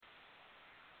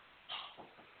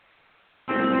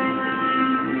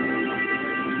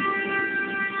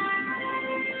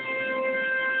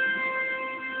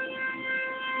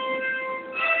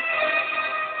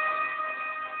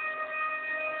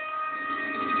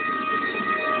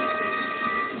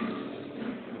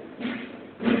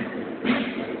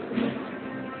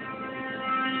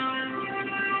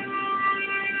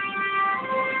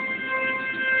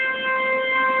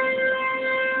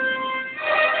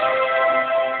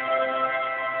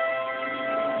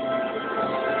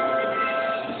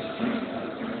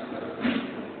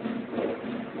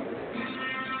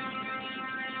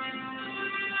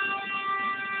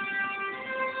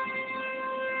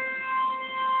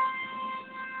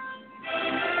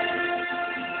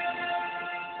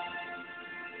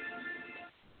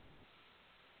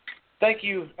Thank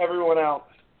you, everyone out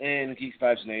in Geeks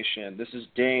Vibes Nation. This is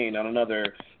Dane on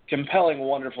another compelling,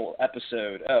 wonderful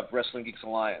episode of Wrestling Geeks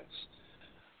Alliance.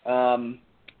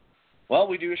 Well,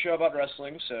 we do a show about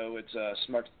wrestling, so it's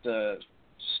smart to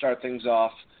start things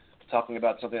off talking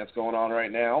about something that's going on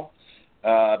right now.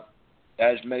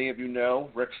 As many of you know,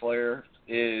 Ric Flair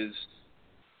is,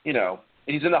 he's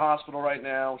in the hospital right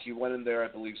now. He went in there, I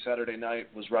believe, Saturday night,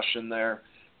 was rushed in there.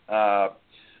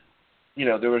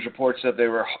 There was reports that they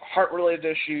were heart-related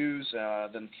issues,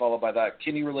 then followed by that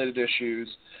kidney-related issues.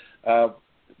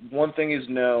 One thing is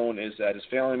known is that his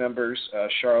family members,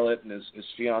 Charlotte and his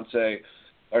fiancée,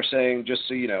 are saying just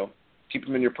so you know, keep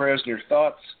him in your prayers and your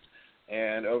thoughts.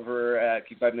 And over at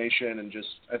Geek Vibe Nation and just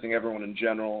I think everyone in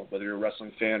general, whether you're a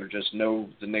wrestling fan or just know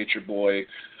the Nature Boy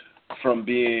from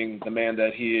being the man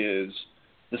that he is,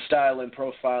 the styling,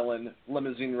 profiling,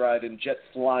 limousine riding, jet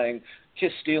flying,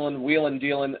 kiss stealing, wheeling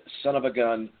dealing, son of a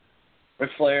gun,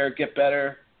 Ric Flair, get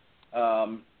better.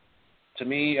 To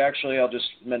me, actually, I'll just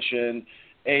mention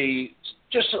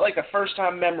just like a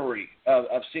first-time memory of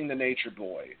seeing the Nature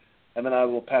Boy. And then I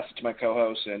will pass it to my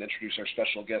co-host and introduce our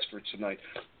special guest for tonight.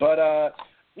 But, I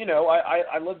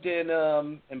lived in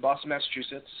Boston,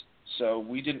 Massachusetts, so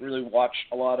we didn't really watch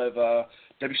a lot of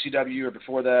WCW or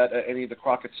before that, any of the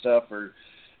Crockett stuff or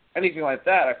anything like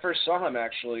that. I first saw him,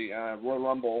 actually, Royal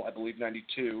Rumble, I believe,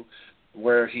 92,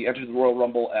 where he entered the Royal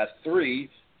Rumble at 3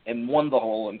 and won the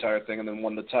whole entire thing and then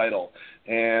won the title.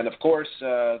 And, of course,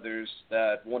 there's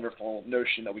that wonderful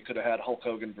notion that we could have had Hulk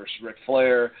Hogan versus Ric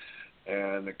Flair.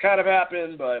 And it kind of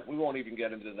happened, but we won't even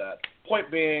get into that. Point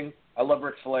being, I love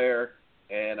Ric Flair,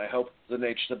 and I hope the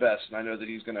Nate's the best, and I know that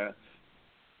he's going to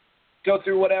go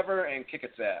through whatever and kick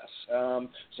its ass.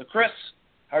 So, Chris,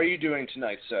 how are you doing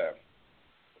tonight, sir?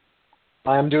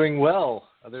 I'm doing well,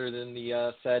 other than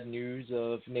the sad news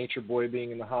of Nature Boy being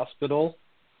in the hospital.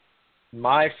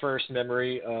 My first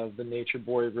memory of the Nature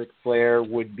Boy Ric Flair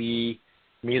would be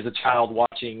me as a child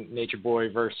watching Nature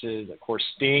Boy versus, of course,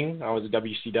 Sting. I was a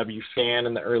WCW fan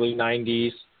in the early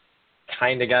 90s,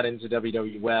 kind of got into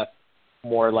WWF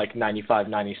more like 95,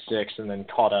 96, and then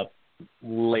caught up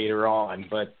later on.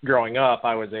 But growing up,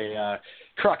 I was a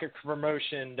Crockett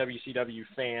Promotion WCW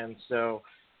fan, so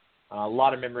a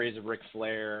lot of memories of Ric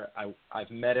Flair. I've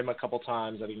met him a couple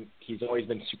times. I mean, he's always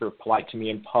been super polite to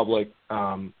me in public.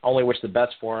 Only wish the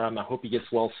best for him. I hope he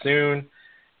gets well soon.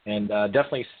 And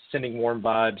definitely sending warm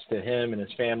vibes to him and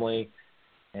his family.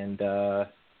 And,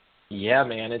 yeah,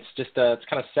 man, it's just it's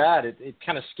kind of sad. It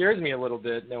kind of scares me a little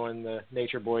bit knowing the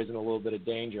Nature Boy's in a little bit of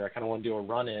danger. I kind of want to do a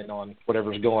run-in on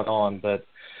whatever's going on. But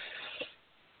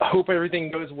I hope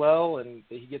everything goes well and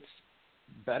that he gets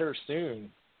better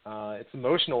soon. It's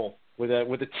emotional. With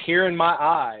a tear in my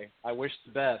eye, I wish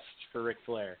the best for Ric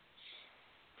Flair.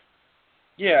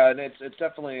 Yeah, and it's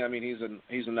definitely, I mean,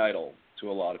 he's an idol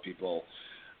to a lot of people.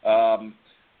 I'm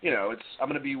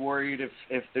going to be worried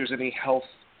if there's any health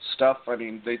stuff. I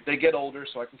mean, they get older,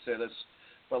 so I can say this,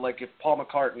 but like if Paul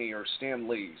McCartney or Stan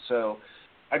Lee. So,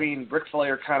 I mean, Ric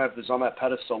Flair kind of is on that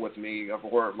pedestal with me,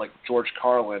 or like George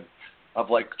Carlin,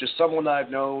 of like just someone that I've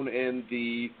known in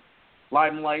the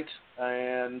limelight,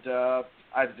 and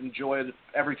I've enjoyed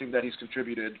everything that he's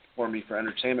contributed for me for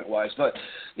entertainment-wise. But,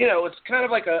 it's kind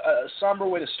of like a somber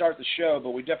way to start the show,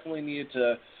 but we definitely needed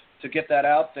to get that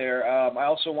out there. I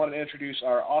also want to introduce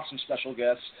our awesome special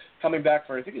guest coming back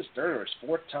for, I think, his third or his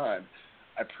fourth time.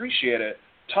 I appreciate it.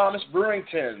 Thomas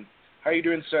Brewington. How are you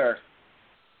doing, sir?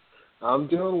 I'm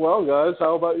doing well, guys.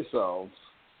 How about yourselves?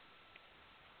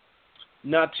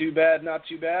 Not too bad, not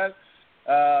too bad.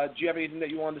 Do you have anything that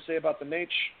you wanted to say about the Nate?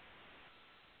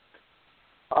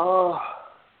 I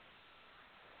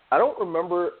don't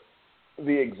remember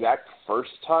the exact first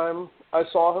time I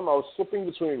saw him. I was flipping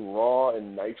between Raw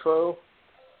and Nitro,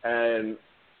 and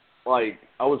I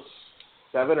was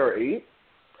 7 or 8,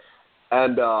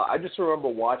 and I just remember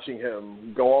watching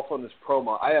him go off on this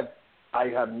promo. I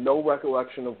have no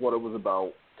recollection of what it was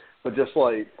about, but just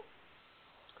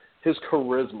his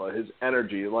charisma, his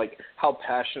energy, how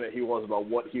passionate he was about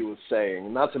what he was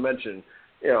saying. Not to mention,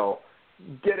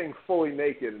 getting fully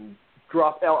naked and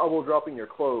elbow dropping your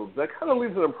clothes. That kind of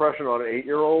leaves an impression on an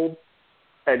 8-year-old.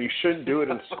 And you shouldn't do it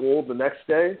in school the next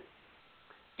day.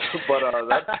 But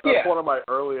that's one of my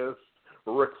earliest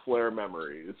Ric Flair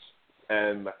memories.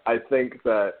 And I think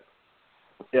that,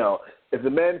 if the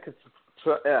man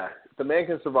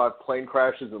can survive plane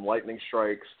crashes and lightning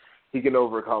strikes, he can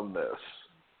overcome this.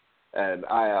 And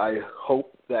I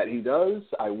hope that he does.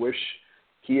 I wish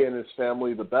he and his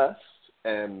family the best.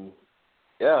 And,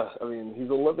 yeah, I mean, he's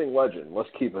a living legend. Let's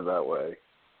keep it that way.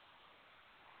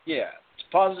 Yeah.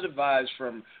 Positive vibes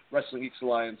from Wrestling Geeks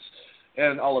Alliance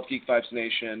and all of Geek Vibes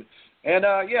Nation. And,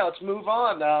 let's move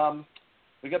on.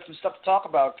 We got some stuff to talk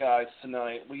about, guys,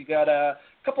 tonight. We got a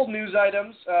couple news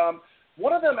items.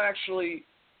 One of them, actually,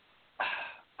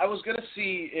 I was going to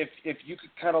see if you could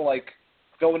kind of,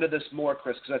 go into this more,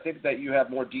 Chris, because I think that you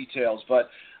have more details. But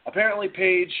apparently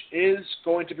Paige is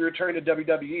going to be returning to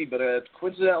WWE, but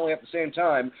coincidentally at the same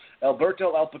time,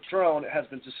 Alberto El Patron has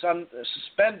been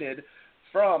suspended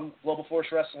from Global Force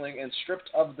Wrestling and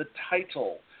stripped of the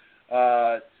title.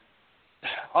 All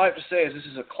I have to say is this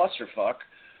is a clusterfuck.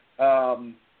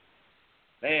 The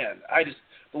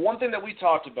one thing that we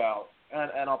talked about,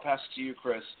 and I'll pass it to you,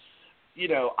 Chris,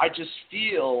 I just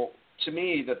feel, to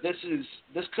me, that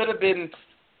this could have been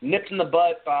nipped in the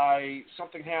butt by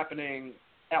something happening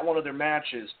at one of their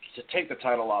matches to take the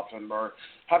title off him, or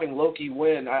having Loki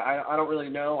win. I don't really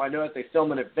know. I know that they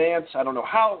film in advance. I don't know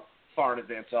how far in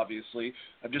advance, obviously.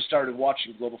 I've just started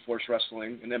watching Global Force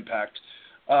Wrestling and Impact.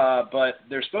 But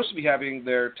they're supposed to be having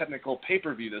their technical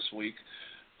pay-per-view this week.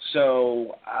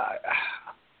 So,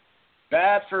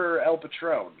 bad for El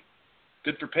Patron.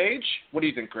 Good for Paige? What do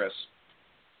you think, Chris?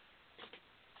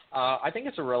 I think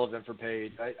it's irrelevant for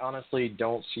Paige. I honestly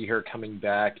don't see her coming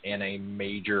back in a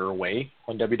major way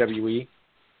on WWE.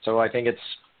 So I think it's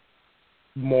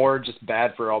more just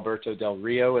bad for Alberto Del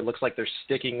Rio. It looks like they're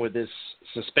sticking with this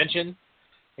suspension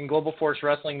in Global Force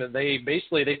Wrestling that they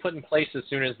put in place as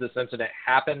soon as this incident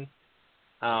happened.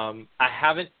 I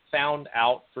haven't found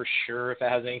out for sure if it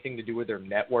has anything to do with their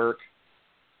network,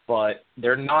 but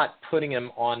they're not putting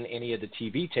him on any of the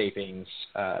TV tapings,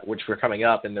 which were coming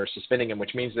up, and they're suspending him,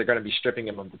 which means they're going to be stripping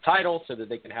him of the title so that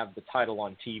they can have the title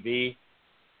on TV.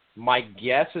 My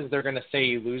guess is they're going to say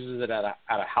he loses it at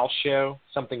a house show,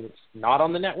 something that's not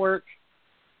on the network,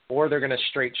 or they're going to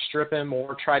straight strip him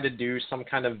or try to do some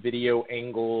kind of video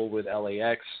angle with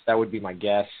LAX. That would be my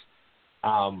guess.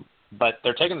 But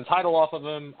they're taking the title off of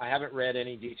him. I haven't read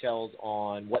any details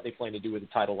on what they plan to do with the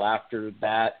title after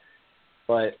that.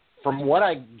 But from what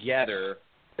I gather,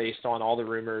 based on all the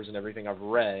rumors and everything I've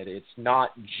read, it's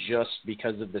not just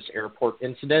because of this airport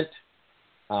incident.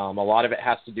 A lot of it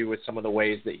has to do with some of the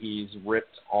ways that he's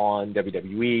ripped on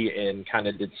WWE and kind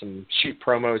of did some shoot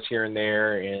promos here and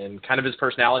there, and kind of his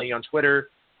personality on Twitter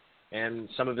and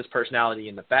some of his personality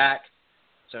in the back.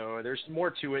 So there's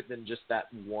more to it than just that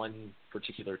one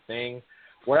particular thing.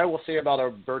 What I will say about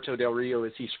Alberto Del Rio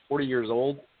is he's 40 years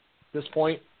old at this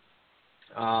point.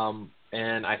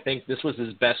 And I think this was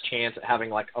his best chance at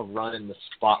having a run in the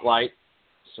spotlight.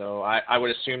 So I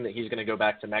would assume that he's going to go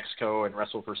back to Mexico and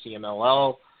wrestle for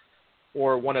CMLL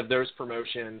or one of those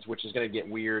promotions, which is going to get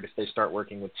weird if they start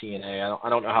working with TNA. I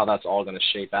don't know how that's all going to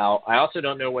shape out. I also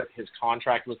don't know what his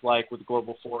contract was like with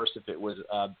Global Force, if it was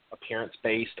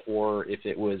appearance-based or if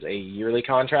it was a yearly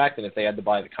contract, and if they had to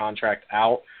buy the contract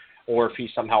out, or if he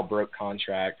somehow broke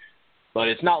contract. But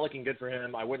it's not looking good for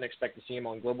him. I wouldn't expect to see him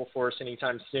on Global Force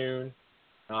anytime soon.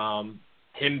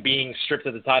 Him being stripped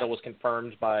of the title was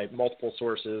confirmed by multiple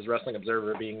sources, Wrestling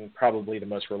Observer being probably the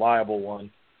most reliable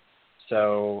one.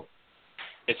 So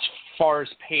as far as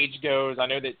Paige goes, I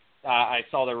know that I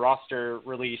saw the roster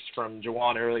release from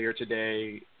Jawan earlier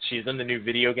today. She's in the new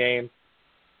video game.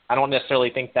 I don't necessarily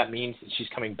think that means that she's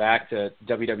coming back to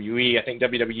WWE. I think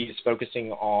WWE is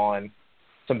focusing on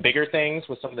some bigger things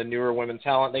with some of the newer women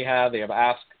talent they have. They have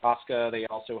Asuka. They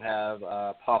also have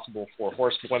possible 4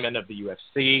 horsewomen of the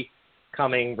UFC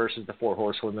coming versus the 4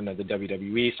 horsewomen of the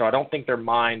WWE. So I don't think their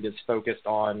mind is focused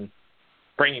on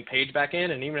bringing Paige back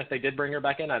in. And even if they did bring her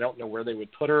back in, I don't know where they would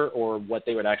put her or what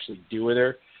they would actually do with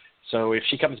her. So if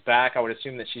she comes back, I would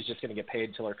assume that she's just going to get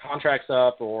paid till her contract's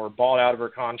up or bought out of her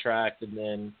contract and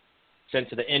then sent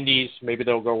to the Indies. Maybe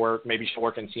they'll go work. Maybe she'll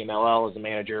work in CMLL as a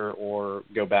manager or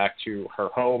go back to her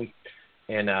home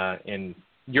in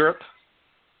Europe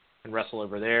and wrestle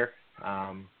over there.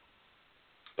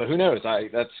 But who knows?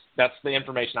 That's the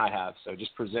information I have. So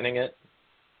just presenting it.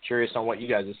 Curious on what you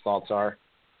guys' thoughts are.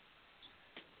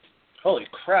 Holy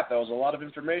crap, that was a lot of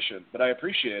information, but I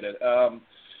appreciate it.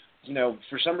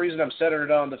 For some reason I'm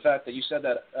centered on the fact that you said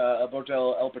that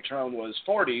Alberto El Patron was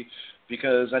 40,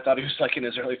 because I thought he was in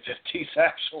his early 50s.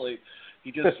 Actually,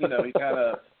 he just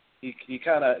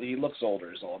he looks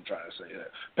older is all I'm trying to say.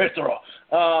 Petro.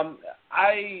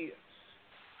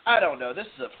 I don't know. This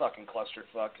is a fucking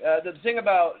clusterfuck. The thing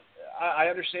about I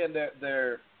understand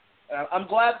that I'm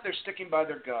glad that they're sticking by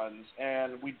their guns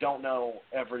and we don't know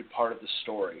every part of the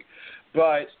story,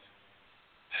 but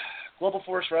Global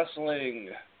Force Wrestling,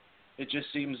 it just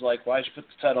seems like, why'd you put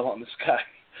the title on this guy?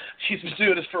 He's been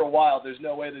doing this for a while. There's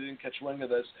no way they didn't catch wind of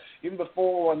this. Even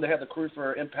before, when they had the crew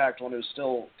for Impact, when it was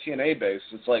still TNA based,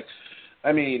 it's like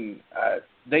I mean,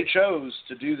 they chose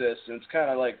to do this, and it's kind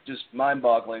of like just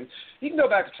mind-boggling. He can go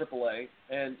back to AAA,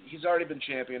 and he's already been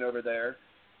champion over there.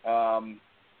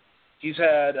 He's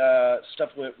had stuff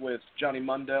with Johnny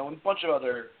Mundo and a bunch of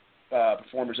other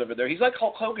performers over there. He's like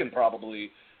Hulk Hogan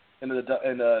probably in the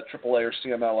AAA or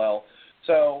CMLL.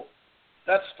 So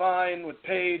that's fine with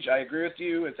Paige. I agree with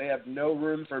you. If they have no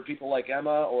room for people like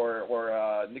Emma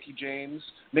or Mickie James,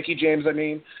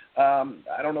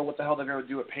 I don't know what the hell they're going to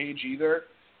do at Paige either.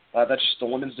 That's just the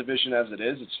women's division as it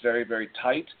is. It's very, very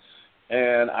tight.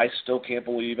 And I still can't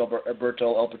believe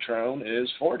Alberto El Patron is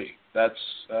 40. That's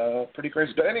pretty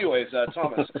crazy. But anyways,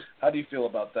 Thomas, how do you feel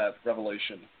about that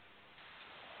revelation?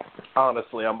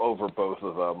 Honestly, I'm over both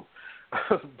of them.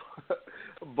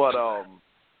 But,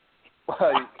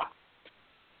 like,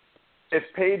 if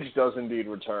Paige does indeed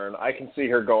return, I can see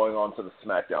her going on to the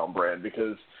SmackDown brand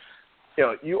because, you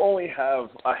know, you only have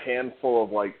a handful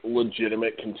of, like,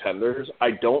 legitimate contenders.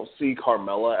 I don't see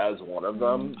Carmella as one of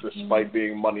them, despite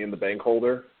being Money in the Bank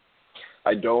holder.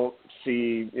 I don't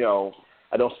see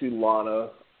Lana.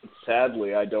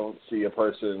 Sadly, I don't see a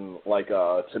person like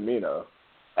Tamina,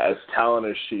 as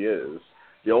talented as she is.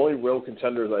 The only real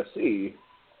contenders I see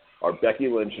are Becky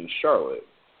Lynch and Charlotte.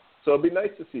 So it'd be nice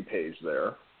to see Paige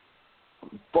there.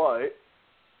 But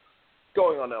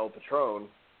going on to El Patron,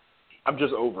 I'm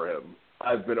just over him.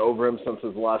 I've been over him since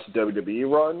his last WWE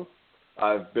run.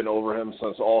 I've been over him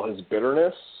since all his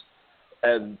bitterness.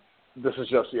 And this is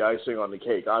just the icing on the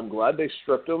cake. I'm glad they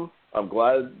stripped him. I'm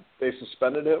glad they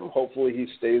suspended him. Hopefully he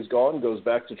stays gone, goes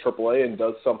back to AAA, and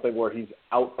does something where he's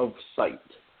out of sight.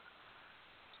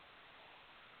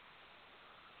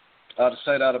 Out of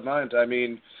sight, out of mind. I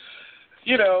mean,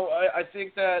 you know, I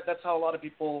think that's how a lot of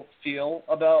people feel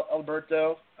about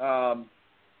Alberto. And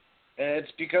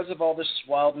it's because of all this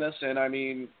wildness. And, I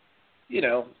mean, you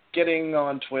know, getting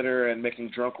on Twitter and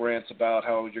making drunk rants about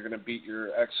how you're going to beat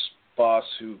your ex-boss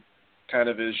who kind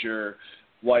of is your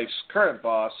wife's current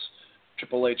boss,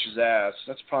 Triple H's ass.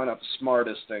 That's probably not the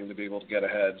smartest thing to be able to get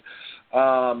ahead.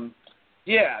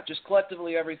 Yeah, just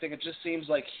collectively everything. It just seems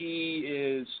like he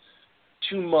is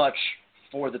too much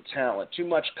for the talent, too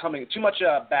much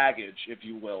baggage, if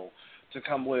you will, to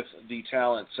come with the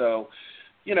talent. So,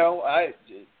 you know,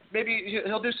 maybe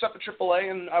he'll do stuff at AAA,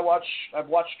 and I've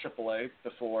watched AAA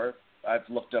before. I've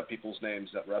looked up people's names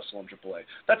that wrestle in AAA.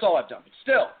 That's all I've done. But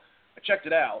still, I checked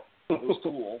it out. It was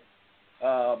cool.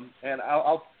 And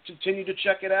I'll continue to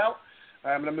check it out.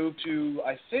 I'm going to move to,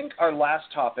 I think, our last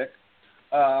topic.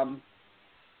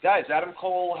 Guys, Adam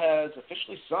Cole has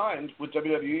officially signed with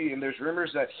WWE, and there's rumors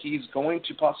that he's going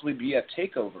to possibly be at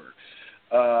TakeOver.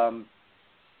 I'm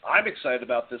excited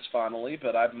about this finally,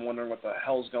 but I've been wondering what the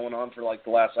hell's going on for like the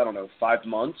last, 5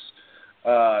 months.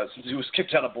 Since he was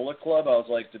kicked out of Bullet Club, I was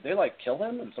like, did they like kill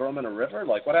him and throw him in a river?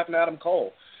 Like, what happened to Adam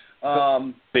Cole?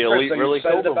 The Chris, Elite really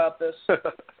excited killed him about this?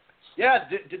 Yeah,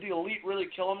 did the Elite really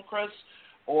kill him, Chris?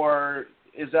 Or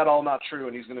is that all not true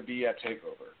and he's going to be at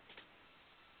TakeOver?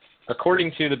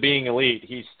 According to the Being Elite,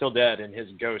 he's still dead and his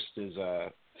ghost is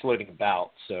floating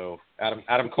about. So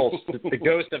Adam Cole, the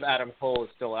ghost of Adam Cole is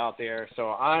still out there. So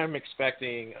I'm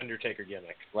expecting Undertaker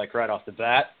gimmick, like right off the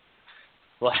bat.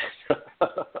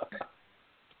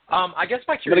 I guess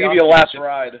my curiosity. I'm going to give you a last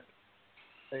ride.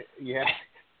 Yeah.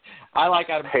 I like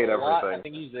Adam Cole a lot.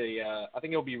 Everything. I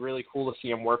think it'll be really cool to see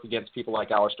him work against people like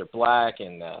Aleister Black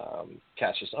and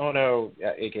Cassius Ohno,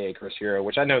 a.k.a. Chris Hero,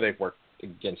 which I know they've worked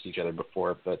against each other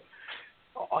before, but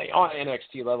on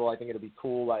NXT level, I think it'll be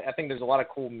cool. I think there's a lot of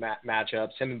cool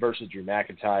matchups. Him versus Drew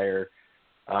McIntyre.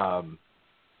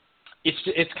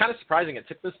 It's kind of surprising it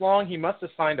took this long. He must have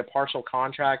signed a partial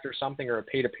contract or something, or a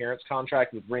paid appearance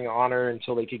contract with Ring of Honor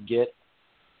until they could get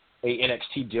a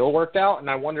NXT deal worked out. And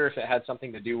I wonder if it had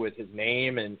something to do with his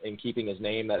name and keeping his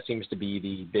name. That seems to be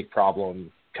the big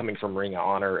problem coming from Ring of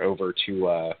Honor over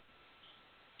to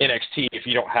NXT if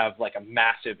you don't have like a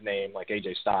massive name like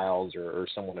AJ Styles or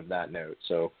someone of that note.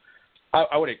 So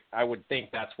I would think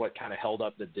that's what kind of held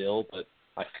up the deal, but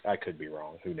I could be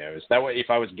wrong. Who knows? That way,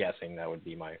 if I was guessing, that would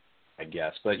be my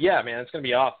guess. But yeah, man, it's gonna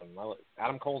be awesome.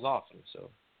 Adam Cole's awesome. So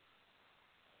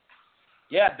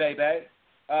yeah, baby.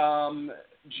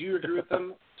 Do you agree with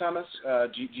them, Thomas?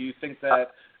 Do you think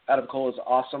that Adam Cole is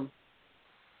awesome?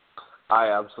 I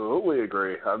absolutely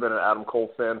agree. I've been an Adam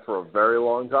Cole fan for a very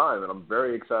long time, and I'm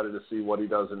very excited to see what he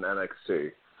does in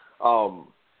NXT.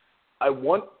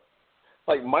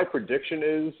 My prediction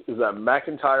is that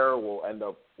McIntyre will end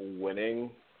up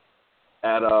winning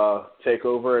at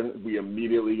TakeOver, and we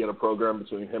immediately get a program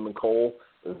between him and Cole.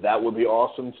 That would be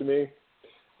awesome to me.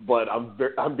 But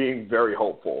I'm being very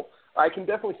hopeful. I can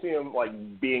definitely see him like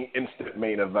being instant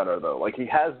main eventer though. Like he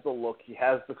has the look, he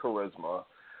has the charisma,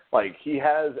 like he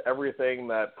has everything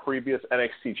that previous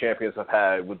NXT champions have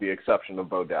had, with the exception of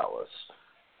Bo Dallas.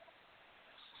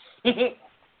 He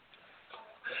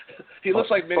looks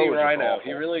like Mini Rhino.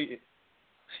 He really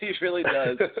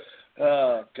does.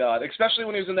 Oh God! Especially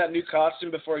when he was in that new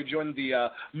costume before he joined the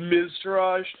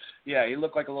Miztourage. Yeah, he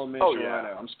looked like a little miniature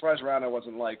Rhino. I'm surprised Rhino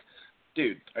wasn't like,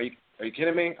 dude, are you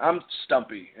kidding me? I'm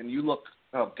stumpy, and you look.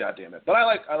 Oh God damn it! But I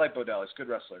like Bo Dallas, good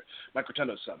wrestler. Mike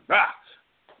Rotundo's son.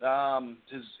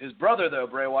 His brother though,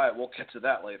 Bray Wyatt. We'll get to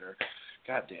that later.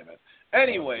 God damn it.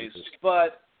 Anyways,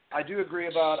 but I do agree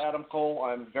about Adam Cole.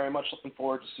 I'm very much looking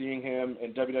forward to seeing him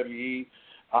in WWE.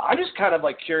 I'm just kind of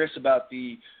like curious about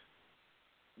the.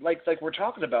 Like we're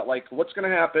talking about, like what's going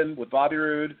to happen with Bobby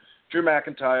Roode, Drew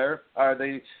McIntyre?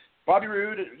 Bobby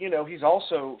Roode? You know, he's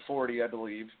also 40, I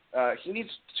believe. He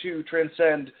needs to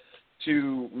transcend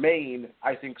to Maine,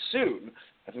 I think, soon.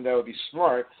 I think that would be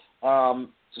smart. So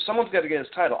someone's got to get his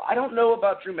title. I don't know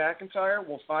about Drew McIntyre.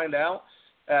 We'll find out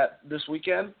this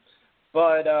weekend.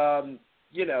 But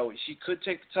you know, he could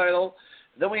take the title.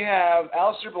 Then we have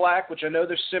Aleister Black, which I know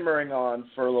they're simmering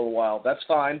on for a little while. That's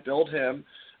fine. Build him.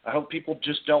 I hope people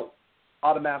just don't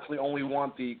automatically only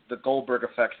want the Goldberg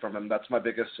effect from him. That's my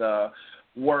biggest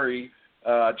worry.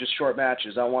 Just short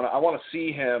matches. I want to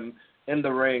see him in the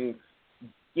ring,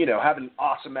 you know, having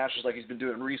awesome matches like he's been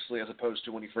doing recently, as opposed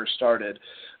to when he first started.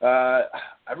 I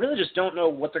really just don't know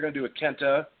what they're going to do with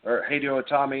Kenta or Hideo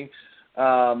Itami.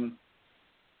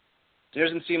 There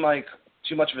doesn't seem like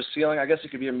too much of a ceiling. I guess he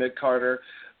could be a mid-carder.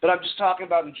 But I'm just talking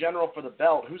about in general for the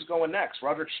belt. Who's going next?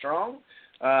 Roderick Strong?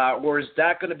 Or is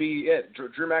that going to be it?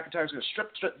 Drew McIntyre's going to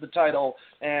strip the title,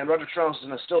 and Roderick Strong's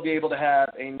going to still be able to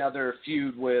have another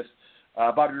feud with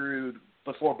Bobby Roode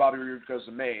before Bobby Roode goes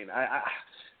to Maine.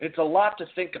 It's a lot to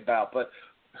think about, but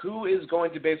who is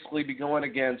going to basically be going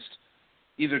against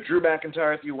either Drew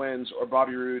McIntyre if he wins or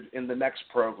Bobby Roode in the next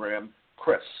program?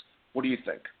 Chris, what do you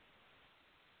think?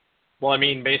 Well, I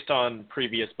mean, based on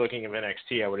previous booking of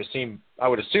NXT, I would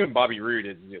assume Bobby Roode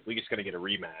is at least going to get a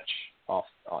rematch off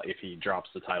if he drops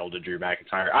the title to Drew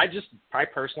McIntyre. I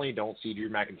personally don't see Drew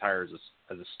McIntyre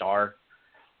as a star.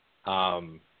 I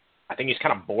think he's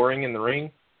kind of boring in the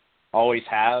ring. Always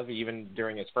have, even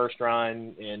during his first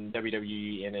run in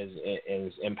WWE and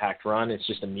his Impact run. It's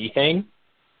just a me thing.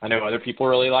 I know other people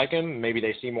really like him. Maybe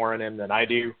they see more in him than I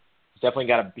do. He's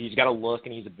got a look,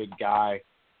 and he's a big guy.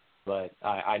 But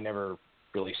I never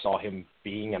really saw him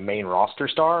being a main roster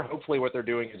star. Hopefully what they're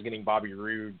doing is getting Bobby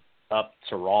Roode up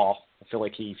to Raw. I feel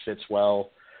like he fits well,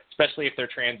 especially if they're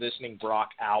transitioning Brock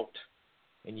out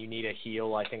and you need a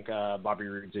heel. I think Bobby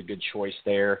Roode's a good choice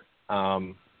there.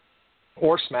 Or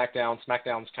SmackDown.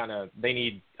 SmackDown's they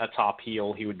need a top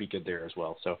heel. He would be good there as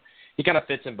well. So he kind of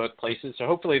fits in both places. So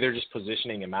hopefully they're just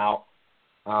positioning him out.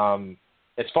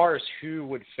 As far as who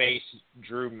would face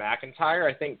Drew McIntyre,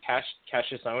 I think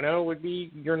Cassius Ohno would be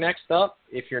your next up.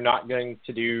 If you're not going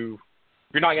to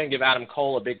give Adam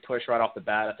Cole a big push right off the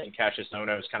bat, I think Cassius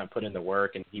Ohno has kind of put in the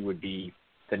work, and he would be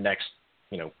the next,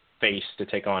 face to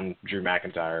take on Drew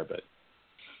McIntyre. But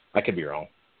I could be wrong.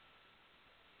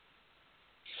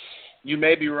 You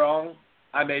may be wrong.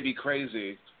 I may be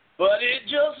crazy, but it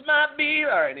just might be.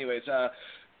 All right. Anyways,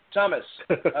 Thomas,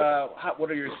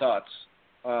 what are your thoughts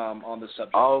on this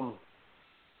subject?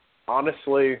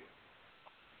 Honestly,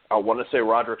 I want to say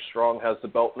Roderick Strong has the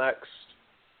belt next,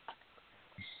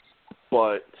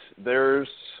 but there's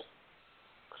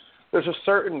a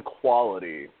certain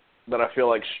quality that I feel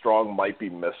like Strong might be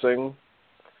missing.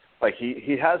 Like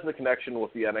he has the connection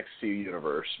with the NXT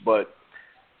universe, but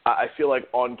I feel like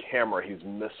on camera he's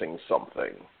missing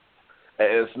something.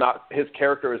 It's not, his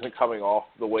character isn't coming off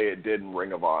the way it did in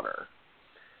Ring of Honor.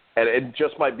 And it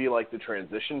just might be like the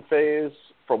transition phase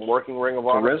from working Ring of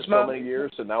Honor for so many years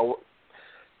to now.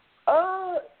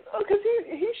 Because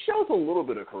he shows a little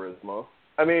bit of charisma.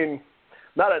 I mean,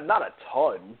 not a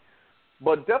ton,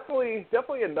 but definitely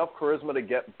enough charisma to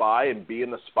get by and be in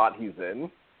the spot he's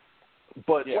in.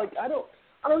 But I don't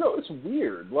know. It's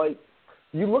weird. Like,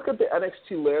 you look at the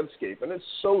NXT landscape, and it's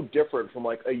so different from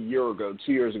like a year ago,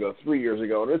 2 years ago, 3 years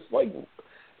ago, and it's like.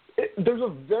 There's a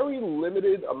very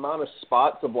limited amount of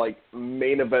spots of like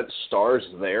main event stars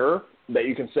there that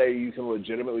you can say you can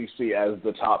legitimately see as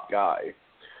the top guy.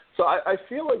 So I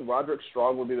feel like Roderick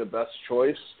Strong would be the best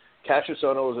choice. Cassius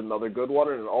Ohno is another good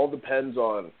one, and it all depends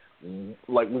on,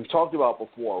 like we've talked about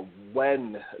before,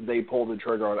 when they pull the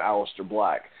trigger on Aleister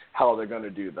Black, how they're going to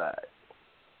do that.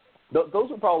 Those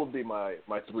would probably be my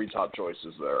three top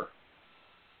choices there.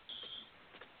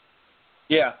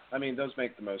 Yeah, I mean, those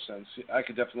make the most sense. I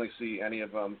could definitely see any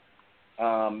of them.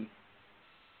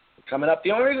 coming up.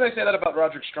 The only reason I say that about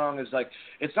Roderick Strong is, like,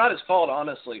 it's not his fault,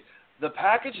 honestly. The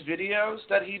package videos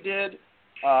that he did,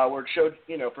 where it showed,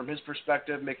 from his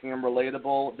perspective, making him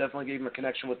relatable, definitely gave him a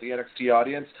connection with the NXT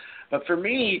audience. But for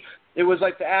me, it was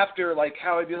like the after, like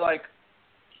how he'd be like,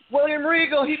 William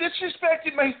Regal, he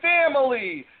disrespected my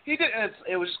family. He did. And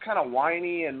it was just kind of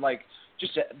whiny and like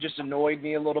just annoyed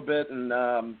me a little bit. And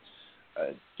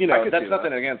that's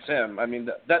nothing against him. I mean,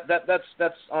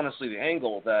 that's honestly the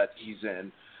angle that he's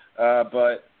in.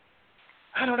 But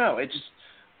I don't know.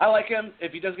 I like him.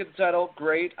 If he does get the title,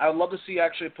 great. I would love to see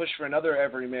actually a push for another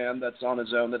everyman that's on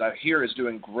his own that I hear is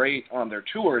doing great on their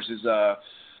tours is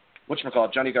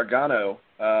whatchamacallit, Johnny Gargano.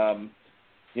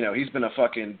 He's been a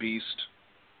fucking beast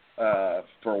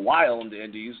for a while in the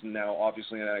Indies, and now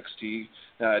obviously in NXT.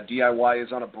 DIY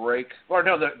is on a break. Or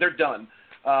no, they're done.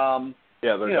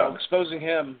 They're done. Exposing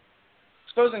him.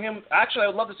 Actually, I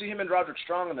would love to see him and Roderick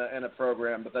Strong in a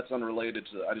program, but that's unrelated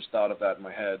to. I just thought of that in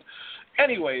my head.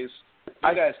 Anyways,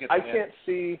 you guys get. I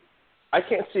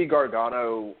can't see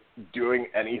Gargano doing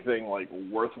anything like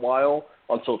worthwhile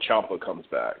until Ciampa comes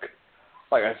back.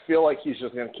 Like, I feel like he's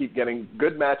just going to keep getting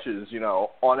good matches,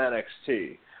 on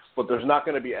NXT, but there's not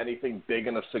going to be anything big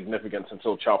and of significance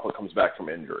until Ciampa comes back from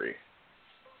injury.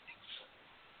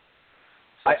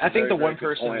 I think the one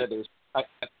person that there's.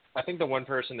 I think the one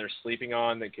person they're sleeping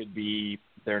on that could be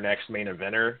their next main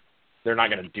eventer, they're not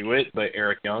going to do it, but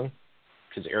Eric Young,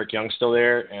 because Eric Young's still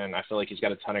there, and I feel like he's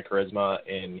got a ton of charisma,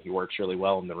 and he works really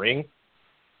well in the ring.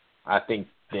 I think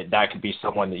that could be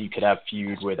someone that you could have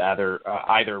feud with either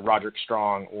Roderick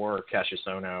Strong or Cassius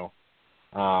Ohno.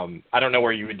 I don't know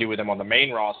where you would do with him on the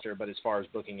main roster, but as far as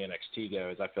booking NXT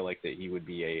goes, I feel like that he would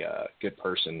be a good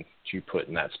person to put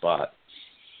in that spot.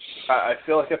 I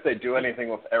feel like if they do anything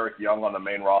with Eric Young on the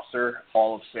main roster,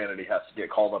 all of Sanity has to get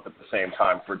called up at the same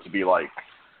time for it to be, like,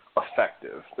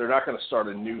 effective. They're not going to start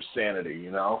a new Sanity,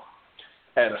 And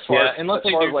as far as, unless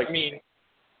I'm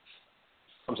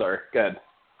sorry, go ahead.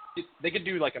 They could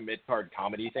do, like, a mid-card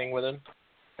comedy thing with him,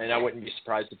 and I wouldn't be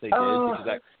surprised if they did, because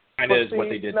that kind of is what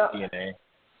they did to TNA.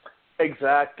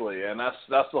 Exactly, and that's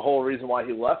the whole reason why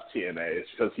he left TNA, is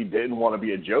because he didn't want to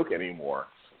be a joke anymore.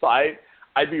 So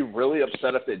I'd be really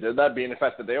upset if they did that, being the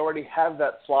fact that they already have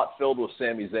that slot filled with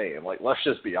Sami Zayn. Like, let's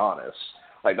just be honest.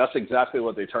 Like, that's exactly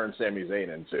what they turned Sami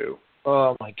Zayn into.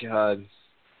 Oh, my God.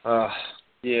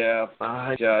 Yeah.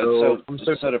 My God. I'm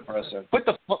so depressing. Put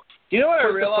the I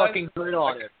realized? The fucking grid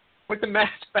on him. Put the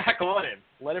mask back on him.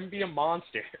 Let him be a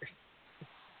monster.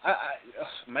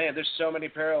 Man, there's so many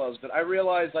parallels, but I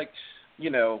realize, like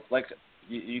you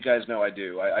guys know I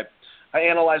do. I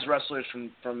analyze wrestlers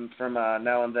from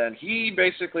now and then. He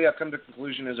basically, I've come to the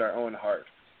conclusion, is our Owen Hart.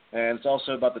 And it's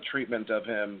also about the treatment of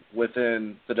him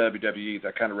within the WWE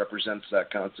that kind of represents that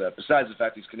concept. Besides the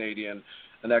fact he's Canadian,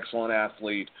 an excellent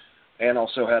athlete, and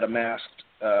also had a masked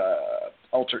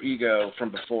alter ego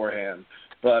from beforehand.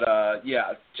 But,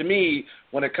 to me,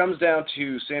 when it comes down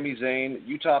to Sami Zayn,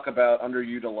 you talk about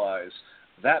underutilized.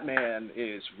 That man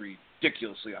is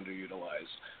ridiculously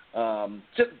underutilized.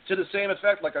 To the same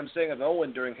effect, like I'm saying of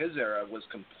Owen during his era, was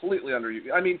completely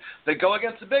underutilized. I mean, they go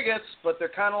against the bigots, but they're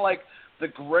kind of like the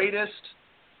greatest.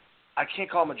 I can't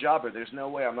call him a jobber. There's no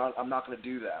way. I'm not going to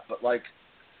do that. But like,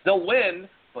 they'll win,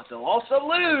 but they'll also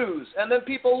lose, and then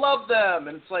people love them.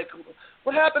 And it's like,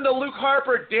 what happened to Luke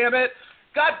Harper? Damn it!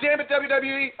 God damn it,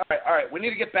 WWE! All right. We need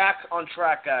to get back on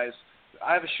track, guys.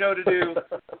 I have a show to do.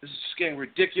 This is just getting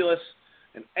ridiculous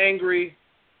and angry.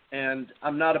 And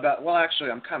I'm not about. Well, actually,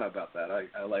 I'm kind of about that.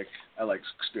 I like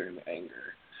experiencing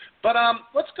anger. But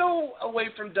let's go away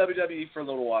from WWE for a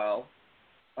little while,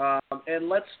 and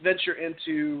let's venture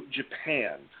into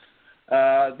Japan.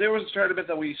 There was a tournament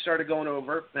that we started going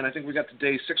over, and I think we got to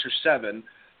day 6 or 7.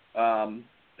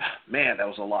 Man, that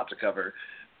was a lot to cover.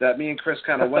 That me and Chris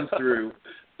kind of went through.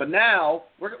 But now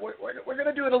we're going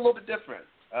to do it a little bit different.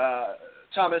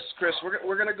 Thomas, Chris,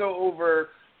 we're going to go over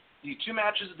the 2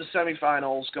 matches of the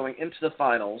semifinals going into the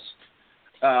finals,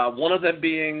 one of them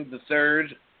being the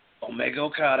third, Omega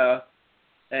Okada,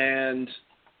 and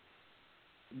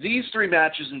these 3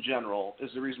 matches in general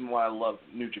is the reason why I love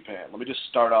New Japan. Let me just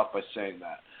start off by saying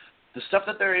that. The stuff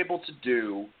that they're able to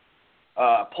do,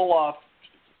 pull off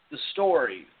the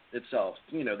story itself,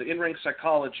 the in-ring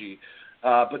psychology,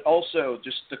 but also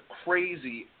just the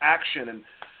crazy action. And,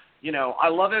 I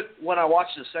love it when I watch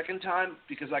it a second time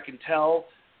because I can tell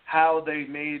how they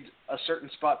made a certain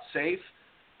spot safe.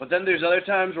 But then there's other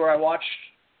times where I watch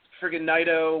friggin'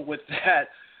 Naito with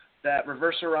that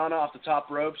reverse Arana off the top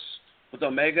ropes with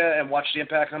Omega and watch the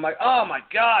impact, and I'm like, oh my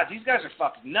God, these guys are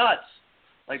fucking nuts.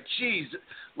 Like, geez,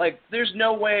 like, there's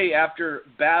no way after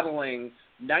battling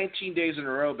 19 days in a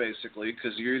row, basically,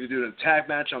 because you're either doing a tag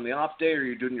match on the off day or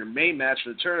you're doing your main match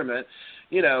for the tournament,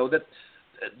 that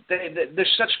they're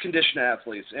such conditioned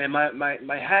athletes. And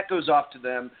my hat goes off to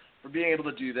them for being able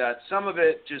to do that. Some of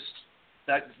it just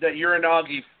that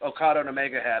Uranagi Okada and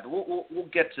Omega had. We'll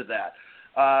get to that.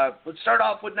 Let's start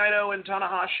off with Naito and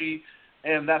Tanahashi.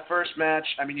 And that first match,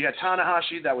 I mean, you had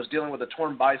Tanahashi that was dealing with a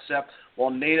torn bicep,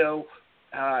 while Naito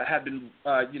had been,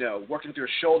 working through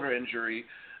a shoulder injury.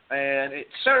 And it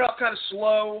started off kind of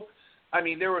slow. I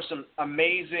mean, there were some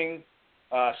amazing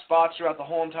spots throughout the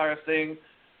whole entire thing.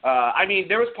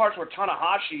 There was parts where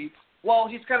Tanahashi,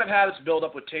 he's kind of had his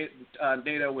build-up with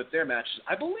Naito with their matches.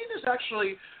 I believe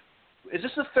is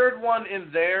this the third one in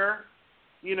their,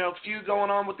 feud going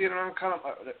on with the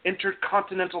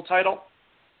Intercontinental title?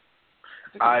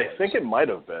 I think it might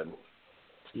have been.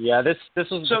 Yeah, this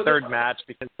was the third match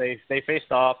because they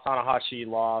faced off. Tanahashi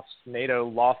lost.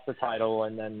 Naito lost the title,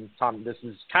 and then this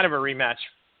is kind of a rematch.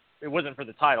 It wasn't for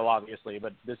the title, obviously,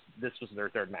 but this was their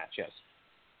third match, yes.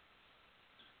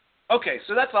 Okay,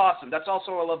 so that's awesome. That's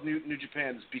also why I love New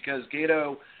Japan, is because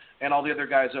Gato and all the other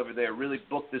guys over there really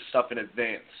book this stuff in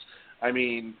advance. I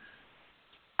mean,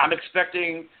 I'm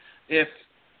expecting if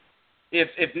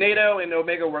Naito and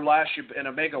Omega were last year and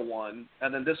Omega won,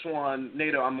 and then this one,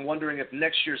 Naito, I'm wondering if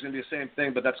next year is going to be the same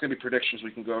thing, but that's going to be predictions. We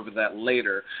can go over that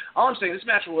later. All I'm saying, this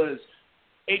match was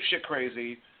apeshit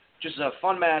crazy, just a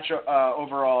fun match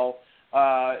overall.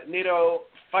 Naito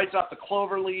fights off the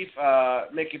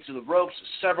cloverleaf, making it to the ropes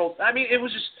it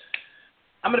was just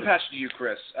 – I'm going to pass it to you,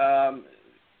 Chris.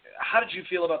 How did you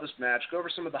feel about this match? Go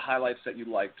over some of the highlights that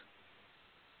you liked.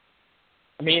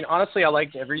 I mean, honestly, I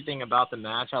liked everything about the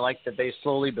match. I liked that they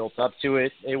slowly built up to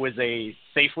it. It was a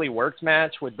safely worked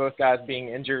match with both guys being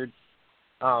injured.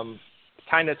 Kind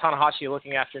of Tanahashi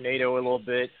looking after Naito a little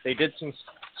bit. They did some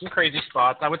crazy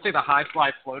spots. I would say the high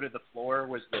fly flow to the floor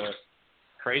was the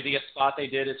craziest spot they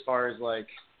did as far as, like,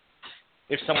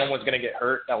 if someone was going to get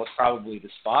hurt, that was probably the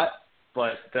spot.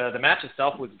 But the match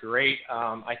itself was great.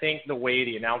 I think the way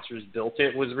the announcers built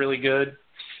it was really good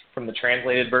from the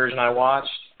translated version I watched.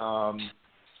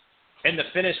 And the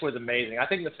finish was amazing. I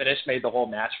think the finish made the whole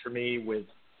match for me with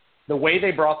the way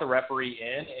they brought the referee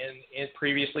in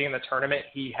previously in the tournament.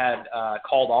 He had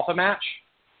called off a match,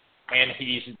 and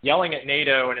he's yelling at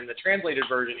Naito, and in the translated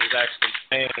version, he's actually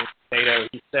saying to Naito,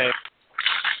 he's saying,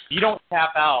 you don't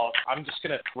tap out, I'm just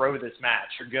going to throw this match.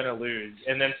 You're going to lose.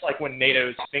 And then it's like when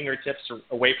Nato's fingertips are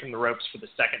away from the ropes for the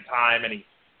second time, and he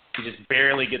just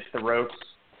barely gets the ropes,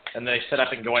 and they set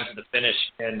up and go into the finish.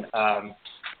 And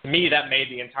to me, that made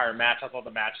the entire match. I thought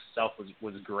the match itself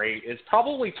was great. It's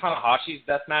probably Tanahashi's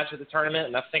best match of the tournament,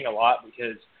 and that's saying a lot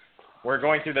because we're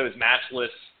going through those match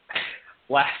lists.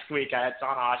 Last week I had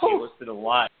Tanahashi listed a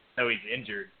lot. I know he's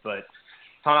injured, but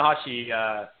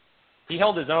Tanahashi, he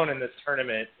held his own in this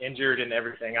tournament, injured and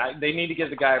everything. They need to give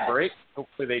the guy a break.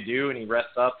 Hopefully they do, and he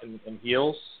rests up and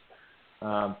heals.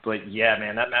 But, yeah,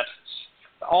 man, that match,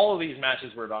 all of these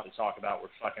matches we're about to talk about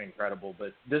were fucking incredible.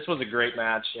 But this was a great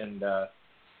match, and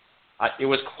it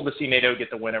was cool to see Naito get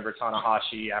the win over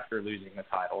Tanahashi after losing the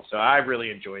title. So I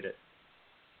really enjoyed it.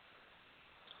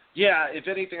 Yeah, if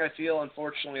anything, I feel,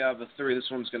 unfortunately, out of the three, this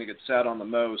one's going to get sat on the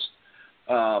most.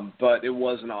 But it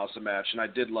was an awesome match, and I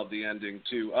did love the ending,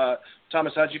 too.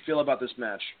 Thomas, how did you feel about this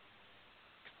match?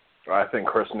 I think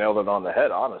Chris nailed it on the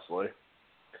head, honestly.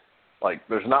 Like,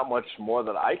 there's not much more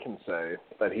that I can say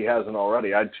that he hasn't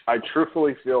already. I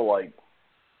truthfully feel like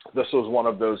this was one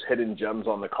of those hidden gems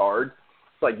on the card.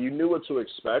 It's like you knew what to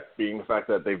expect, being the fact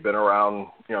that they've been around,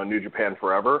 New Japan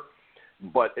forever,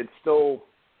 but it still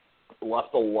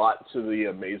left a lot to the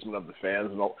amazement of the fans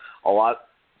and a lot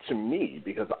to me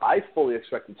because I fully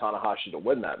expected Tanahashi to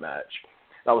win that match.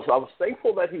 I was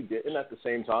thankful that he didn't at the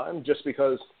same time, just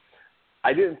because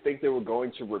I didn't think they were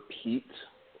going to repeat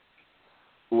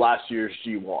last year's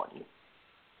G1,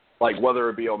 like whether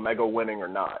it be Omega winning or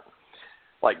not.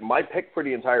 Like my pick for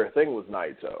the entire thing was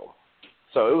Naito,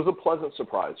 so it was a pleasant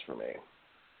surprise for me.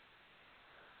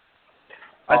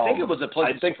 I think it was a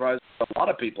pleasant surprise for a lot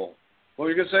of people. What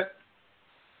were you gonna say?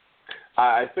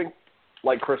 I think,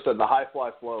 like Chris said, the high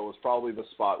fly flow was probably the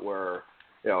spot where,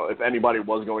 if anybody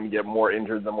was going to get more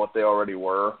injured than what they already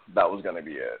were, that was going to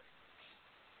be it.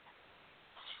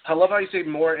 I love how you say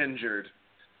more injured.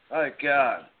 Oh,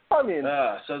 God. I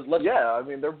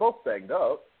mean, they're both banged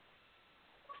up.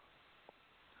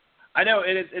 I know,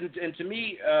 and to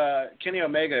me, Kenny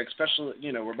Omega, especially,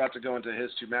 we're about to go into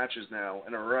his two matches now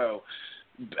in a row.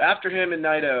 After him and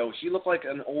Naito, he looked like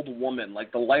an old woman.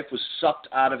 Like the life was sucked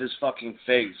out of his fucking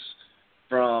face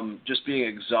from just being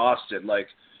exhausted. Like,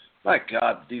 my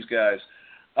God, these guys.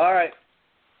 All right.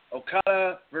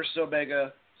 Okada versus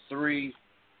Omega 3,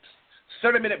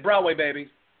 30-minute Broadway, baby.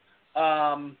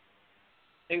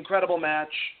 Incredible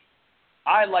match.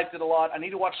 I liked it a lot. I need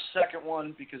to watch the second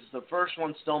one because the first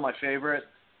one's still my favorite.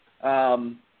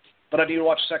 But I need to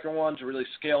watch the second one to really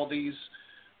scale these.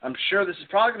 I'm sure this is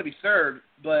probably going to be third,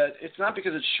 but it's not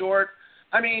because it's short.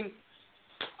 I mean,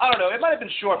 I don't know. It might have been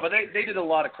short, but they did a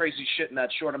lot of crazy shit in that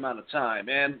short amount of time.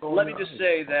 And let me just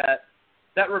say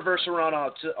that reversal run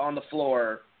on the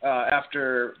floor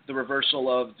after the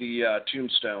reversal of the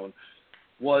tombstone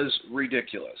was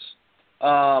ridiculous.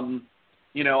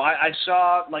 I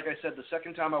saw, like I said, the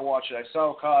second time I watched it, I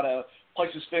saw Okada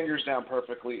place his fingers down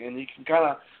perfectly, and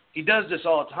he does this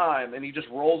all the time, and he just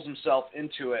rolls himself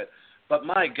into it. But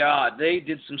my God, they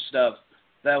did some stuff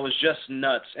that was just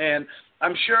nuts. And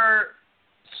I'm sure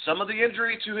some of the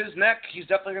injury to his neck, he's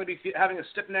definitely going to be having a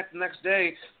stiff neck the next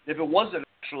day if it wasn't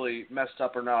actually messed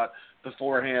up or not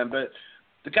beforehand. But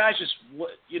the guys just,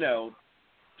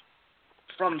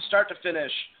 from start to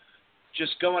finish,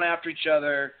 just going after each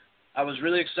other. I was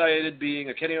really excited being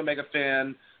a Kenny Omega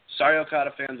fan. Sorry,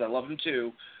 Okada fans, I love him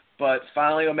too. But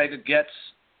finally Omega gets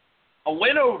a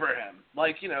win over him.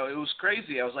 It was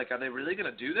crazy. I was like, are they really going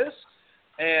to do this?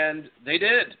 And they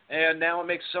did. And now it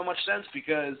makes so much sense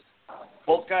because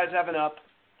both guys have an up.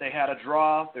 They had a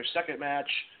draw, their second match.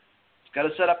 It's got to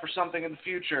set up for something in the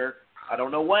future. I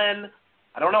don't know when.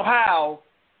 I don't know how.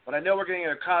 But I know we're getting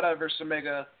an Okada versus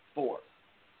Omega 4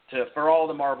 for all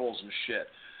the marbles and shit.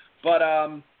 But,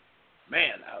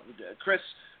 man, Chris,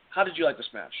 how did you like this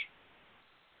match?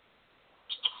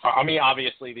 I mean,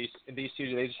 obviously, these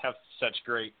two, they just have such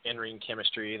great in-ring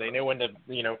chemistry. They know when to,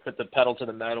 put the pedal to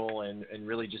the metal and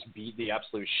really just beat the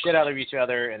absolute shit out of each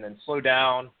other and then slow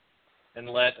down and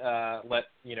let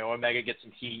Omega get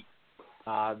some heat.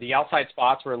 The outside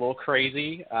spots were a little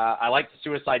crazy. I liked the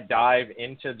suicide dive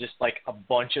into just like a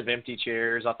bunch of empty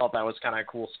chairs. I thought that was kind of a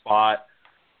cool spot.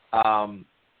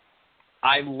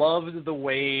 I loved the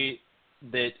way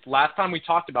that last time we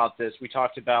talked about this, we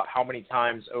talked about how many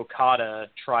times Okada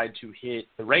tried to hit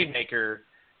the Rainmaker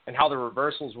and how the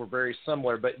reversals were very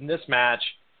similar. But in this match,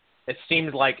 it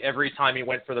seemed like every time he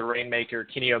went for the Rainmaker,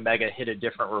 Kenny Omega hit a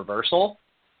different reversal,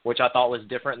 which I thought was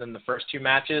different than the first two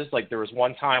matches. Like there was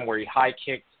one time where he high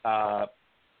kicked Okada's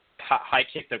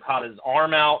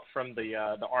arm out from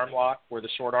the arm lock, where the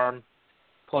short arm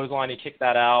clothesline, he kicked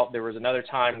that out. There was another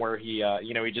time where he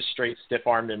just straight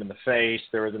stiff-armed him in the face.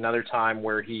 There was another time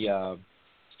where he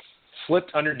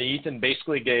flipped underneath and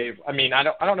basically gave, I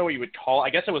don't know what you would call it. I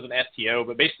guess it was an STO,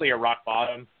 but basically a rock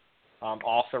bottom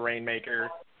off the Rainmaker.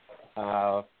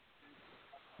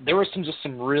 There was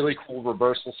some really cool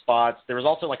reversal spots. There was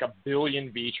also like a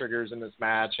billion V-triggers in this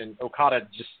match, and Okada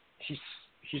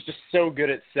he's just so good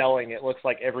at selling. It looks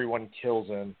like everyone kills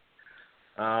him.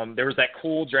 There was that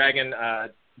cool dragon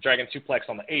suplex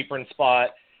on the apron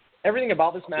spot. Everything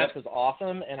about this match was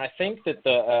awesome, and I think that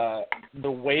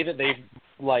the way that they've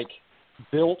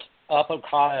built up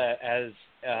Okada as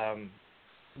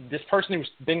this person who's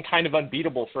been kind of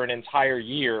unbeatable for an entire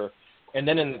year, and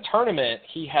then in the tournament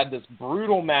he had this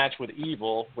brutal match with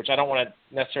Evil, which we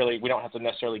don't have to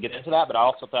necessarily get into that, but I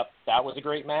also thought that was a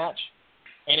great match,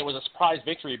 and it was a surprise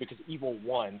victory because Evil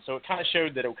won, so it kind of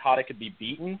showed that Okada could be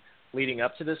beaten leading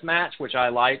up to this match, which I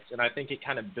liked, and I think it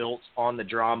kind of built on the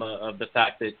drama of the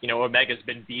fact that, Omega's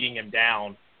been beating him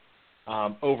down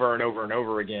over and over and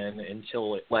over again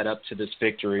until it led up to this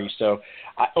victory. So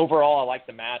overall, I liked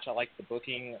the match. I liked the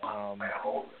booking.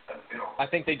 I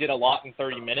think they did a lot in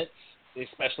 30 minutes,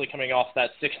 especially coming off that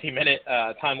 60-minute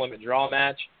time limit draw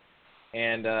match.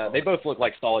 And they both look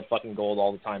like solid fucking gold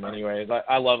all the time anyways.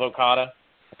 I love Okada.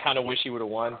 I kind of wish he would have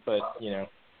won, but,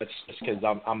 it's just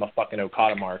because I'm a fucking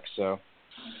Okada mark, so.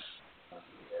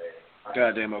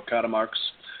 Goddamn Okada marks.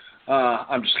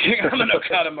 I'm just kidding. I'm an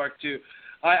Okada mark, too.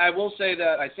 I will say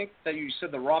that I think that you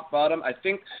said the rock bottom. I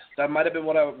think that might have been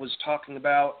what I was talking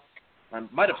about. I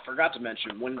might have forgot to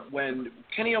mention. When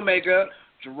Kenny Omega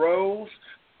drove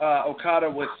Okada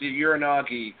with the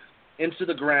Uranagi into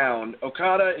the ground,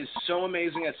 Okada is so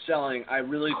amazing at selling, I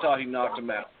really thought he knocked him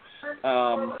out.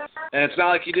 And it's not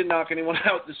like he didn't knock anyone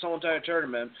out this whole entire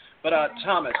tournament. But,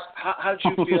 Thomas, how did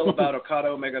you feel about Okada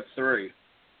Omega 3?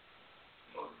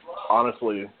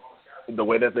 Honestly, the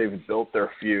way that they've built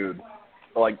their feud,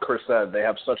 like Chris said, they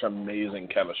have such amazing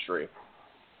chemistry.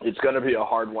 It's going to be a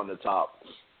hard one to top.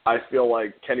 I feel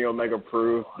like Kenny Omega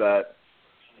proved that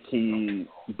he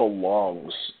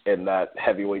belongs in that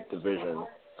heavyweight division.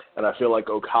 And I feel like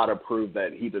Okada proved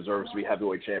that he deserves to be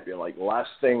heavyweight champion. Like,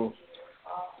 lasting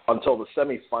until the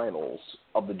semifinals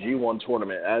of the G1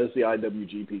 tournament as the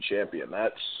IWGP champion.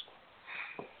 That's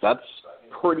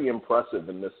pretty impressive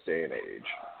in this day and age.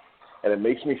 And it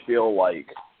makes me feel like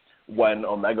when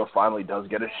Omega finally does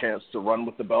get a chance to run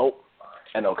with the belt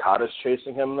and Okada's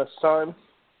chasing him this time,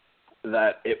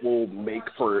 that it will make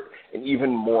for an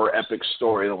even more epic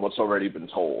story than what's already been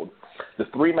told. The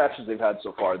 3 matches they've had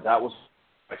so far, that was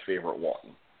my favorite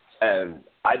one. And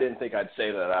I didn't think I'd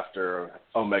say that after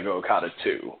Omega Okada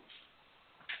 2.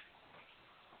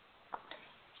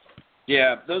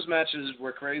 Yeah, those matches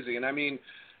were crazy. And I mean,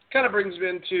 kind of brings me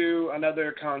into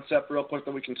another concept real quick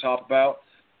that we can talk about,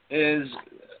 is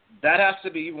that has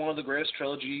to be one of the greatest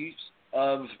trilogies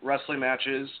of wrestling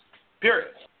matches,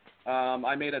 period.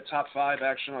 I made a top 5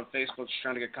 action on Facebook just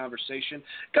trying to get conversation.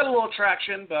 Got a little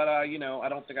traction, but, I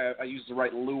don't think I used the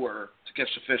right lure to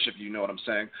catch the fish, if you know what I'm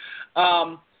saying.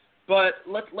 But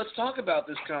let's talk about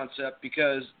this concept,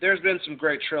 because there's been some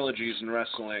great trilogies in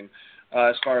wrestling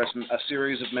as far as a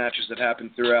series of matches that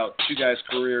happen throughout 2 guys'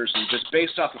 careers, and just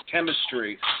based off of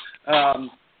chemistry.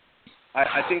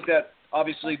 I think that,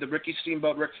 obviously, the Ricky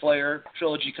Steamboat, Ric Flair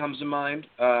trilogy comes to mind.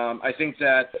 I think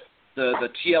that the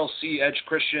TLC, Edge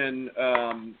Christian,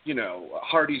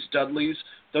 Hardy's, Dudley's,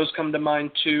 those come to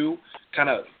mind too. Kind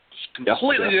of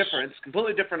completely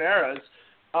different eras,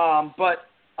 but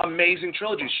amazing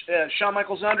trilogies. Shawn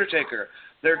Michaels and Undertaker,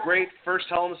 their great first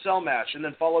Hell in a Cell match, and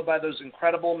then followed by those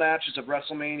incredible matches of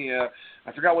WrestleMania.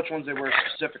 I forgot which ones they were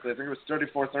specifically. I think it was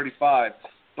 34, 35,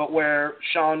 but where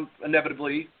Shawn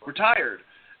inevitably retired.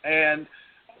 And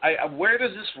where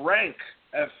does this rank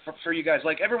for you guys?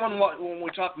 Like, everyone, when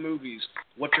we talk movies,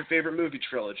 what's your favorite movie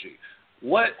trilogy?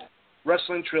 What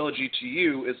wrestling trilogy to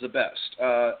you is the best?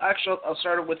 Actually, I'll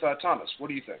start with Thomas. What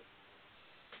do you think?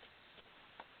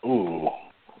 Ooh,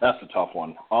 that's a tough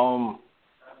one.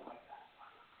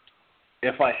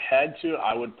 If I had to,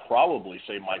 I would probably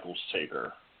say Michaels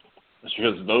Taker. Just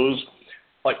because those,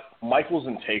 like, Michaels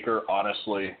and Taker,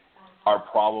 honestly, are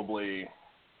probably,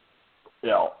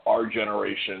 our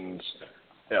generation's,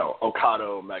 Okada,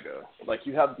 Omega. Like,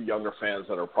 you have the younger fans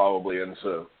that are probably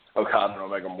into Okada and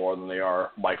Omega more than they are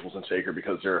Michaels and Taker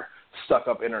because they're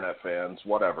stuck-up internet fans,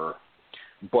 whatever.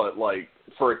 But, like,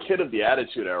 for a kid of the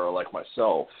Attitude Era like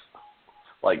myself,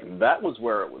 like, that was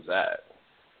where it was at.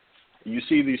 You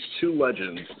see these 2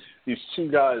 legends, these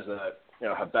 2 guys that,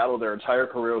 have battled their entire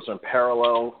careers on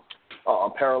parallel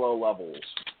levels.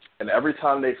 And every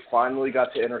time they finally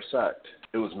got to intersect,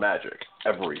 it was magic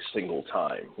every single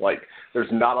time. Like, there's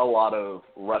not a lot of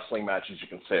wrestling matches you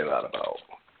can say that about.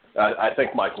 I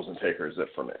think Michaels and Taker is it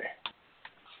for me.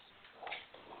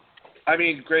 I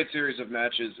mean, great series of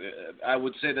matches. I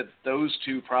would say that those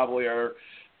 2 probably are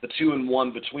the 2 and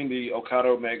 1 between the Okada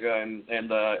Omega and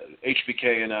the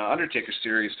HBK and Undertaker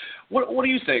series. What do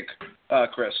you think,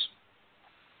 Chris?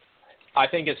 I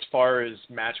think as far as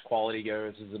match quality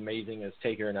goes, as amazing as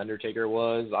Taker and Undertaker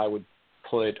was, I would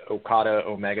put Okada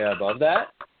Omega above that.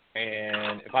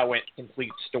 And if I went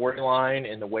complete storyline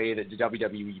and the way that the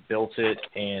WWE built it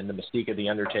and the mystique of the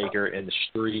Undertaker and the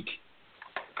streak,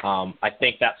 I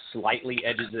think that slightly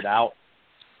edges it out.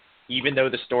 Even though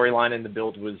the storyline and the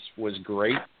build was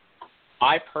great,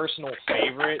 my personal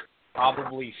favorite,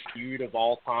 probably feud of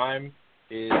all time,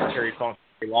 is Terry Funk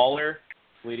and Jerry Lawler,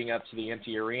 leading up to the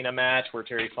empty arena match where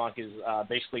Terry Funk is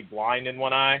basically blind in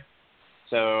one eye.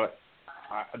 So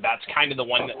that's kind of the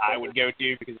one that I would go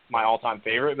to because it's my all-time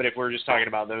favorite. But if we're just talking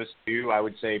about those 2, I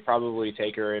would say probably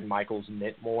Taker and Michaels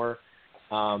knit more.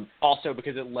 Also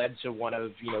because it led to one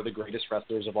of, the greatest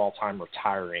wrestlers of all time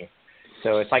retiring.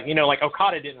 So it's like, like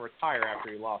Okada didn't retire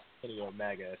after he lost Kenny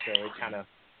Omega. So it kind of,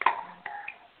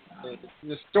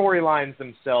 the storylines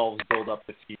themselves build up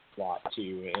the feud plot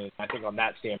too. And I think on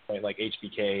that standpoint, like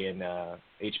HBK and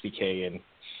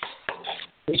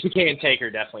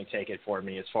Taker definitely take it for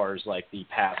me as far as like the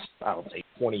past, I don't say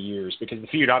 20 years, because the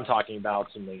feud I'm talking about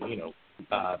is in the,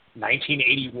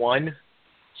 1981.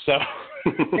 So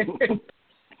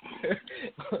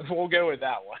we'll go with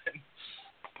that one.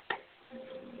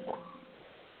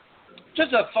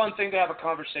 Just a fun thing to have a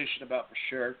conversation about for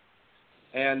sure.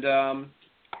 And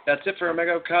that's it for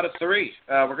Omega Okada 3.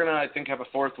 We're going to, I think, have a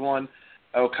 4th one.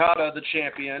 Okada, the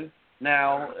champion,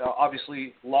 now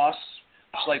obviously lost.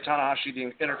 Just like Tanahashi,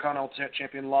 the Intercontinental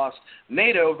Champion, lost.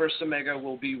 Naito versus Omega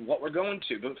will be what we're going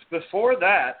to. But before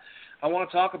that, I want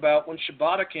to talk about when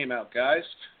Shibata came out, guys.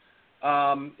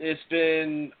 It's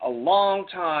been a long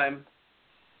time,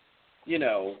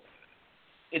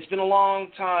 it's been a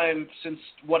long time since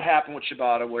what happened with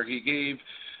Shibata, where he gave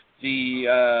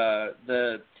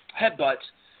the headbutt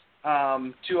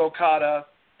to Okada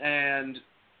and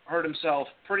hurt himself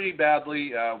pretty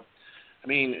badly. I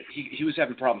mean, he was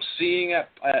having problems seeing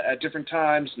at different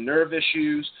times, nerve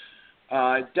issues.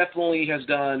 Definitely has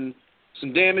done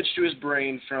some damage to his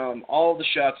brain from all the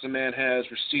shots the man has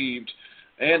received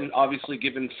and obviously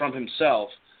given from himself.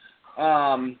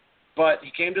 But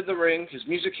he came to the ring. His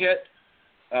music hit.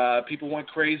 People went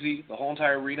crazy. The whole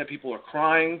entire arena, people were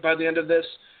crying by the end of this.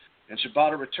 And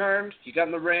Shibata returned. He got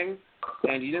in the ring,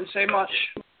 and he didn't say much.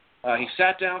 He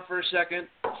sat down for a second.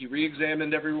 He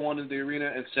re-examined everyone in the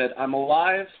arena and said, "I'm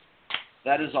alive.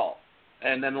 That is all."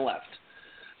 And then left.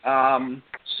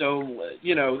 So,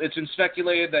 it's been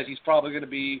speculated that he's probably going to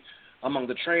be among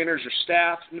the trainers or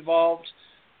staff involved.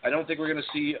 I don't think we're going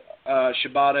to see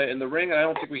Shibata in the ring, and I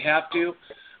don't think we have to.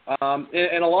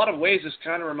 In a lot of ways, this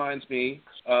kind of reminds me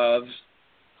of,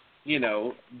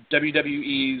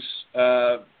 WWE's,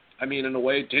 in a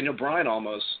way, Daniel Bryan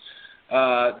almost.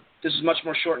 This is much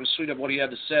more short and sweet of what he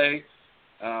had to say.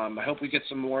 I hope we get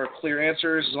some more clear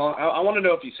answers. I want to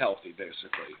know if he's healthy,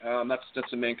 basically. That's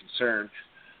the main concern.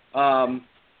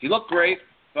 He looked great,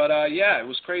 but, it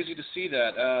was crazy to see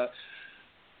that.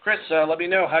 Chris, let me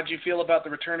know, how'd you feel about the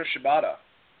return of Shibata?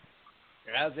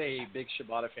 As a big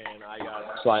Shibata fan, I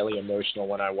got slightly emotional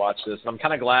when I watched this. I'm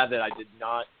kind of glad that I did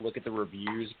not look at the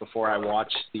reviews before I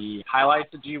watched the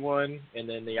highlights of G1 and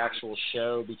then the actual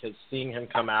show, because seeing him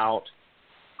come out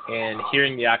and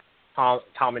hearing the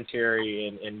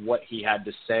commentary and what he had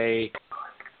to say,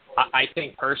 I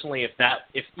think personally, if that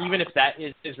is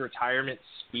his retirement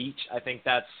speech, I think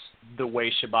that's the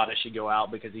way Shibata should go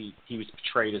out, because he was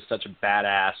portrayed as such a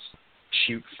badass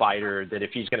shoot fighter that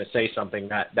if he's going to say something,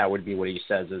 that would be what he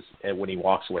says when he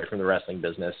walks away from the wrestling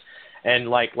business. And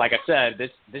like I said,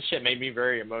 this shit made me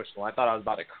very emotional. I thought I was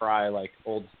about to cry, when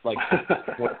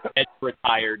Edge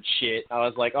retired shit. I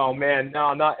was like, oh man,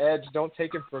 no, not Edge, don't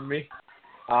take him from me.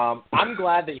 I'm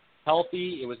glad that he's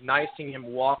healthy. It was nice seeing him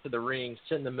walk to the ring,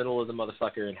 sit in the middle of the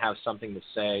motherfucker, and have something to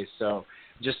say. So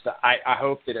I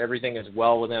hope that everything is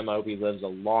well with him. I hope he lives a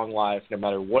long life, no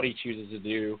matter what he chooses to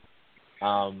do.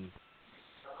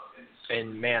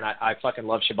 And man, I fucking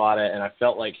love Shibata, and I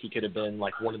felt like he could have been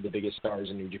like one of the biggest stars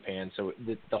in New Japan. So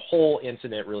the whole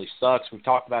incident really sucks. We've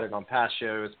talked about it on past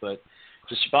shows, but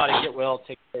just Shibata, get well,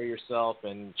 take care of yourself,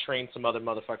 and train some other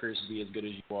motherfuckers to be as good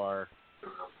as you are,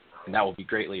 and that will be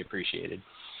greatly appreciated.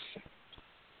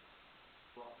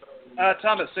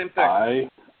 Thomas, same thing.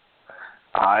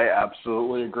 I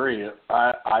absolutely agree.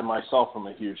 I myself am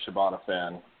a huge Shibata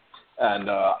fan, and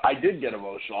I did get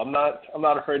emotional. I'm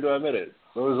not afraid to admit it.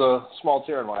 There was a small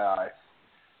tear in my eye.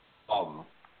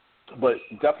 But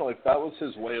definitely, if that was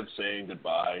his way of saying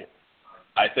goodbye,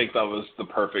 I think that was the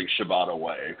perfect Shibata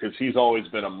way, because he's always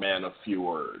been a man of few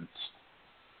words.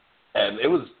 And it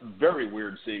was very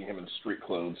weird seeing him in street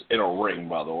clothes in a ring,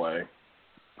 by the way.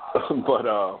 But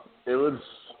it was.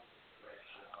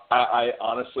 I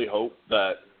honestly hope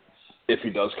that if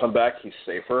he does come back, he's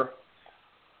safer.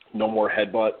 No more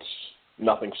headbutts,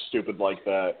 nothing stupid like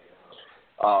that.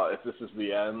 If this is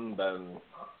the end, then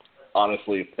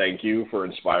honestly, thank you for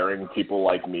inspiring people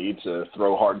like me to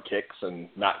throw hard kicks and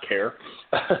not care.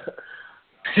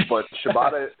 But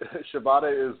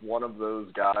Shibata is one of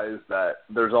those guys that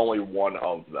there's only one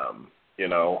of them,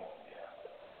 and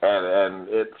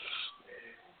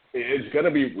it's going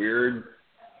to be weird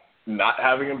not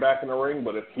having him back in the ring,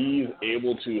 but if he's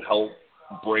able to help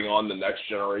bring on the next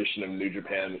generation of New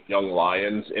Japan young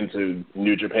lions into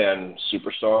New Japan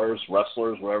superstars,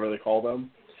 wrestlers, whatever they call them,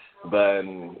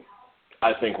 then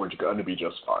I think we're going to be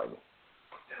just fine.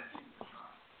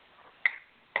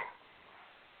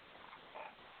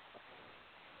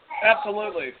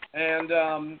 Absolutely. And,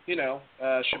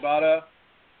 Shibata,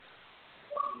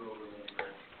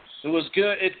 it was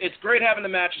good. It's great having the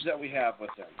matches that we have with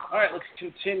him. All right, let's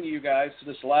continue, guys, to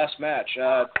this last match.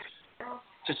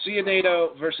 Tetsuya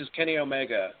Naito versus Kenny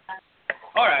Omega.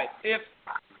 All right,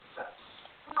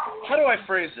 how do I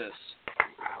phrase this?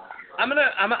 I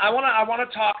want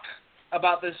to talk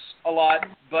about this a lot,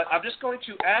 but I'm just going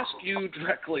to ask you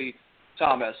directly,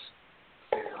 Thomas.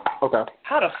 Okay.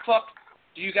 How the fuck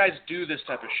do you guys do this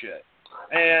type of shit?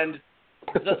 And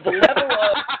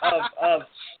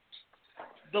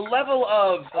the level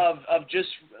of just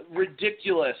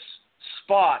ridiculous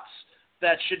spots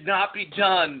that should not be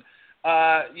done.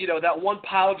 That one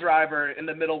pile driver in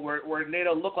the middle where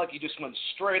Naito looked like he just went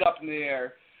straight up in the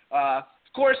air. Of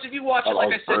course, if you watch it, like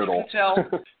I said, brutal. You can tell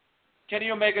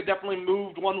Kenny Omega definitely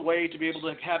moved one way to be able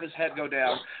to have his head go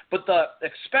down. But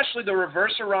especially the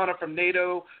reverse Arana from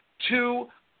Naito to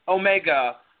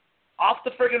Omega, off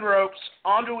the friggin' ropes,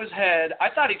 onto his head. I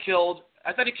thought he killed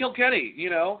Kenny,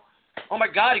 Oh my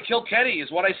God, he killed Kenny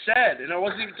is what I said. And I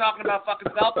wasn't even talking about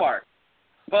fucking South Park.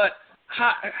 But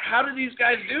how do these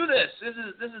guys do this?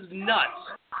 This is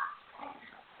nuts.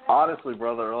 Honestly,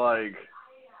 brother,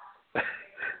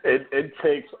 it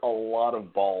takes a lot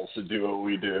of balls to do what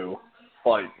we do.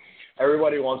 Like,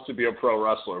 everybody wants to be a pro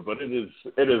wrestler, but it is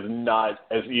not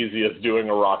as easy as doing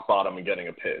a rock bottom and getting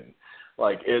a pin.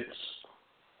 Like,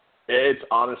 it's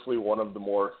honestly one of the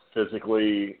more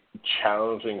physically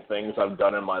challenging things I've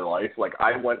done in my life. Like,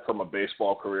 I went from a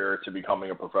baseball career to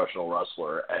becoming a professional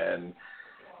wrestler, and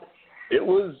it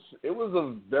was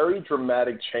a very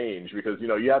dramatic change because, you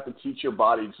know, you have to teach your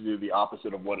body to do the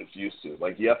opposite of what it's used to.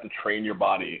 Like, you have to train your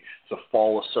body to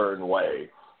fall a certain way.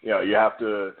 You know, you have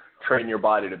to train your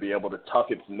body to be able to tuck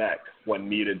its neck when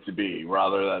needed to be,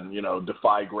 rather than, you know,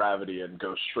 defy gravity and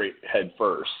go straight head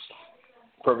first.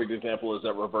 Perfect example is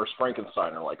that reverse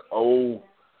Frankensteiner. Like, oh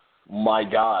my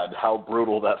God, how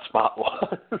brutal that spot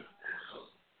was.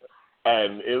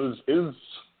 And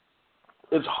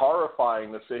it's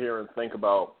horrifying to sit here and think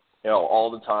about, you know, all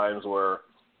the times where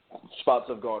spots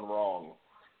have gone wrong,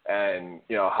 and,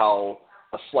 you know, how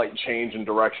a slight change in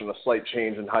direction, a slight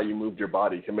change in how you moved your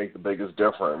body can make the biggest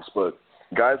difference. But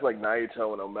guys like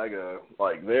Naito and Omega,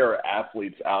 like, they are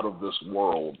athletes out of this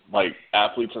world. Like,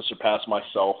 athletes that surpass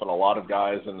myself and a lot of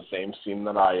guys in the same scene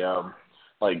that I am.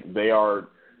 Like, they are,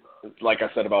 like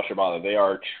I said about Shibata, they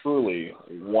are truly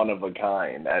one of a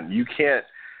kind. And you can't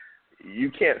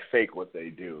fake what they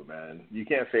do, man. You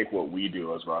can't fake what we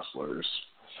do as wrestlers.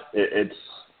 It's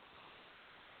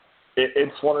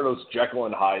one of those Jekyll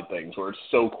and Hyde things where it's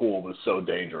so cool but so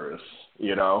dangerous,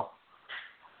 you know?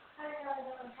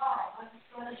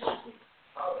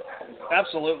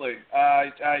 Absolutely.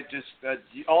 I just,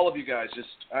 all of you guys,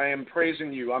 I am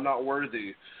praising you. I'm not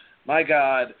worthy. My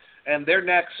God. And their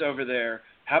necks over there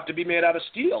have to be made out of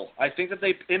steel. I think that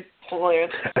they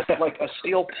implant like a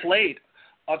steel plate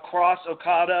across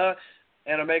Okada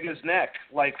and Omega's neck.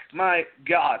 Like, my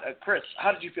God. Chris,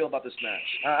 how did you feel about this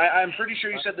match? I'm pretty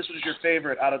sure you said this was your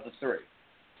favorite out of the three.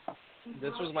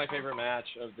 This was my favorite match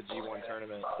of the G1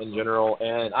 tournament in general,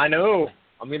 and I know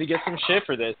I'm going to get some shit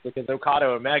for this because Okada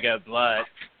Omega, but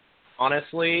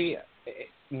honestly,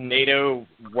 Naito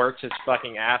worked his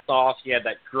fucking ass off. He had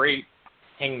that great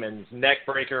Hangman's neck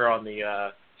breaker on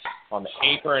the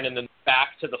apron and then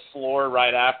back to the floor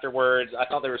right afterwards. I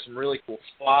thought there were some really cool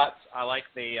spots. I like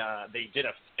they did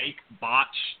a fake botch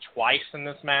twice in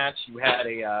this match. You had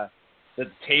the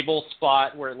table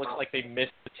spot where it looked like they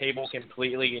missed the table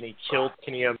completely and he killed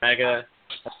Kenny Omega.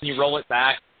 You roll it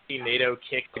back, see Naito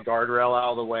kick the guardrail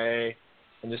out of the way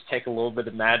and just take a little bit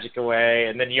of magic away.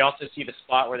 And then you also see the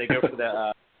spot where they go for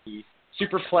the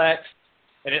superplex,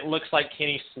 and it looks like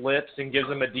Kenny slips and gives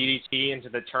him a DDT into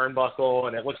the turnbuckle,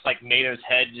 and it looks like Nato's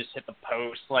head just hit the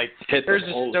post. Like, there's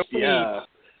just so many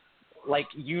like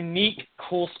unique,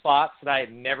 cool spots that I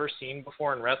had never seen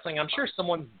before in wrestling. I'm sure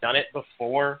someone's done it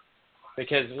before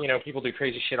because, you know, people do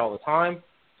crazy shit all the time,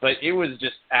 but it was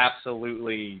just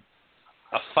absolutely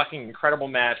a fucking incredible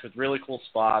match with really cool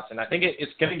spots, and I think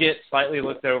it's going to get slightly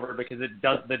looked over because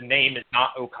the name is not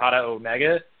Okada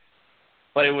Omega.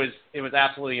 But it was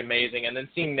absolutely amazing. And then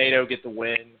seeing Naito get the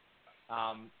win,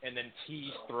 and then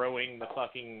tease throwing the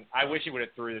fucking – I wish he would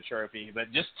have threw the trophy,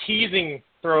 but just teasing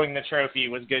throwing the trophy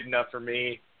was good enough for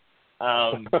me.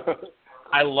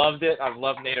 I loved it. I've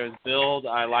loved Nato's build.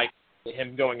 I liked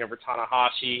him going over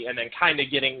Tanahashi and then kind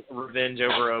of getting revenge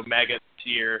over Omega this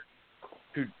year,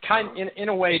 who in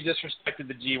a way disrespected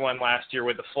the G1 last year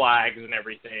with the flags and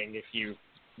everything, if you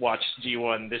watched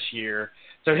G1 this year.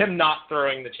 So him not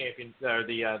throwing the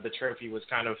the trophy was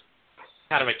kind of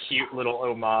a cute little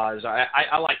homage.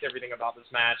 I liked everything about this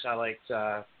match.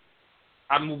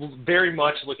 I'm very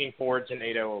much looking forward to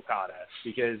Naito Okada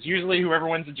because usually whoever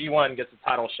wins the G1 gets a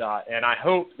title shot, and I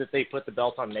hope that they put the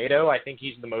belt on Naito. I think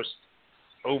he's the most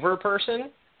over person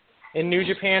in New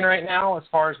Japan right now as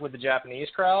far as with the Japanese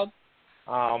crowd.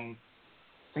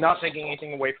 Not taking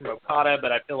anything away from Okada,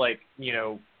 but I feel like, you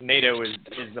know, Naito is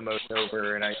the most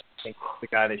over, and I think the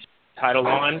guy they should title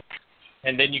on.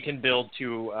 And then you can build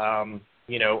to,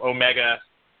 you know, Omega,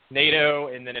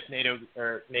 Naito, and then if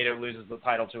Naito loses the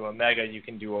title to Omega, you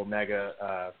can do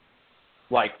Omega,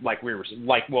 like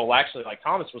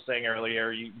Thomas was saying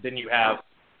earlier. Then you have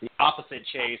the opposite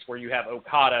chase where you have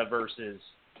Okada versus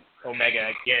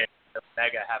Omega again,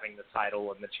 Omega having the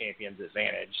title and the champion's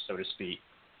advantage, so to speak.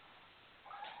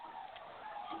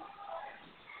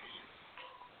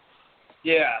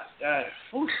 Yeah,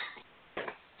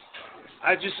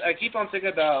 I keep on thinking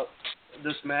about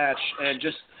this match, and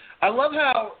I love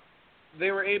how they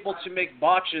were able to make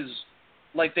botches,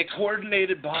 like they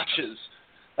coordinated botches.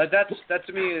 Like that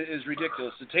to me is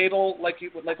ridiculous. The table, like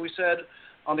we said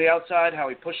on the outside, how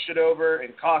he pushed it over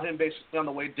and caught him basically on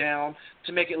the way down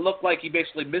to make it look like he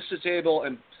basically missed the table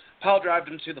and pile drived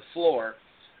him to the floor.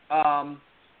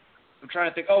 I'm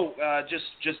trying to think.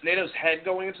 Just Nato's head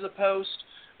going into the post.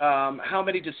 How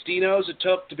many Destinos it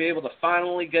took to be able to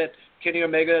finally get Kenny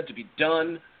Omega to be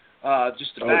done.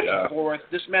 Just the back and forth.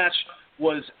 This match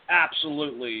was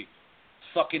absolutely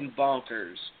fucking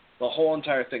bonkers. The whole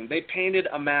entire thing. They painted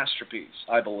a masterpiece,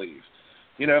 I believe.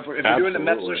 You know, if you're doing the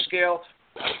Metzler scale,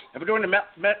 I'm going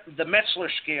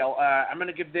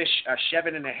to give this a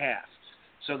 7.5.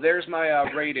 So there's my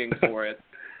rating for it.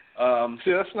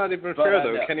 See, that's not even fair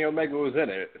though. Kenny Omega was in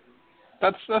it.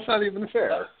 That's not even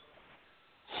fair.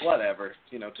 Whatever,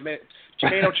 you know,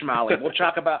 tomato tamale. We'll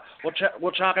talk about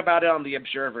it on the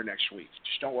Observer next week.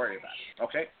 Just don't worry about it,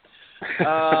 okay?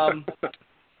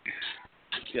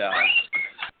 Yeah.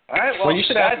 All right. Well, you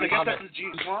should guys, ask I guess Thomas. that's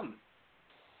the G1.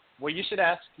 Well, you should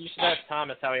ask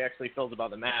Thomas how he actually feels about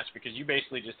the match, because you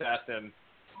basically just asked him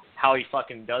how he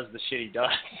fucking does the shit he does.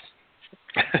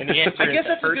 And the answer I guess is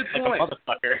that's first, a good point. like a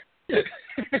motherfucker.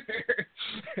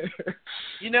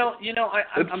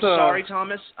 I'm sorry,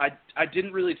 Thomas. I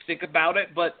didn't really think about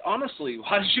it, but honestly,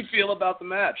 how did you feel about the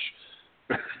match?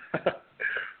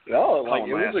 No, like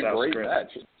it was a great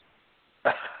match.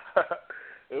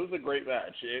 It was a great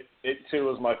match. It too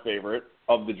was my favorite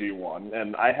of the G1,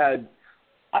 and I had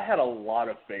a lot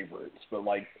of favorites, but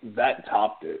like that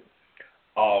topped it.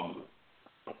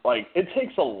 Like it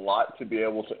takes a lot to be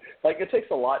able to, like it takes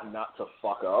a lot not to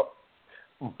fuck up,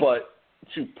 but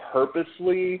to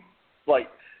purposely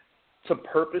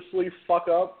fuck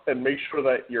up and make sure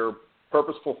that your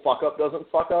purposeful fuck up doesn't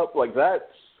fuck up, like that's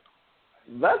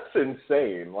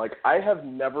insane. Like I have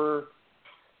never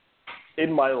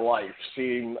in my life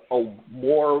seen a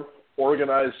more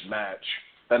organized match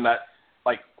than that.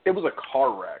 Like it was a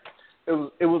car wreck.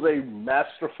 It was a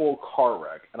masterful car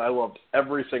wreck, and I loved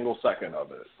every single second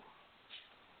of it.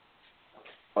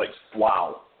 Like,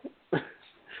 wow.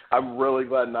 I'm really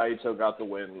glad Naito got the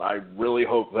win. I really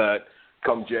hope that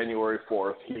come January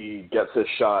 4th he gets his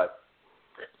shot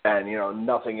and, you know,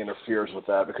 nothing interferes with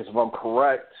that. Because if I'm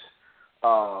correct,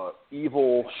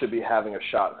 Evil should be having a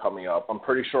shot coming up. I'm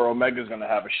pretty sure Omega's going to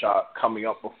have a shot coming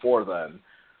up before then.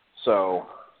 So,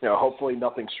 you know, hopefully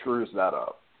nothing screws that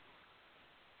up.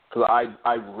 Because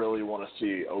I really want to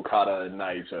see Okada and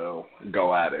Naito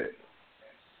go at it.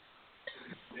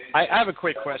 I have a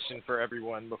quick question for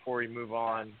everyone before we move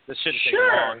on. This shouldn't take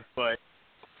long, but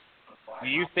do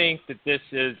you think that this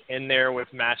is in there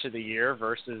with Match of the Year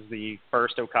versus the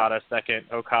first Okada, second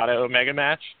Okada Omega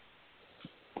match?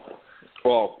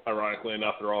 Well, ironically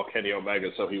enough, they're all Kenny Omega,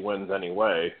 so he wins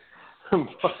anyway.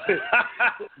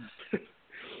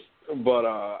 But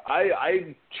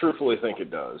I truthfully think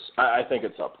it does. I think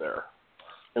it's up there.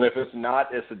 And if it's not,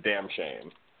 it's a damn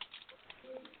shame.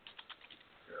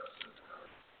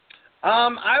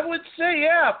 I would say,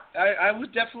 yeah. I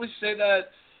would definitely say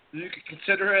that you could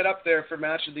consider it up there for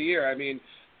Match of the Year. I mean,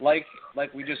 like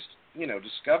we just, you know,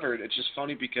 discovered, it's just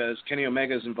funny because Kenny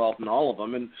Omega is involved in all of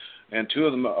them, and two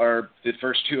of them are the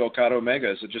first two Okada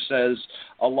Omegas. It just says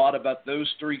a lot about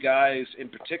those three guys in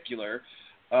particular.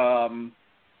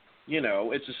 You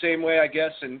know, it's the same way, I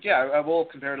guess, and yeah, I will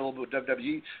compare it a little bit with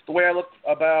WWE. The way I look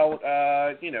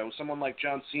about, you know, someone like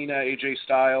John Cena, AJ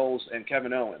Styles, and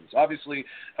Kevin Owens. Obviously,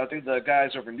 I think the guys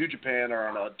over in New Japan are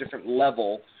on a different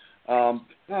level. Well,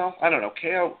 I don't know.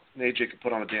 KO and AJ could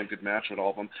put on a damn good match with all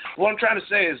of them. What I'm trying to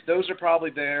say is those are probably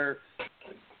their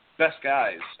best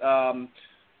guys.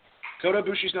 Kota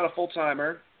Ibushi's not a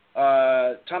full-timer.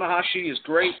 Tanahashi is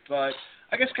great, but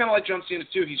I guess kind of like John Cena,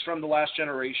 too. He's from the last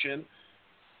generation.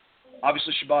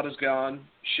 Obviously, Shibata's gone.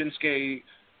 Shinsuke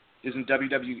is in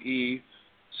WWE.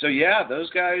 So, yeah, those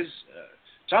guys,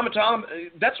 Tom,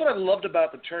 that's what I loved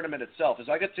about the tournament itself, is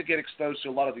I get to get exposed to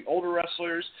a lot of the older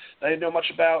wrestlers that I didn't know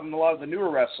much about and a lot of the newer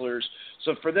wrestlers.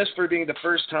 So for being the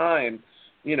first time,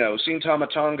 you know, seeing Tama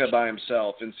Tonga by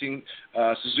himself and seeing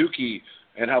Suzuki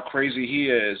and how crazy he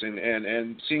is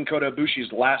and seeing Kota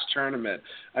Ibushi's last tournament.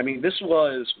 I mean, this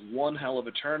was one hell of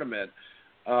a tournament.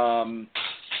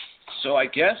 So I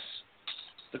guess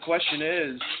the question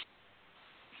is,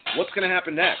 what's going to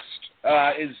happen next?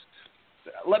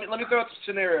 Let me throw out some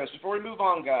scenarios before we move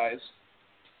on, guys.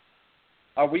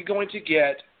 Are we going to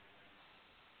get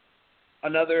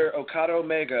another Okada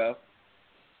Omega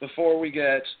before we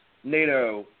get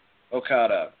Naito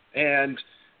Okada? And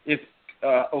if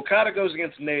Okada goes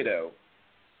against Naito,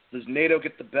 does Naito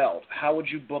get the belt? How would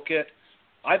you book it?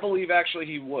 I believe actually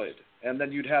he would. And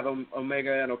then you'd have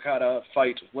Omega and Okada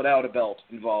fight without a belt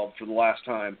involved for the last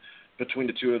time between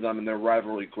the two of them and their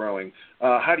rivalry growing.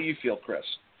 How do you feel, Chris?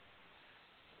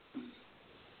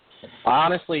 I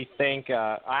honestly think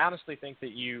that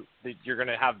you're going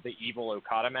to have the Evil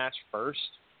Okada match first,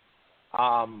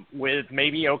 with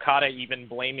maybe Okada even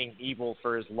blaming Evil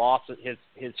for his loss,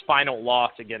 his final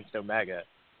loss against Omega,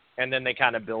 and then they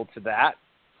kind of build to that,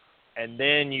 and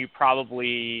then you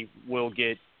probably will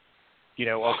get,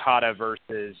 Okada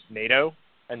versus Naito,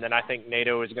 and then I think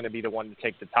Naito is going to be the one to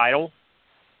take the title.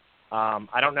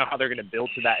 I don't know how they're going to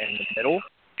build to that in the middle,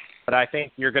 but I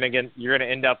think you're going to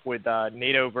end up with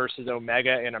Naito versus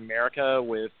Omega in America,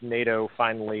 with Naito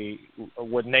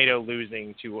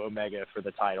losing to Omega for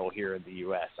the title here in the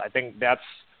U.S. I think that's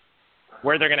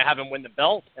where they're going to have him win the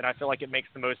belt, and I feel like it makes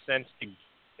the most sense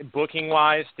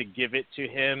booking-wise to give it to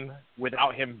him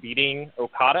without him beating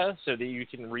Okada, so that you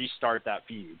can restart that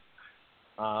feud.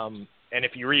 And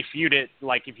if you refeud it,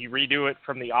 like if you redo it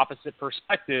from the opposite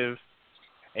perspective,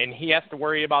 and he has to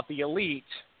worry about the Elite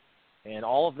and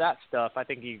all of that stuff, I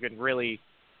think you can really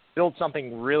build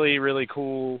something really, really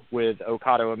cool with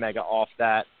Okada Omega off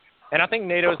that. And I think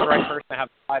Nato's the right person to have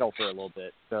the title for a little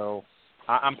bit. So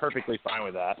I'm perfectly fine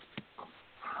with that.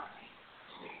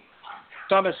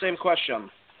 Thomas, same question.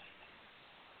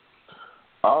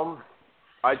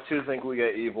 I too think we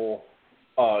get Evil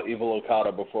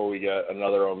Okada before we get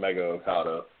another Omega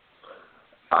Okada.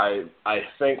 I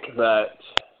think that,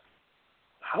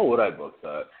 how would I book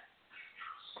that?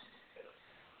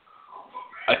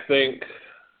 I think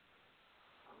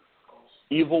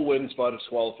Evil wins by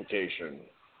disqualification,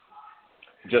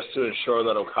 just to ensure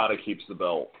that Okada keeps the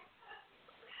belt.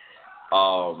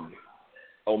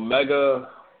 Okada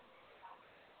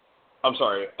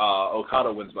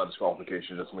wins by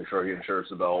disqualification just to make sure he ensures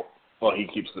the belt. Well, he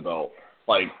keeps the belt.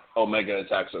 Like, Omega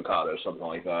attacks Okada or something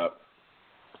like that.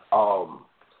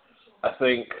 I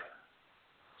think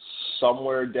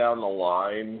somewhere down the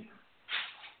line,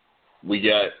 we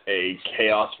get a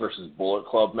Chaos versus Bullet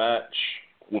Club match,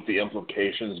 with the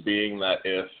implications being that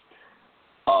if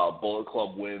Bullet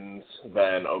Club wins,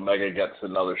 then Omega gets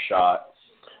another shot.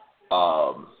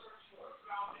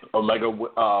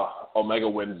 Omega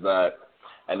wins that,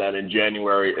 and then in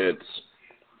January it's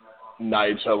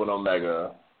Naito and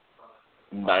Omega.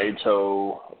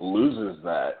 Naito loses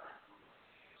that.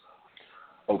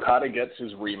 Okada gets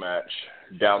his rematch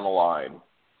down the line,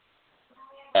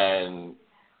 and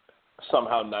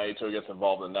somehow Naito gets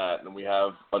involved in that, and we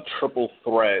have a triple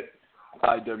threat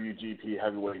IWGP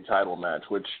Heavyweight title match,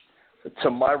 which, to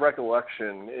my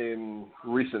recollection, in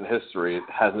recent history, it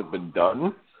hasn't been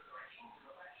done.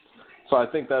 So I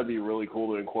think that would be really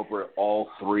cool to incorporate all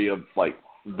three of, like,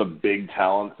 the big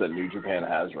talents that New Japan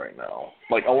has right now.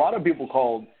 Like, a lot of people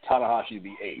call Tanahashi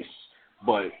the ace,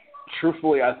 but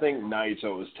truthfully, I think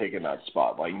Naito has taken that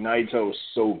spot. Like, Naito is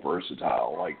so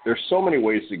versatile. Like, there's so many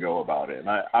ways to go about it, and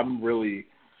I'm really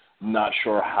not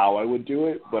sure how I would do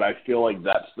it, but I feel like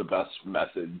that's the best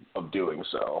method of doing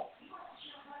so.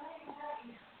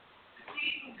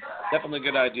 Definitely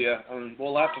a good idea.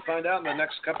 We'll have to find out in the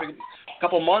next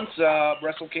couple months.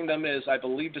 Wrestle Kingdom is, I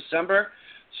believe, December,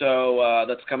 so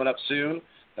that's coming up soon.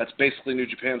 That's basically New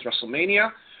Japan's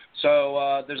WrestleMania.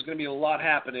 So there's going to be a lot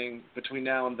happening between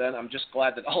now and then. I'm just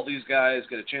glad that all these guys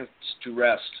get a chance to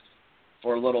rest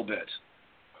for a little bit.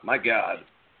 My God.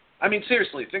 I mean,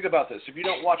 seriously, think about this. If you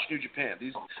don't watch New Japan,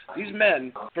 these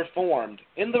men performed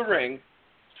in the ring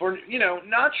for,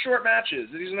 not short matches.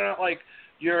 These are not like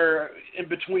your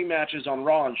in-between matches on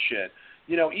Raw and shit.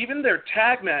 Even their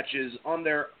tag matches on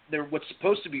their what's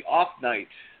supposed to be off night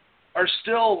are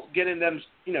still getting them,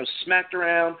 smacked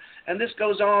around. And this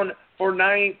goes on for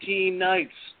 19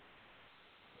 nights.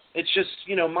 It's just,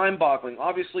 mind-boggling.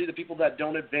 Obviously, the people that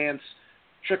don't advance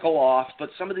trickle off, but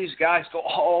some of these guys go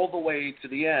all the way to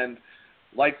the end,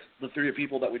 like the three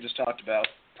people that we just talked about,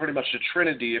 pretty much the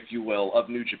trinity, if you will, of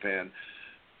New Japan.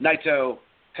 Naito,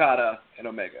 Okada, and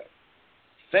Omega.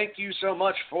 Thank you so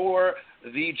much for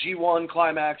the G1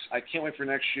 Climax. I can't wait for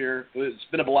next year. It's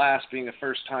been a blast being a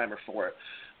first-timer for it.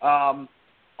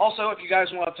 Also, if you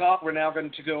guys want to talk, we're now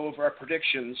going to go over our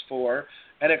predictions for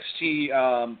NXT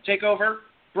TakeOver,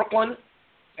 Brooklyn,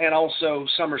 and also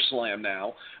SummerSlam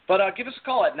now. But give us a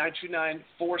call at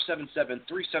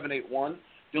 929-477-3781.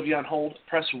 You'll be on hold.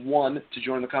 Press 1 to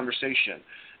join the conversation.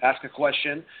 Ask a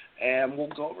question, and we'll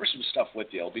go over some stuff with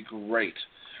you. It'll be great.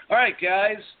 All right,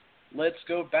 guys, let's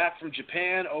go back from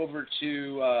Japan over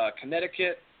to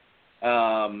Connecticut.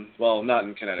 Well, not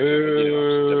in Connecticut, but,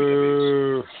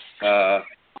 WWE's.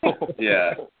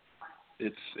 Yeah.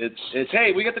 It's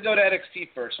hey, we get to go to NXT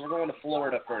first, so we're going to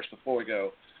Florida first before we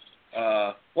go.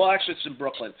 Well, actually, it's in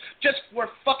Brooklyn. We're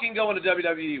fucking going to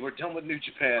WWE. We're done with New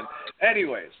Japan.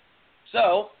 Anyways,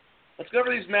 so let's go over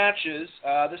these matches.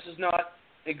 This is not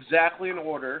exactly in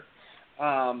order,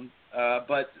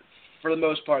 but for the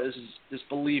most part, this is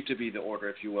believed to be the order,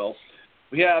 if you will.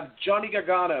 We have Johnny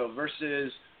Gargano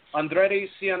versus Andrade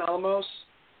Cien Alamos.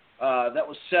 That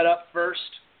was set up first,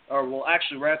 or well,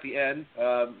 actually right at the end,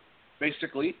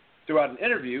 basically throughout an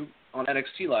interview on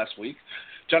NXT last week.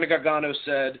 Johnny Gargano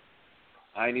said,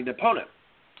 I need an opponent.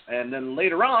 And then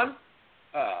later on,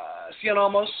 Cien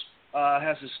Alamos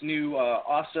has this new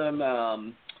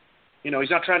awesome, he's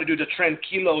not trying to do the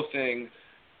tranquilo thing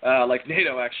like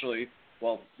Nato actually.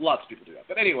 Well, lots of people do that.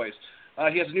 But anyways,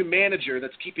 he has a new manager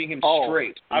that's keeping him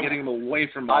straight and getting him away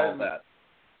from all that.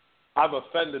 I'm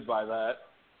offended by that.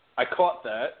 I caught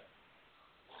that.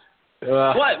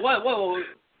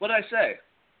 What did I say?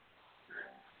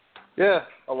 Yeah,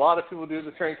 a lot of people do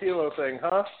the tranquilo thing,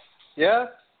 huh? Yeah?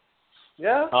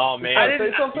 Yeah? Oh, man. I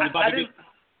didn't say something?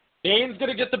 Dane's going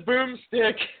to get the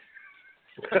boomstick.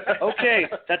 Okay,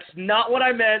 that's not what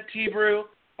I meant, T-Brew.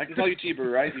 I can call you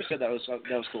T-Brew, right? You said that was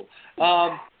cool.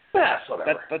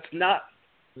 Whatever.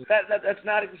 That's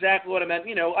not exactly what I meant.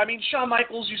 Shawn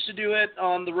Michaels used to do it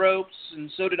on the ropes,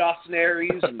 and so did Austin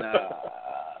Aries, and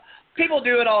people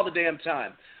do it all the damn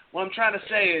time. What I'm trying to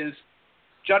say is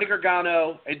Johnny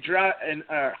Gargano God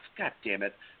damn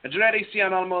it, Andrade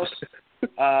Cien Alamos,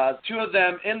 two of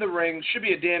them in the ring should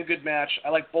be a damn good match. I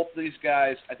like both of these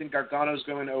guys. I think Gargano's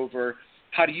going over.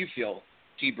 How do you feel,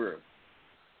 T-Brew?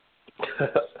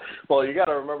 Well, you got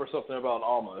to remember something about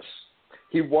Almas.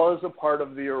 He was a part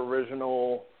of the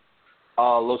original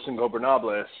Los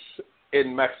Ingobernables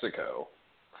in Mexico,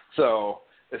 so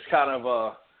it's kind of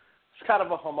a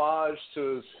homage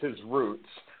to his roots.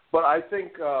 But I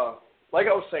think, like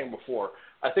I was saying before,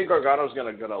 I think Gargano's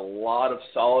going to get a lot of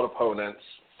solid opponents.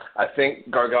 I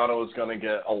think Gargano is going to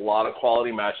get a lot of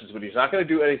quality matches, but he's not going to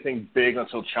do anything big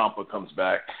until Ciampa comes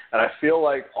back. And I feel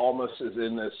like Almas is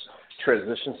in this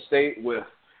transition state with,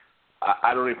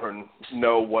 I don't even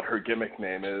know what her gimmick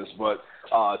name is, but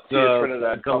Tia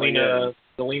Trinidad coming in.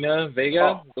 Zelina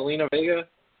Vega? Zelina Vega?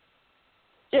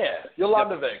 Yeah,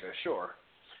 Yolanda Vega, sure.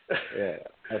 Yeah,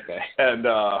 okay. And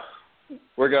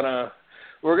we're gonna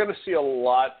see a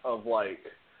lot of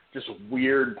just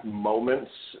weird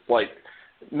moments,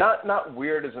 not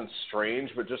weird as in strange,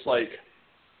 but just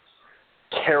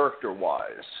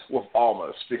character-wise with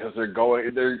Almas, because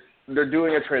they're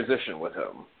doing a transition with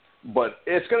him. But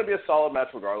it's going to be a solid match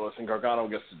regardless, and Gargano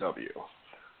gets the W.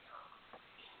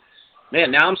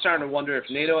 Man, now I'm starting to wonder if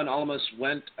Nato and Almas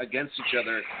went against each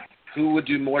other, who would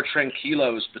do more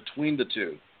tranquilos between the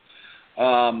two.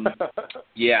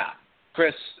 Yeah.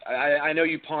 Chris, I know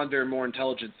you ponder more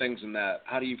intelligent things than that.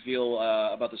 How do you feel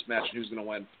about this match and who's going to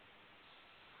win?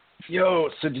 Yo,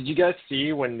 so did you guys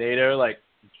see when Nato,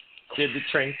 did the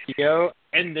tranquilo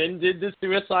and then did the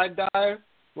suicide dive?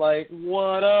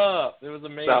 What up? It was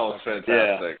amazing. That was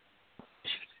fantastic.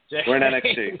 Yeah. We're in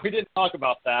NXT. We didn't talk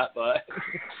about that, but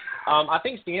I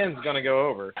think Cien's going to go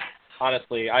over.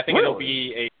 Honestly, I think it'll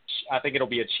be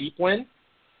a cheap win,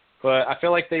 but I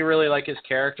feel like they really like his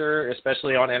character,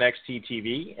 especially on NXT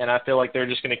TV, and I feel like they're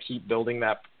just going to keep building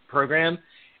that program.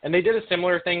 And they did a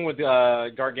similar thing with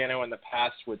Gargano in the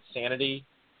past with Sanity,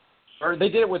 or they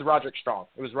did it with Roderick Strong.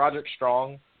 It was Roderick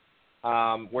Strong.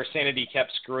 Where Sanity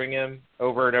kept screwing him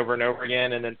over and over and over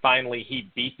again, and then finally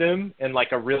he beat them in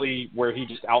where he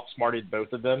just outsmarted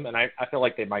both of them, and I feel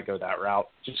like they might go that route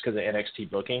just because of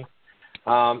NXT booking.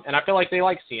 And I feel like they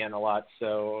like Cien a lot,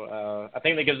 so I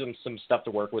think that gives them some stuff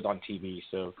to work with on TV,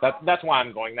 so that's why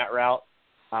I'm going that route.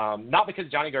 Not because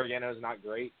Johnny Gargano is not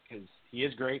great, because he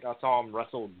is great. I saw him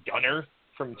wrestle Gunner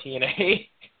from TNA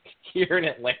here in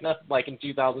Atlanta, in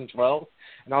 2012,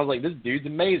 and I was like, this dude's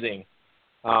amazing.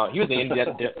 He was the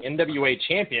NWA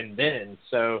champion then.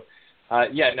 So,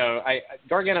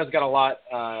 Gargano's got a lot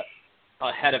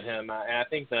ahead of him. And I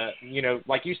think that,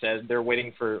 like you said, they're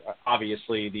waiting for,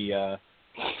 obviously, the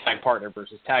tag partner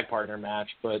versus tag partner match.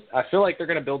 But I feel like they're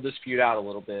going to build this feud out a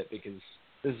little bit because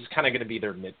this is kind of going to be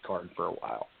their mid-card for a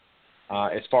while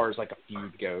as far as, a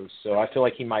feud goes. So I feel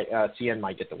like Cien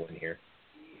might get the win here.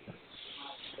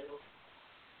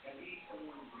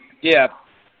 Yeah.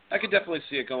 I could definitely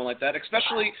see it going like that,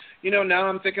 especially, now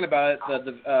I'm thinking about it,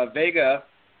 the Vega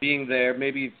being there,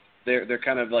 maybe they're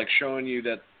kind of showing you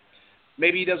that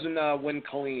maybe he doesn't win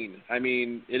clean. I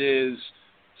mean, it is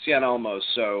Cien Alamos,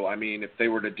 so, if they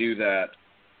were to do that,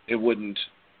 it wouldn't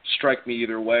strike me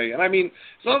either way. And, as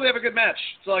long as they have a good match,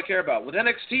 that's all I care about. With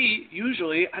NXT,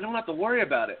 usually, I don't have to worry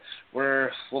about it,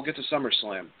 we'll get to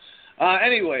SummerSlam.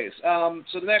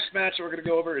 So the next match that we're going to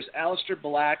go over is Aleister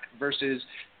Black versus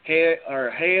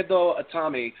Heido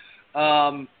Itami.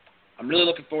 I'm really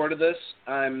looking forward to this.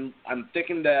 I'm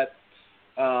thinking that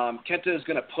Kenta is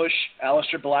going to push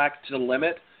Aleister Black to the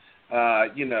limit.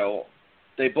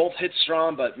 They both hit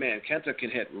strong, but man, Kenta can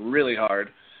hit really hard.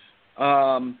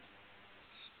 I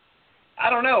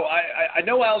don't know. I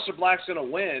know Aleister Black's going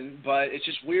to win, but it's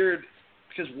just weird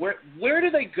because where do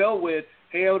they go with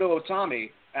Hayato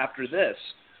Otami after this?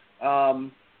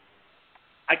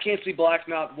 I can't see Black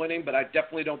not winning, but I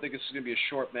definitely don't think it's going to be a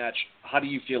short match. How do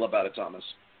you feel about it, Thomas?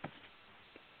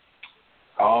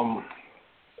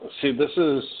 See, this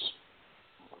is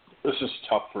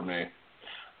tough for me.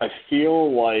 I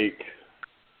feel like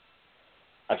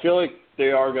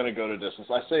they are going to go to distance.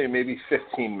 I say maybe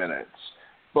 15 minutes.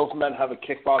 Both men have a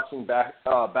kickboxing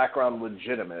background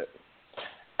legitimate,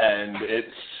 and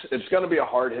it's going to be a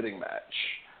hard-hitting match.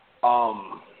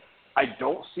 I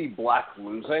don't see Black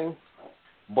losing,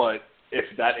 but if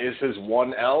that is his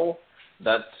 1L,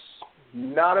 that's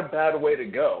not a bad way to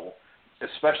go,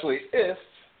 especially if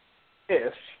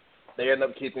they end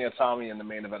up keeping Itami in the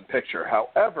main event picture.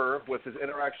 However, with his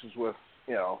interactions with,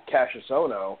 Cassius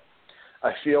Ohno,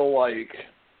 I feel like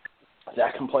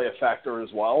that can play a factor as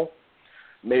well.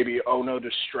 Maybe Ohno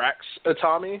distracts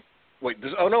Itami. Wait,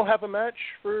 does Ohno have a match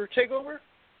for TakeOver?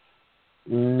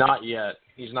 Not yet.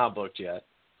 He's not booked yet.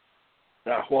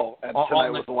 Well, and tonight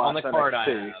was the last on the card NXT.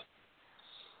 I have.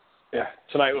 Yeah,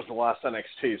 tonight was the last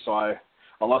NXT, so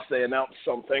unless they announce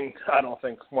something, I don't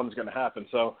think one's going to happen.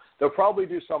 So they'll probably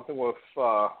do something with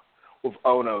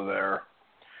Ohno there.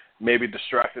 Maybe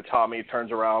distract Itami,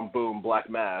 turns around, boom, Black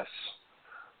Mass.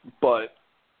 But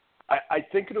I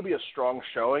think it'll be a strong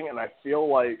showing, and I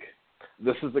feel like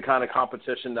this is the kind of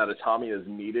competition that Itami has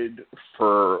needed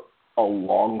for a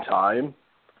long time.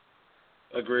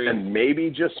 Agreed.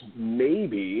 And just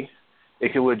maybe,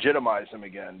 it can legitimize him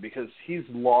again because he's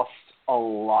lost a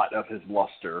lot of his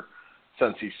luster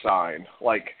since he signed.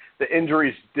 Like, the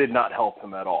injuries did not help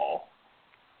him at all.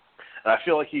 And I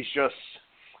feel like he's just,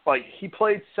 he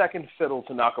played second fiddle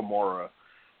to Nakamura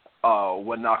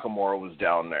when Nakamura was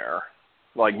down there.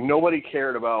 Like, nobody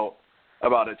cared about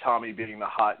Itami being the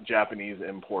hot Japanese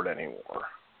import anymore.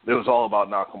 It was all about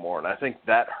Nakamura, and I think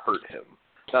that hurt him.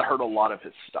 That hurt a lot of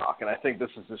his stock, and I think this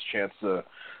is his chance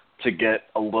to get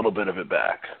a little bit of it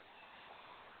back.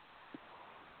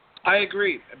 I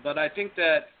agree, but I think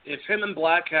that if him and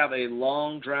Black have a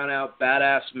long, drawn-out,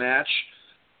 badass match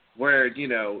where,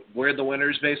 we're the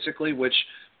winners, basically, which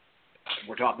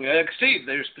we're talking NXT,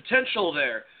 there's potential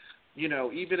there.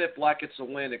 Even if Black gets a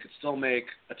win, it could still make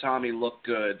Itami look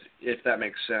good, if that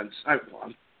makes sense. Of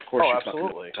course, you're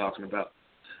absolutely talking about.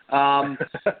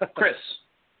 Chris,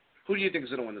 who do you think is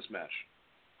going to win this match?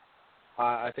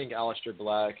 I think Aleister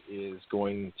Black is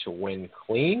going to win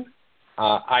clean.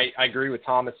 I agree with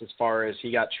Thomas as far as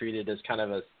he got treated as kind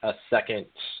of a second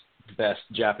best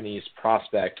Japanese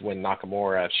prospect when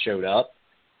Nakamura showed up.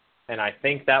 And I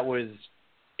think that was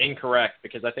incorrect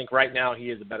because I think right now he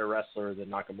is a better wrestler than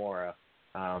Nakamura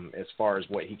as far as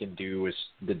what he can do as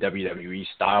the WWE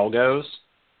style goes.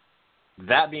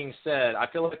 That being said, I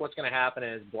feel like what's going to happen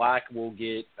is Black will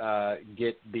get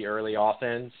the early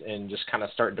offense and just kind of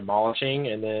start demolishing,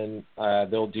 and then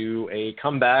they'll do a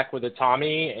comeback with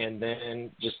Itami, and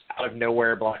then just out of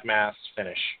nowhere, Black Mass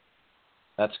finish.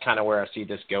 That's kind of where I see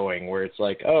this going, where it's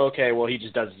like, oh, okay, well, he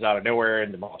just does this out of nowhere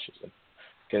and demolishes him,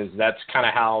 because that's kind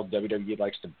of how WWE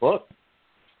likes to book.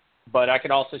 But I could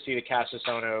also see the Cassius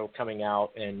Ohno coming out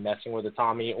and messing with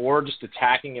Itami or just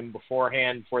attacking him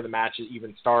beforehand before the match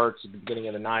even starts at the beginning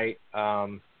of the night.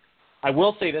 I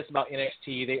will say this about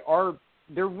NXT.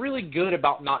 They're really good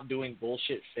about not doing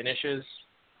bullshit finishes.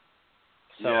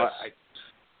 So yes.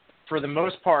 For the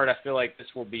most part, I feel like this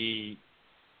will be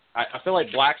 – I feel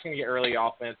like Black's going to get early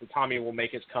offense. Itami will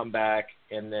make his comeback,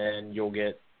 and then you'll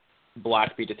get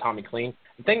Black beat Itami clean.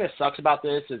 The thing that sucks about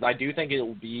this is I do think it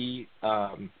will be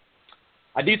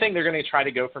I do think they're going to try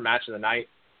to go for match of the night.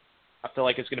 I feel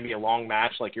like it's going to be a long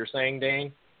match, like you're saying,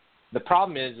 Dane. The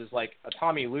problem is like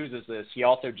Itami loses this. He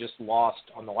also just lost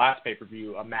on the last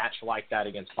pay-per-view a match like that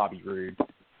against Bobby Roode.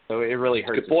 So it really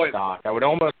hurts his stock. I would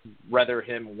almost rather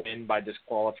him win by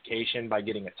disqualification by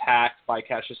getting attacked by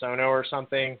Cassius Ohno or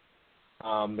something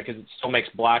because it still makes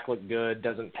Black look good,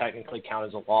 doesn't technically count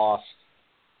as a loss.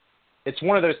 It's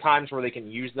one of those times where they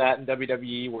can use that in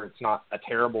WWE where it's not a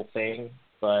terrible thing.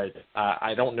 But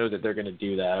I don't know that they're going to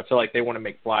do that. I feel like they want to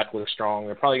make Black look strong.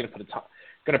 They're probably going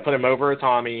to put him over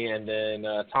Itami, and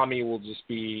then Tommy will just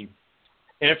be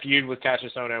in a feud with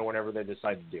Cassius Ohno whenever they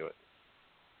decide to do it.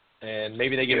 And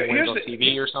maybe they get wins on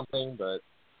TV or something, but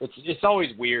it's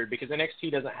always weird because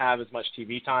NXT doesn't have as much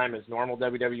TV time as normal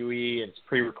WWE, and it's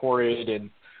pre-recorded, and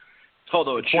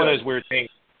although it's one of those weird things.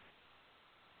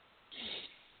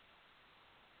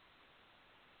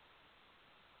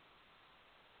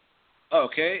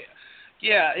 Okay.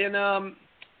 Yeah, and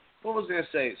what was I going to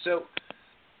say? So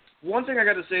one thing I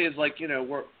got to say is, like,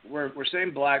 we're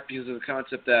saying Black because of the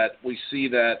concept that we see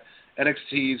that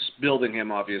NXT's building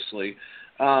him, obviously.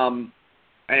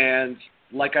 And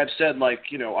like I've said,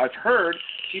 I've heard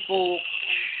people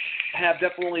have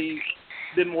definitely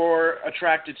been more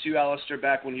attracted to Aleister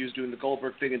back when he was doing the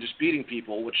Goldberg thing and just beating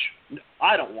people, which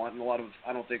I don't want, and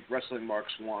I don't think wrestling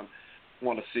marks want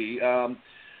to see.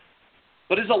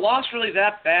 But is a loss really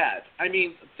that bad? I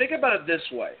mean, think about it this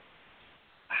way.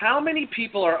 How many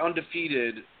people are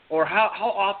undefeated, or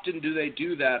how often do they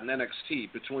do that in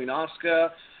NXT? Between Asuka,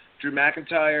 Drew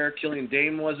McIntyre, Killian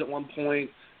Dane was at one point,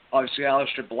 obviously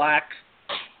Aleister Black.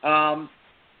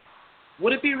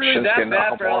 Would it be really that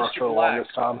bad for Aleister Black?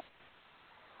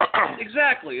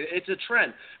 Exactly. It's a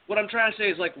trend. What I'm trying to say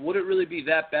is, would it really be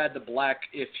that bad to Black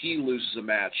if he loses a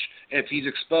match, if he's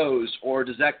exposed, or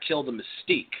does that kill the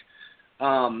mystique?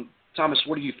 Thomas,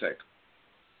 what do you think?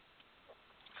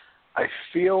 I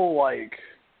feel like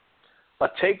a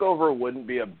takeover wouldn't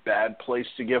be a bad place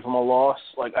to give him a loss.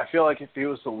 I feel like if he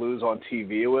was to lose on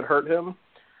TV, it would hurt him,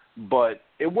 but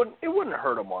it wouldn't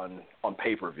hurt him on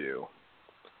pay-per-view.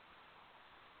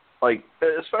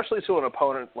 Especially to an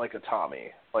opponent like a Tommy.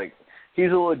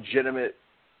 He's a legitimate,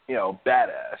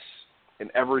 badass in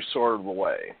every sort of a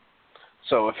way.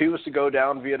 So if he was to go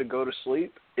down via to go to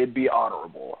sleep, it'd be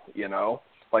honorable,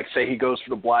 say he goes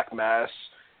for the Black Mass,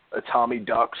 a Tommy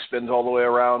duck, spins all the way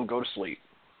around, go to sleep.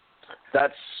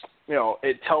 That's,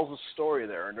 it tells a story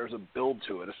there, and there's a build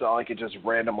to it. It's not like it just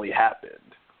randomly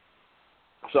happened.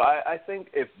 So I think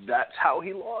if that's how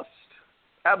he lost,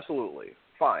 absolutely,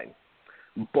 fine.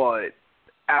 But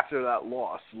after that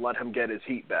loss, let him get his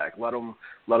heat back. Let him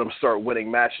start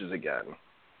winning matches again.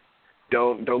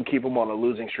 Don't keep him on a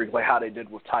losing streak like how they did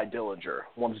with Ty Dillinger.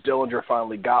 Once Dillinger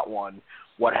finally got one,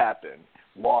 what happened?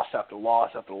 Loss after loss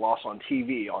after loss on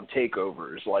TV, on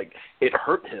takeovers. It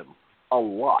hurt him a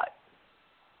lot.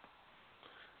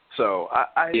 So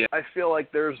I feel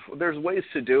like there's ways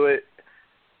to do it,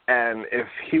 and if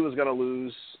he was going to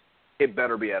lose, it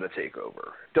better be at a takeover.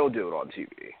 Don't do it on TV.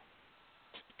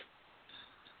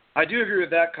 I do agree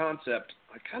with that concept.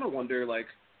 I kind of wonder,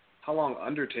 how long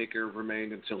Undertaker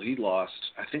remained until he lost.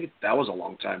 I think that was a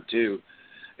long time, too.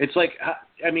 It's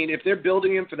if they're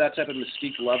building him for that type of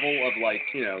mystique level of,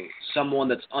 someone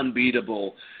that's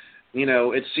unbeatable,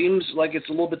 it seems like it's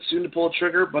a little bit soon to pull a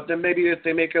trigger, but then maybe if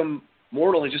they make him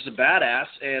mortal, he's just a badass,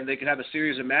 and they can have a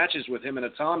series of matches with him and a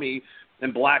Tommy,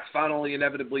 and Black finally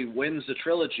inevitably wins the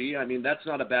trilogy. I mean, that's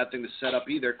not a bad thing to set up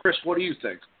either. Chris, what do you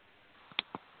think?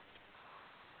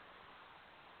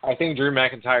 I think Drew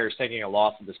McIntyre is taking a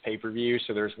loss at this pay-per-view,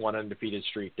 so there's one undefeated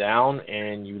streak down,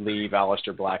 and you leave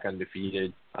Aleister Black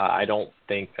undefeated. I don't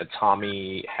think that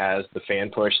Tommy has the fan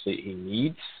push that he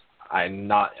needs. I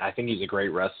think he's a great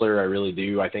wrestler. I really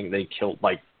do. I think they killed,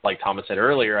 like Thomas said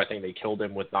earlier, I think they killed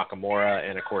him with Nakamura,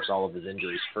 and, of course, all of his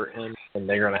injuries hurt him, and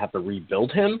they're going to have to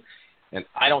rebuild him. And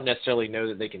I don't necessarily know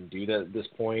that they can do that at this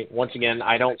point. Once again,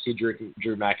 I don't see Drew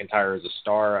McIntyre as a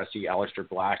star. I see Aleister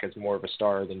Black as more of a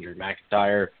star than Drew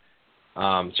McIntyre.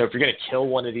 So if you're going to kill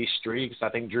one of these streaks, I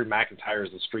think Drew McIntyre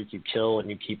is the streak you kill, and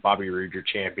you keep Bobby Roode your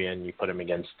champion. You put him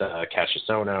against Cassius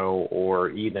Ohno or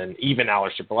even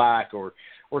Aleister Black or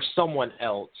someone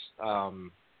else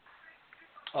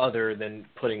other than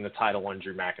putting the title on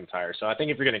Drew McIntyre. So I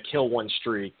think if you're going to kill one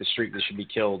streak, the streak that should be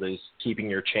killed is keeping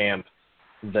your champ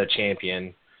the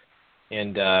champion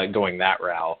and going that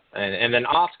route. And then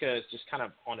Asuka is just kind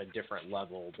of on a different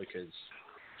level because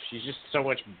she's just so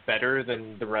much better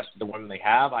than the rest of the women they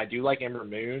have. I do like Ember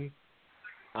Moon.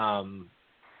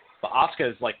 But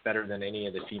Asuka is better than any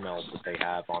of the females that they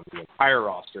have on the entire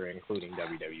roster, including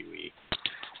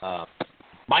WWE.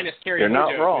 Minus Carrie. You're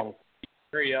not wrong.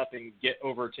 Hurry up and get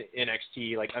over to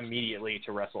NXT immediately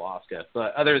to wrestle Asuka.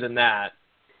 But other than that,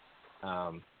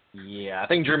 I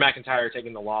think Drew McIntyre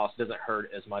taking the loss doesn't hurt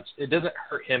as much. It doesn't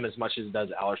hurt him as much as it does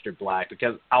Aleister Black,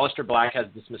 because Aleister Black has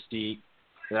this mystique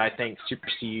that I think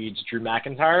supersedes Drew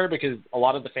McIntyre, because a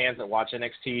lot of the fans that watch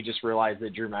NXT just realize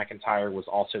that Drew McIntyre was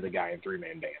also the guy in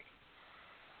three-man band.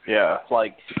 Yeah,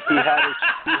 he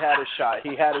had his shot,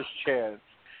 he had his chance,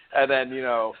 and then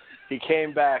he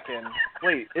came back and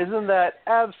wait, isn't that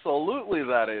absolutely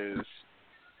that is?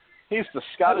 He's the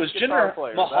Scottish guitar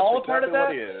player. Was Mahal That's exactly part of that?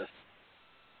 What he is.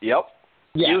 Yep.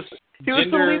 Yes. He was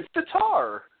the lead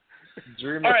guitar.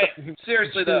 All right,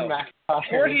 seriously though,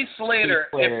 poor Heath Slater.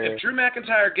 If Drew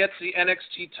McIntyre gets the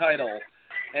NXT title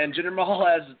and Jinder Mahal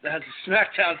has the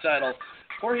SmackDown title,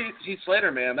 poor Heath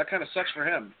Slater, man, that kind of sucks for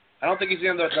him. I don't think he's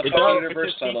going to the fucking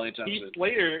Universe title anytime soon.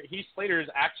 Heath Slater is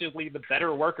actually the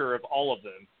better worker of all of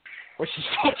them, which is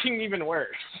fucking even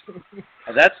worse.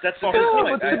 That's a good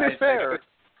point. But to be fair,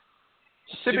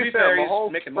 To be fair,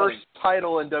 Mahal's first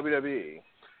title in WWE.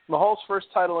 Mahal's first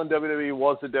title in WWE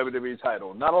was the WWE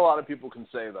title. Not a lot of people can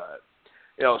say that.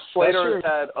 You know, Slater has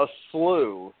had a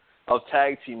slew of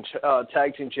tag team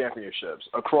championships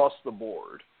across the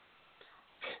board.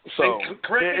 So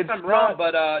correct me if I'm wrong,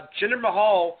 but Jinder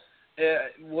Mahal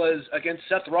was against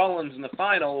Seth Rollins in the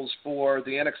finals for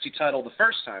the NXT title the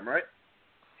first time, right?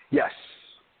 Yes.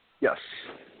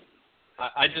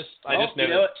 I just know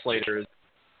that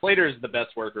Slater is the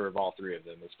best worker of all three of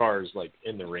them as far as like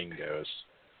in the ring goes.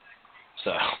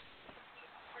 So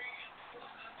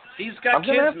he's got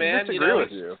kids, man. Disagree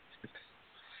with you.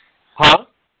 Huh?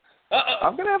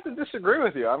 I'm gonna have to disagree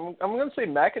with you. I'm gonna say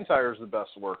McIntyre's the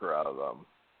best worker out of them.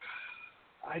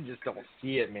 I just don't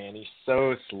see it, man. He's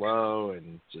so slow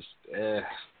and just Well,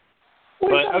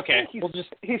 but okay, he's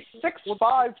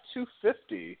 6'5",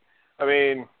 250. I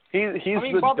mean, he's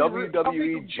the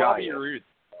WWE giant.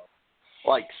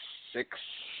 Like 6'1",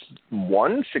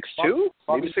 6'2",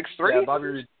 maybe 6'3". Yeah, Bobby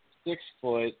Roode's 6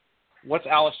 foot. What's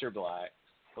Aleister Black?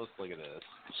 Let's look at this.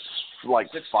 Like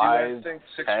 5'10",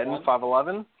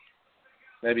 5'11".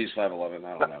 Maybe he's 5'11".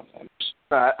 I don't know.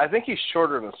 I think he's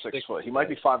shorter than 6 foot. He might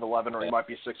be 5'11", or he might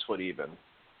be 6 foot even.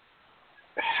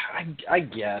 I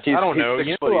guess. I don't know.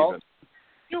 You know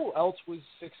who else was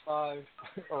 6'5"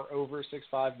 or over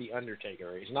 6'5"? The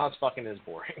Undertaker. He's not fucking as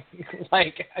boring.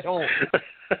 Like, I don't.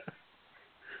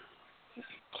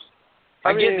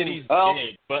 I get that he's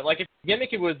big, but like if the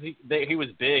gimmick was that he was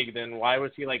big, then why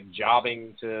was he like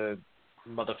jobbing to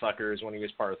motherfuckers when he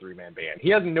was part of 3-man band? He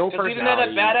has no personality. He didn't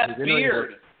have that badass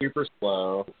beard. Super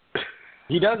slow.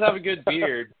 He does have a good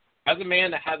beard. As a man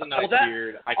that has a nice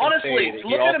beard, I can honestly, say that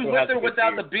look at him with or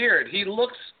without beard. the beard. He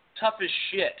looks tough as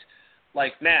shit.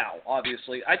 Like now,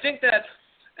 obviously, I think that,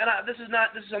 and this is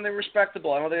something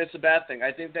respectable. I don't think it's a bad thing.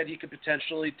 I think that he could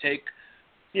potentially take,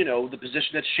 you know, the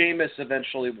position that Sheamus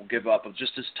eventually will give up of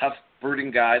just this tough,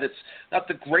 brooding guy that's not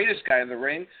the greatest guy in the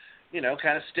ring, you know,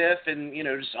 kind of stiff and, you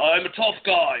know, just, I'm a tough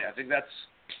guy. I think that's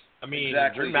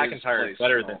exactly Drew McIntyre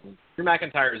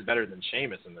is better than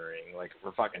Sheamus in the ring. Like,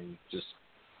 we're fucking just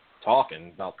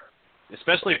talking about,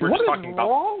 especially if we're just talking about.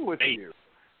 What is wrong with you?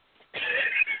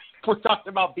 We're talking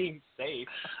about being safe.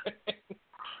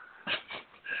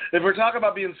 If we're talking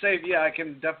about being safe, yeah, I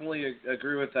can definitely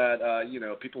agree with that. You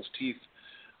know, people's teeth.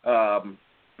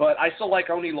 But I still like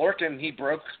Oni Lorcan. He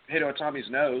broke Hideo Itami's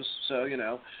nose, so you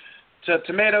know.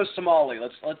 Tomatoes, tamale.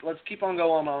 Let's keep on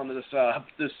going on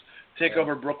this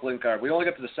Takeover Brooklyn card. We only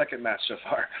got to the second match so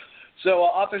far. So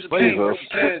Authors of Pain versus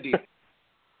Sanity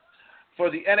for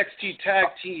the NXT Tag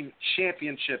Team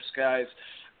Championships, guys.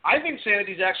 I think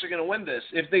Sanity's actually going to win this.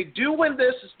 If they do win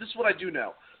this is what I do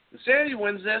know. If Sanity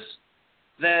wins this,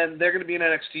 then they're going to be in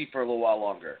NXT for a little while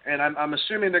longer. And I'm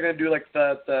assuming they're going to do like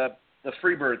the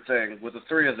Freebird thing with the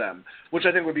three of them, which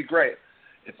I think would be great.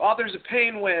 If Authors of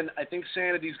Pain win, I think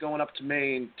Sanity's going up to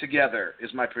Maine together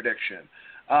is my prediction.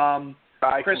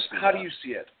 Chris, how do you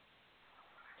see it?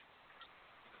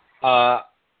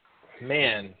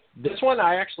 Man, this one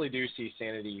I actually do see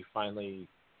Sanity finally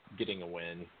getting a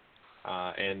win,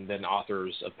 and then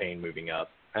Authors of Pain moving up.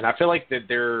 And I feel like that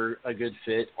they're a good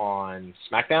fit on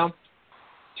SmackDown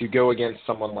to go against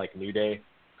someone like New Day.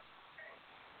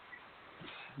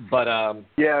 But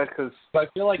yeah, because I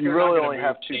feel like you really only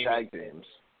have two tag teams.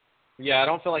 Yeah, I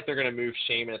don't feel like they're going to move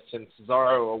Sheamus and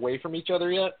Cesaro away from each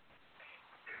other yet.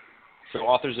 So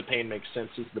Authors of Pain makes sense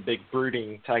as the big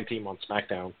brooding tag team on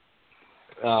SmackDown.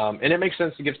 And it makes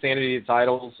sense to give Sanity the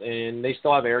titles, and they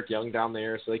still have Eric Young down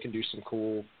there, so they can do some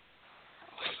cool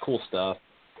stuff.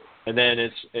 And then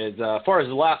as far as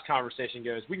the last conversation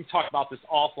goes, we can talk about this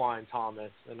offline,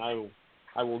 Thomas, and I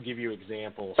will give you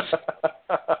examples.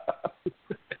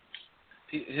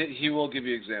 He will give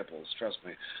you examples, trust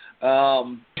me.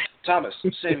 Thomas,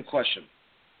 same question.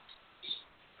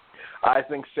 I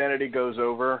think Sanity goes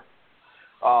over.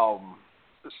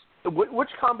 Which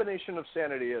combination of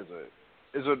Sanity is it?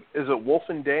 Is it Wolf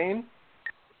and Dane?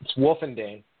 It's Wolf and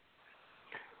Dane.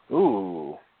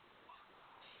 Ooh.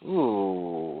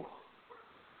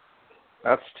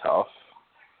 That's tough.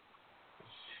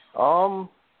 No,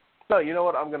 you know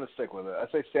what? I'm going to stick with it. I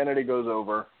say Sanity goes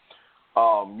over.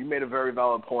 You made a very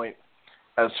valid point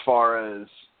as far as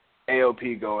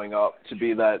AOP going up to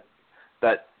be that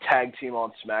tag team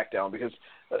on SmackDown, because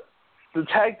the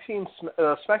tag team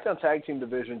SmackDown tag team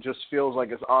division just feels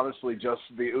like it's honestly just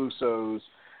the Usos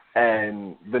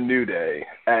and the New Day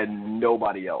and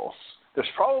nobody else. There's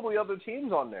probably other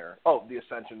teams on there. Oh, the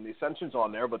Ascension. The Ascension's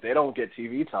on there, but they don't get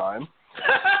TV time.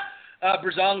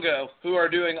 Brazongo, who are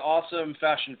doing awesome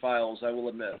fashion files, I will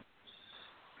admit.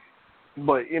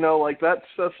 But, you know, like that's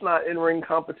not in-ring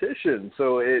competition.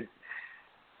 So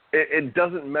it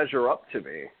doesn't measure up to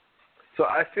me. So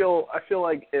I feel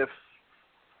like if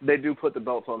they do put the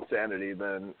belts on Sanity,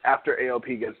 then after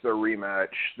AOP gets their rematch,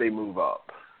 they move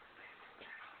up.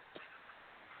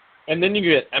 And then you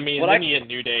get, you get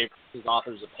New Day versus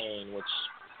Authors of Pain, which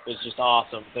is just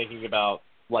awesome. Thinking about,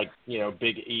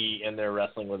 Big E and their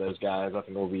wrestling with those guys, I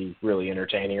think will be really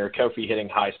entertaining. Or Kofi hitting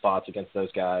high spots against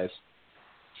those guys.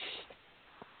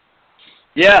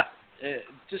 Yeah,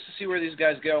 just to see where these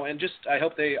guys go, and I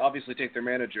hope they obviously take their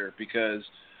manager because,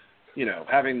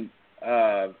 having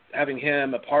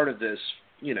him a part of this,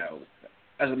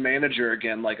 as a manager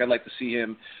again, I'd like to see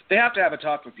him. They have to have a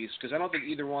talking piece because I don't think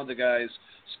either one of the guys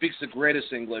speaks the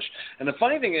greatest English. And the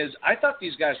funny thing is, I thought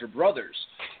these guys were brothers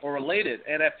or related,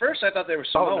 and at first I thought they were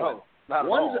Samoan. Oh, no, not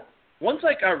at all. One's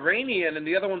Iranian and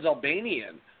the other one's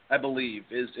Albanian, I believe,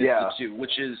 is the two,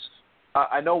 which is.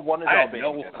 I know one is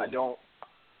Albanian.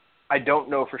 I don't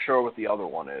know for sure what the other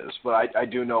one is, but I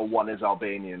do know one is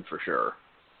Albanian for sure.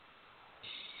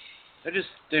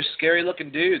 They're scary looking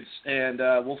dudes, and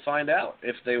we'll find out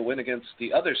if they win against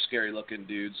the other scary looking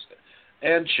dudes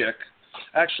and chick.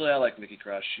 Actually, I like Nikki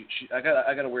Crush. I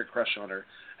got a weird crush on her.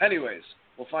 Anyways,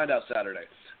 we'll find out Saturday.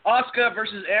 Asuka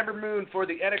versus Amber Moon for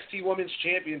the NXT Women's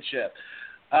Championship.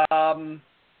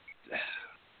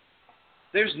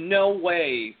 There's no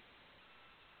way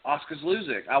Asuka's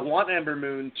losing. I want Amber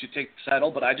Moon to take the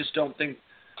title, but I just don't think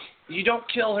you don't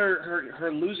kill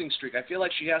her losing streak. I feel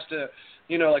like she has to,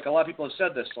 a lot of people have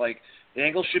said this, the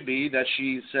angle should be that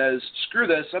she says, screw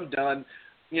this, I'm done,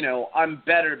 I'm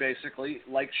better, basically,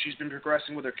 like she's been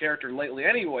progressing with her character lately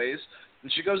anyways,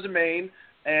 and she goes to Maine,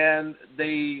 and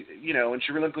and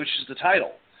she relinquishes the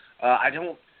title. I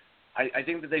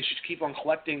think that they should keep on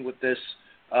collecting with this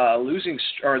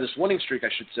this winning streak, I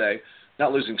should say.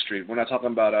 Not losing streak. We're not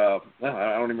talking about, I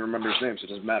don't even remember his name, so it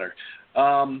doesn't matter.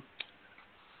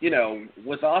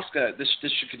 With Asuka, this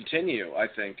should continue, I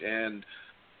think. And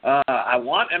I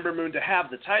want Ember Moon to have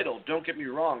the title. Don't get me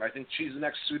wrong. I think she's the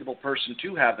next suitable person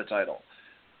to have the title.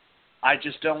 I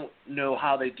just don't know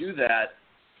how they do that.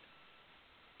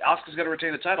 Asuka's got to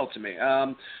retain the title to me.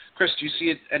 Chris, do you see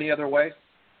it any other way?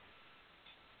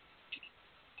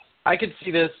 I could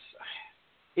see this.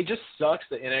 It just sucks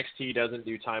that NXT doesn't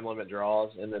do time limit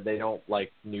draws and that they don't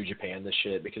New Japan this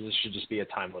shit because this should just be a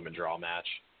time limit draw match,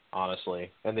 honestly.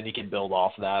 And then you can build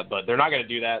off of that. But they're not going to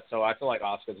do that, so I feel like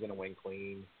Asuka's going to win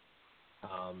clean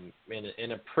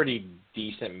in a pretty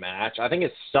decent match. I think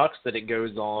it sucks that it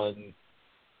goes on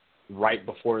right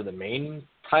before the main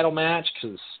title match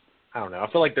because, I don't know, I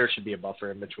feel like there should be a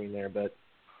buffer in between there. But,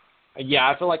 yeah,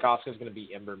 I feel like Asuka's going to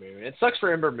beat Ember Moon. It sucks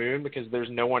for Ember Moon because there's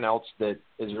no one else that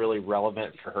is really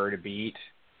relevant for her to beat.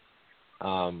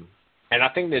 And I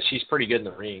think that she's pretty good in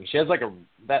the ring. She has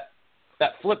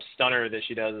that flip stunner that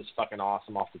she does is fucking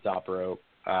awesome off the top rope.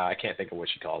 I can't think of what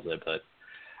she calls it, but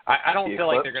I don't feel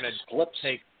like they're going to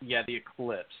take the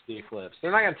Eclipse.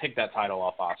 They're not going to take that title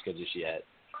off Asuka just yet,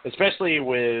 especially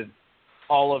with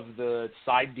all of the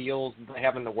side deals that they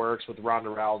have in the works with Ronda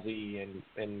Rousey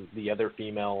and the other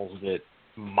females that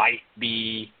might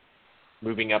be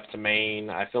moving up to Maine.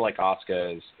 I feel like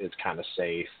Asuka is kind of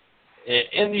safe.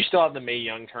 And you still have the Mae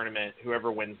Young tournament.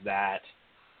 Whoever wins that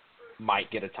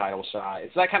might get a title shot.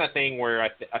 It's that kind of thing where I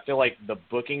feel like the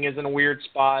booking is in a weird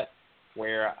spot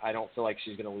where I don't feel like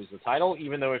she's going to lose the title,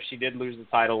 even though if she did lose the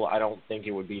title, I don't think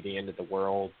it would be the end of the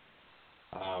world.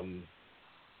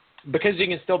 Because you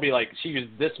can still be she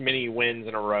used this many wins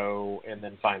in a row and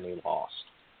then finally lost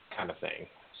kind of thing.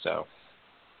 So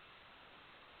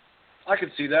I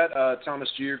could see that. Thomas,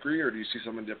 do you agree or do you see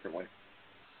something differently?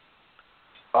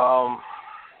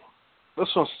 This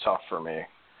one's tough for me.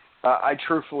 I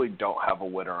truthfully don't have a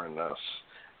winner in this.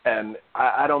 And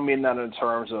I don't mean that in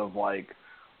terms of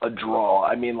a draw.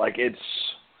 I mean it's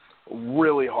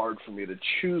really hard for me to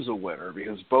choose a winner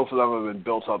because both of them have been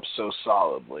built up so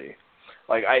solidly.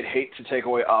 I'd hate to take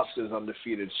away Asuka's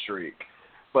undefeated streak.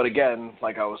 But again,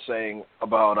 I was saying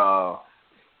about,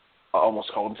 I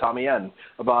almost called him Tommy N,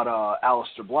 about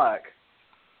Aleister Black,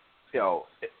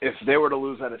 if they were to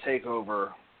lose at a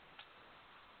TakeOver,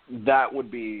 that would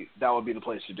be the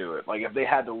place to do it. If they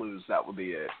had to lose, that would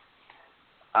be it.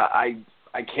 I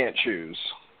can't choose.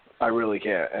 I really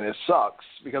can't. And it sucks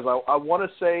because I want to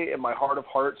say in my heart of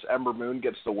hearts, Ember Moon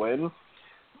gets the win.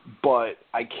 But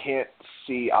I can't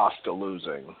see Asuka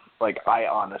losing. I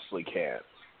honestly can't.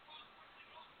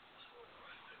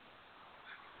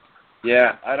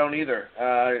 Yeah, I don't either.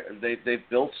 They've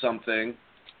built something,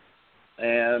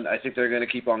 and I think they're going to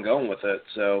keep on going with it.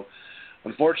 So,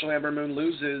 unfortunately, Ember Moon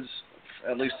loses.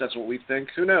 At least that's what we think.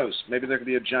 Who knows? Maybe there could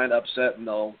be a giant upset, and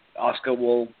Asuka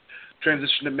will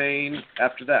transition to Maine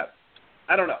after that.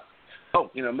 I don't know. Oh,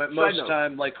 most of the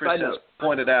time, like Chris has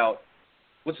pointed out.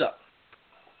 What's up?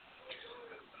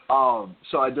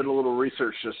 So I did a little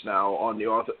research just now on the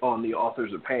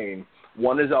authors of Pain.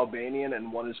 One is Albanian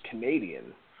and one is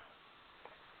Canadian.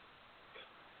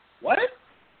 What?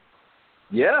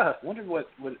 Yeah. I wonder what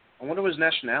his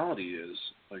nationality is.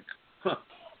 Like, huh.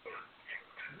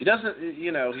 He doesn't,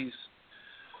 he's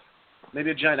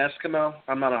maybe a giant Eskimo.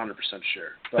 I'm not 100%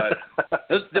 sure. But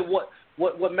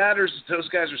what matters is those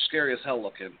guys are scary as hell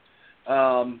looking.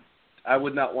 I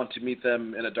would not want to meet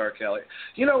them in a dark alley.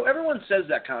 Everyone says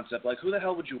that concept. Like, who the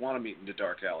hell would you want to meet in a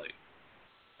dark alley?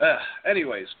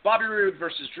 Anyways, Bobby Roode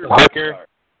versus Drew McIntyre.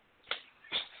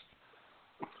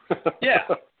 Yeah.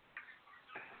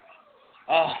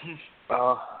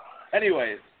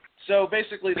 Anyway, so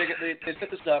basically they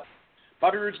set this up.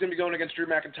 Bobby Roode's going to be going against Drew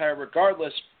McIntyre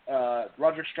regardless.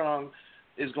 Roderick Strong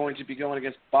is going to be going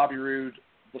against Bobby Roode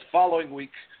the following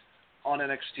week on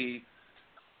NXT.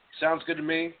 Sounds good to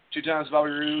me. 2 times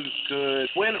Bobby Roode could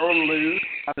win or lose.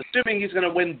 I'm assuming he's going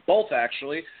to win both,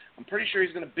 actually. I'm pretty sure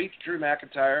he's going to beat Drew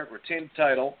McIntyre, retain the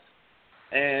title,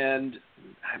 and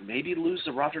maybe lose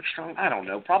to Roderick Strong. I don't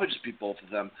know. Probably just beat both of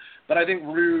them. But I think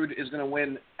Roode is going to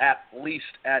win at least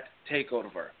at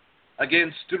TakeOver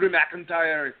against Drew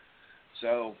McIntyre.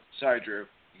 So, sorry, Drew.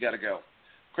 You got to go.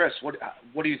 Chris, what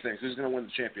do you think? Who's going to win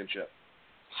the championship?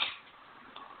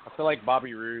 I feel like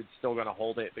Bobby Roode's still going to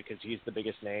hold it because he's the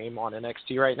biggest name on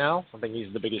NXT right now. I think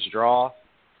he's the biggest draw.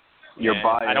 You're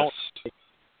biased.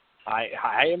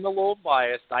 I am a little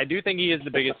biased. I do think he is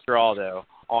the biggest draw, though,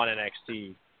 on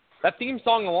NXT. That theme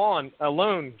song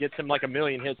alone gets him like 1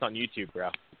 million hits on YouTube,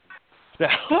 bro.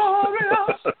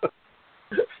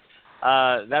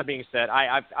 That being said,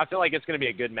 I feel like it's going to be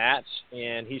a good match,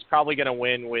 and he's probably going to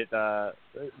win with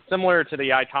similar to the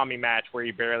Itami match where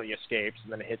he barely escapes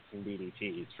and then hits some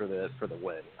DDTs for the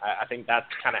win. I think that's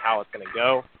kind of how it's going to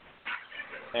go.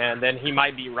 And then he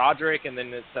might beat Roderick, and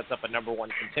then it sets up a number 1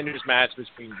 contenders match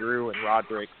between Drew and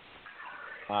Roderick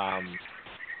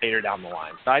later down the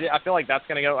line. So I feel like that's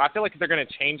going to go. I feel like if they're going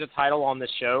to change the title on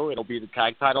this show, it'll be the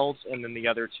tag titles, and then the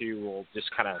other 2 will just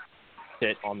kind of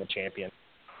sit on the champion.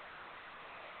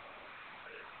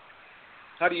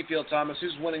 How do you feel, Thomas?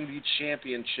 Who's winning the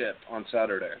championship on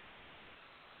Saturday?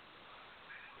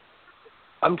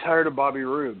 I'm tired of Bobby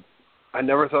Roode. I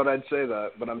never thought I'd say that,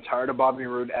 but I'm tired of Bobby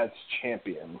Roode as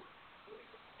champion.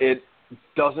 It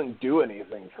doesn't do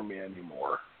anything for me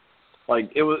anymore. Like,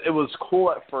 it was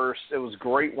cool at first. It was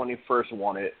great when he first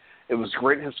won it. It was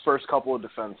great in his first couple of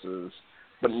defenses.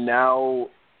 But now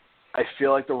I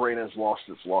feel like the reign has lost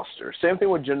its luster. Same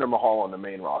thing with Jinder Mahal on the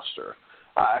main roster.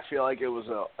 I feel like it was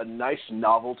a nice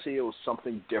novelty. It was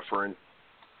something different,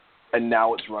 and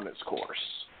now it's run its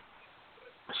course.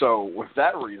 So with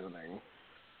that reasoning,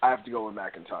 I have to go with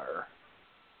McIntyre.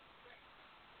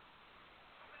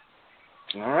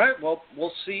 All right. Well,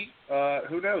 we'll see.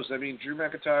 Who knows? I mean, Drew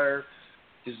McIntyre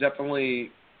has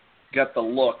definitely got the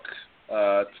look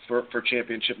for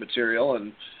championship material,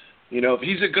 and if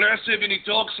he's aggressive and he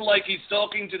talks like he's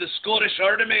talking to the Scottish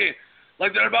army,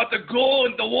 like they're about to go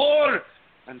into war,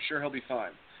 I'm sure he'll be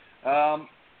fine.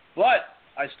 But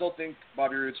I still think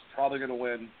Bobby Roode's probably going to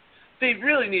win. They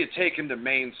really need to take him to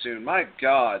Maine soon. My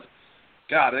God,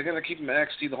 they're going to keep him at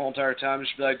NXT the whole entire time.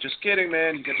 Just be like, just kidding,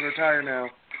 man. You get to retire now.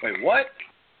 Wait, what?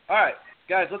 All right,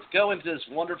 guys, let's go into this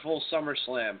wonderful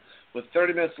SummerSlam. With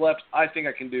 30 minutes left, I think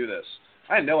I can do this.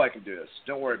 I know I can do this.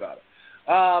 Don't worry about it.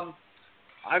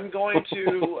 I'm going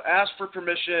to ask for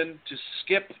permission to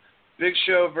skip Big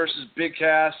Show versus Big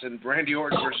Cass and Randy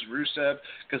Orton versus Rusev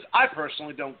because I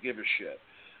personally don't give a shit.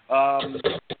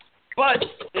 But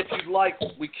if you'd like,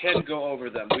 we can go over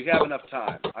them. We have enough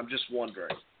time. I'm just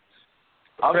wondering.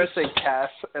 I'll just say Cass,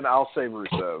 and I'll say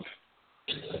Rusev.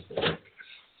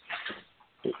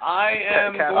 I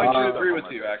am going to agree with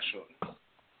you, actually.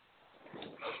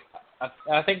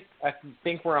 I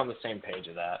think we're on the same page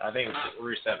of that. I think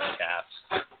Rusev and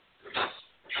Cass.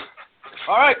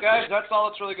 All right, guys, that's all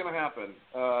that's really going to happen.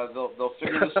 They'll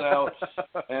figure this out,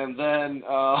 and then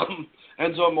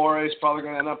Enzo Amore is probably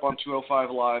going to end up on 205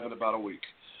 Live in about a week.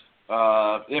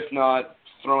 If not,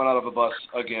 thrown out of a bus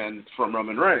again from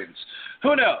Roman Reigns.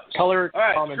 Who knows? Color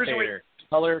commentator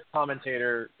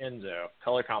Enzo.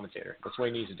 Color commentator. That's what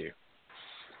he needs to do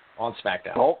on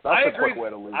SmackDown. Well, that's a quick way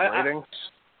to lose ratings.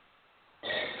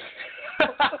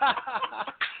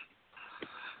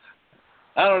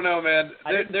 I don't know, man.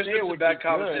 There's been some bad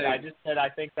commentating. I just said I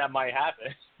think that might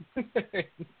happen.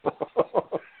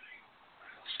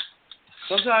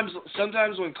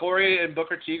 Sometimes when Corey and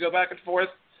Booker T go back and forth,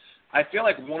 I feel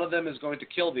like one of them is going to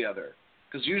kill the other.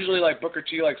 Because usually, like, Booker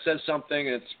T says something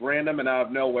and it's random and out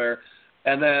of nowhere.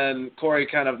 And then Corey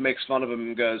kind of makes fun of him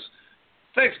and goes,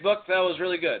 "Thanks, Book. That was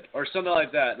really good," or something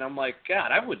like that. And I'm like,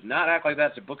 God, I would not act like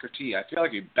that to Booker T. I feel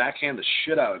like he'd backhand the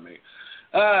shit out of me.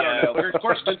 I don't know. Of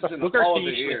course, Vince is in all of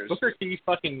his ears.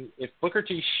 If Booker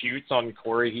T shoots on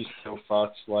Corey, he's so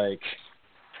fucked. Like,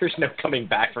 there's no coming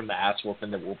back from the ass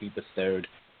whooping that will be bestowed.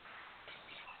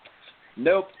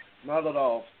 Nope, not at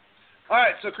all. All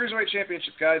right, so Cruiserweight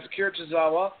Championship, guys. Akira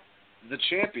Tozawa, the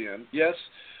champion. Yes,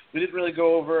 we didn't really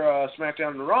go over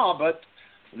SmackDown and Raw, but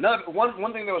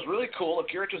one thing that was really cool,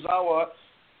 Akira Tozawa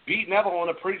beat Neville in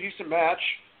a pretty decent match.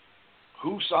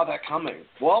 Who saw that coming?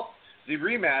 Well, the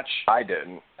rematch. I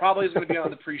didn't. Probably is going to be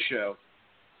on the pre-show.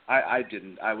 I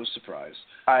didn't. I was surprised.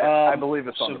 I believe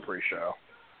it's on the pre-show.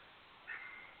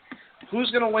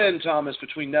 Who's going to win, Thomas,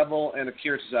 between Neville and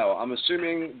Akira Tozawa? I'm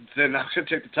assuming they're not going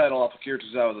to take the title off Akira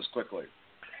Tozawa this quickly.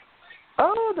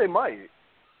 Oh, they might.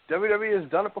 WWE has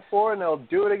done it before, and they'll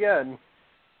do it again.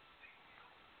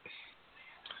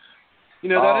 You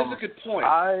know, that is a good point.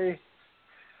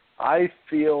 I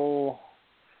feel...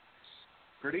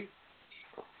 Pretty?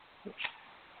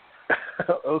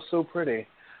 Oh, so pretty.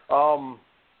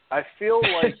 I feel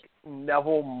like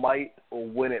Neville might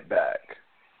win it back.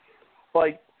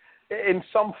 Like, in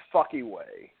some fucky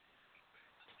way.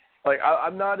 Like,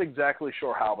 I'm not exactly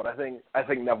sure how, but I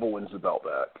think Neville wins the belt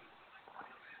back.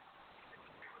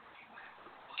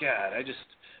 God,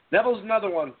 Neville's another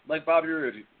one, like Bobby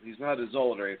Roode. He's not as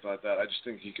old or anything like that. I just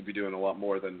think he could be doing a lot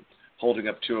more than holding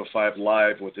up 205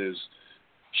 Live with his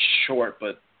short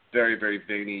but very, very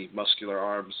veiny, muscular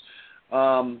arms.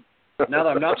 Now that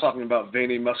I'm not talking about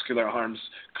veiny, muscular arms,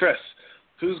 Chris,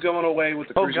 who's going away with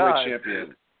the Cruiserweight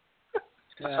champion?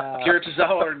 Akira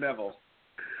Tozawa or Neville?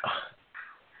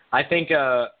 I think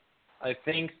that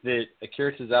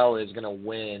Akira Tozawa is going to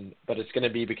win, but it's going to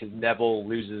be because Neville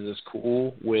loses his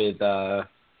cool with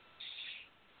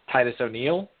Titus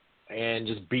O'Neil and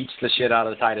just beats the shit out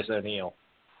of Titus O'Neil.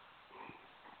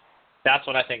 That's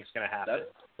what I think is going to happen.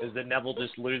 Is that Neville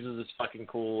just loses his fucking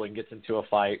cool and gets into a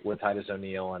fight with Titus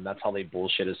O'Neil, and that's how they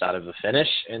bullshit us out of the finish,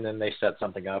 and then they set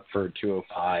something up for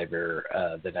 205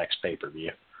 or the next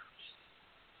pay-per-view.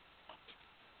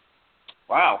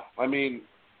 Wow. I mean,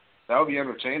 that would be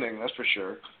entertaining, that's for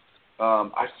sure.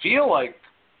 I feel like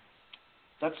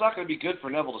that's not going to be good for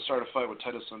Neville to start a fight with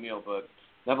Titus O'Neil, but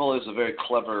Neville is a very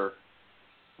clever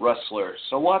wrestler,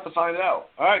 so we'll have to find out.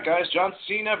 All right, guys, John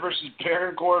Cena versus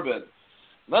Baron Corbin.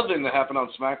 Another thing that happened on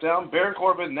SmackDown, Baron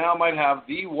Corbin now might have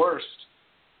the worst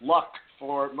luck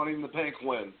for Money in the Bank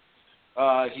win.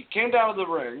 He came down to the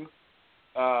ring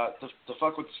to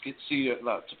fuck with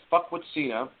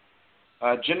Cena.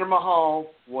 Jinder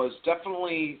Mahal was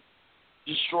definitely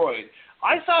destroyed.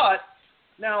 I thought,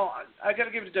 now I got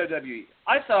to give it to WWE.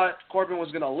 I thought Corbin was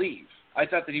going to leave. I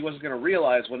thought that he wasn't going to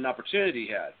realize what an opportunity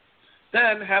he had.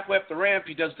 Then halfway up the ramp,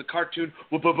 he does the cartoon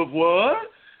what,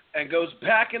 and goes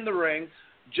back in the ring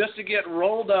just to get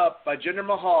rolled up by Jinder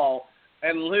Mahal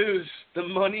and lose the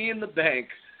Money in the Bank.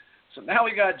 So now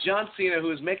we got John Cena, who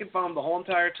was making fun of him the whole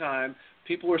entire time.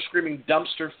 People were screaming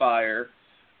dumpster fire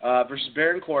versus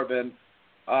Baron Corbin.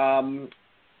 I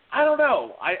don't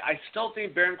know. I still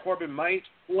think Baron Corbin might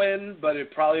win, but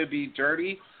it'd probably be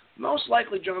dirty. Most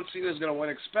likely John Cena is going to win,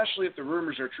 especially if the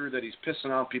rumors are true that he's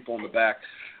pissing off people in the back.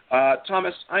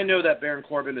 Thomas, I know that Baron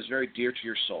Corbin is very dear to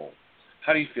your soul.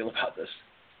 How do you feel about this?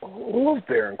 I love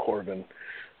Baron Corbin.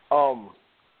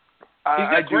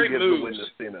 I do give the win to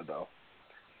Cena, though.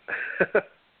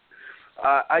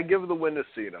 I give the win to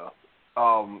Cena.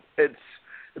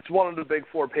 It's one of the big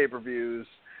four pay-per-views.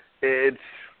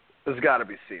 It's got to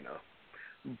be Cena.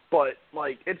 But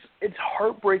like it's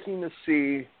heartbreaking to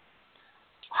see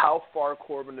how far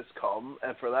Corbin has come,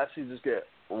 and for that to just get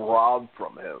robbed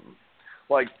from him.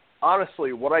 Like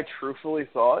honestly, what I truthfully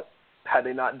thought, had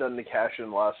they not done the cash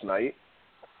in last night,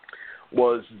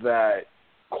 was that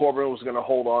Corbin was going to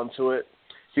hold on to it.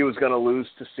 He was going to lose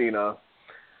to Cena.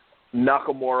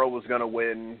 Nakamura was going to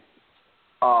win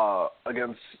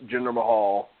against Jinder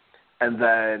Mahal, and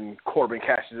then Corbin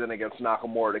cashes in against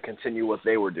Nakamura to continue what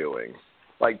they were doing.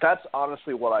 Like, that's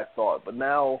honestly what I thought. But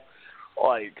now,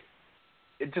 like,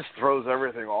 it just throws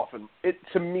everything off. And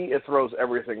to me, it throws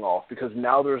everything off because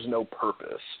now there's no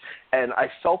purpose. And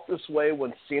I felt this way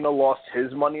when Cena lost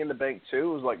his Money in the Bank, too.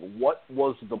 It was like, what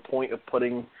was the point of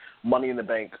putting Money in the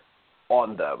Bank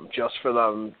on them just for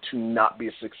them to not be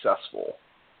successful?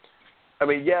 I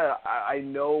mean, yeah, I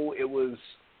know it was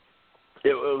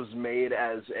made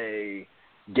as a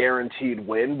guaranteed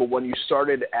win, but when you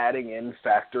started adding in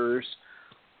factors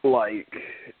like,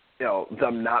 you know,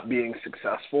 them not being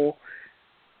successful,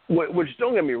 which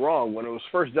don't get me wrong, when it was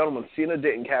first done, when Cena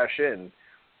didn't cash in,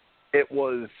 it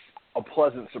was a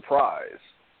pleasant surprise.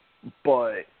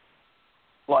 But,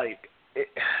 like,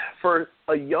 for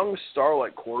a young star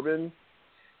like Corbin,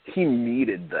 he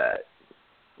needed that.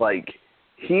 Like,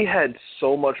 he had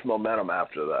so much momentum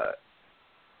after that,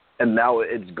 and now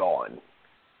it's gone.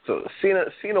 So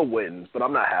Cena wins, but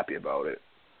I'm not happy about it.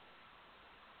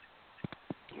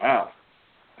 Wow.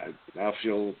 I now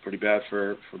feel pretty bad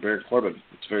for Baron Corbin.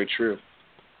 It's very true.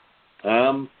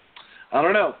 I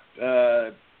don't know.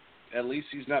 At least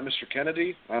he's not Mr.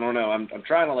 Kennedy. I don't know. I'm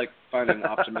trying to, like, find an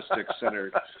optimistic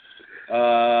center.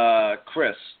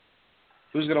 Chris,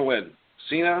 who's going to win?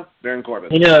 Cena, Baron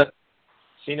Corbin?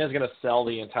 Cena's going to sell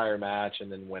the entire match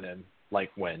and then win.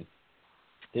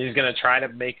 He's going to try to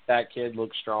make that kid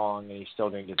look strong, and he's still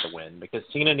going to get the win. Because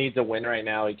Cena needs a win right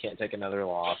now. He can't take another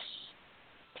loss.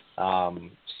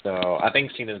 So I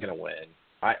think Cena's going to win.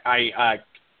 I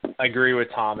agree with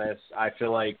Thomas. I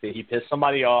feel like that he pissed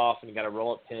somebody off and he got a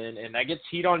roll-up pin, and that gets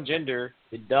heat on Jinder.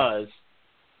 It does.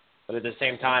 But at the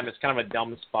same time, it's kind of a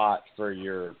dumb spot for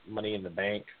your Money in the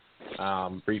Bank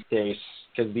briefcase,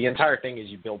 because the entire thing is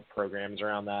you build programs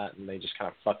around that, and they just kind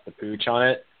of fuck the pooch on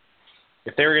it.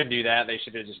 If they were going to do that, they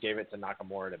should have just gave it to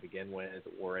Nakamura to begin with,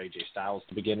 or AJ Styles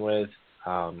to begin with.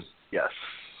 Yes.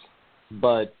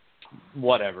 But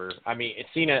whatever. I mean,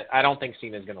 Cena. I don't think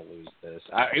Cena's going to lose this.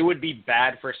 It would be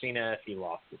bad for Cena if he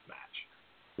lost this match.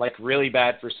 Like, really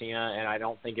bad for Cena, and I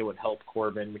don't think it would help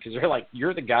Corbin, because they're like,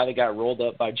 you're the guy that got rolled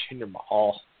up by Jinder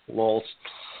Mahal. Lols.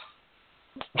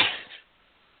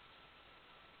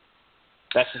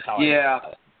 That's just how I feel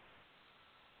about it.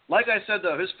 Like I said,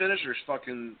 though, his finisher's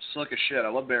fucking slick as shit. I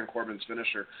love Baron Corbin's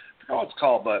finisher. I forgot what it's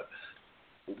called, but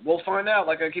we'll find out,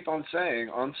 like I keep on saying,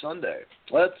 on Sunday.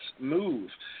 Let's move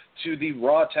to the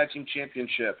Raw Tag Team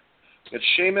Championship. It's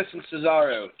Sheamus and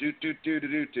Cesaro,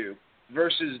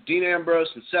 versus Dean Ambrose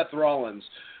and Seth Rollins,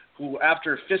 who,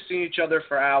 after fisting each other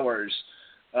for hours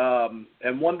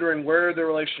and wondering where their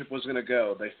relationship was going to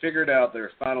go, they figured out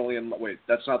they're finally in. Wait,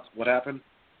 that's not what happened?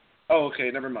 Oh,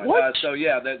 okay, never mind. So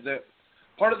yeah, the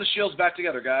part of the Shield's back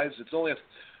together, guys. It's only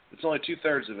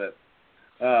 2/3 of it,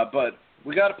 but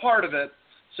we got a part of it.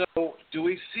 So, do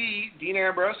we see Dean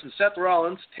Ambrose and Seth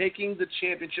Rollins taking the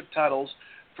championship titles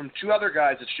from two other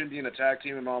guys that shouldn't be in a tag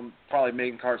team and on probably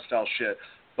main card style shit,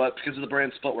 but because of the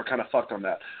brand split, we're kind of fucked on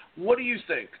that. What do you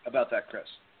think about that, Chris?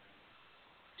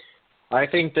 I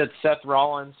think that Seth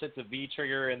Rollins hits a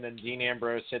V-trigger, and then Dean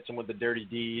Ambrose hits him with the dirty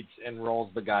deeds and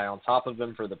rolls the guy on top of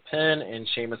him for the pin, and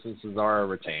Sheamus and Cesaro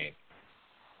retain.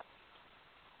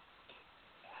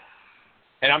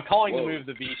 And I'm calling the move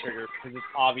the V-trigger because it's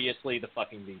obviously the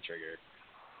fucking V-trigger.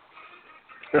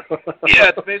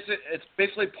 Yeah, it's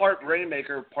basically part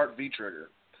Rainmaker, part V-trigger.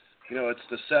 You know, it's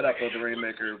the setup of the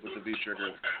Rainmaker with the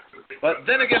V-trigger. But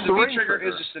then again, the V-trigger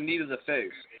is just the knee to the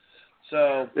face.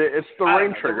 So it's the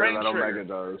rain trigger that Omega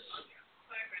does.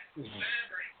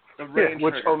 The rain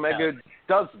which trigger. Omega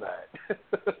does that.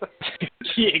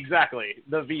 Yeah, exactly.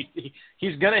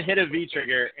 He's gonna hit a V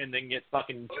trigger and then get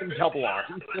fucking double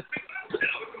armed.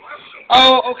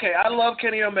 Oh, okay. I love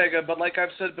Kenny Omega, but like I've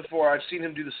said before, I've seen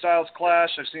him do the Styles Clash.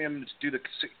 I've seen him do the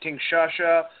King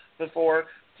Shasha before.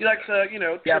 He likes to,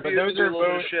 yeah, but those are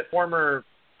both shit.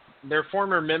 They're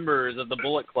former members of the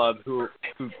Bullet Club who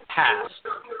passed,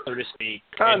 so to speak.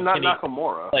 Not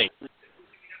Nakamura.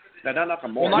 No, not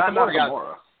Nakamura.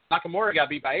 Well, Nakamura got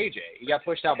beat by AJ. He got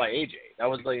pushed out by AJ. That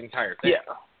was the entire thing.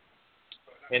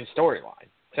 Yeah. In storyline.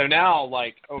 So now,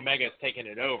 Omega's taking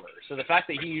it over. So the fact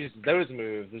that he used those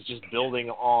moves is just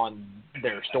building on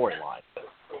their storyline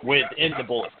within the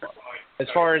Bullet Club. As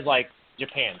far as,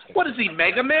 Japan's concerned. What is he,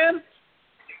 Mega Man?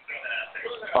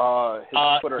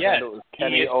 His Twitter handle is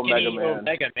Kenny Omega Man.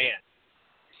 Omega Man.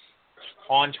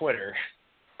 On Twitter.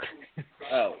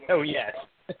 Oh. Oh, yes.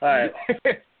 All right.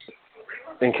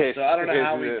 In case, so I don't know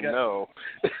how we didn't know.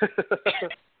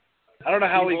 I don't know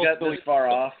how we got this far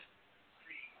off.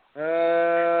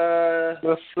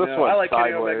 This I like sideways.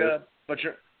 Kenny Omega, but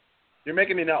you're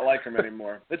making me not like him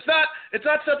anymore. It's not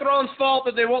Seth Rollins' fault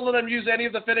that they won't let him use any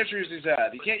of the finishers he's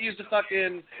had. He can't use the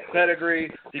fucking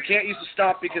pedigree. He can't use the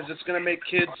stomp because it's gonna make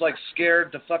kids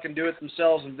scared to fucking do it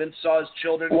themselves. And Vince saw his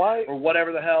children or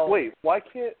whatever the hell. Wait, why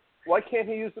can't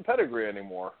he use the pedigree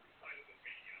anymore?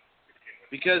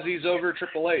 Because he's over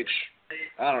Triple H.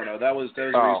 I don't know. That was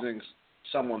reasoning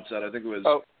someone said. I think it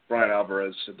was Brian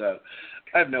Alvarez said that.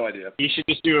 I have no idea. He should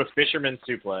just do a fisherman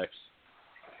suplex.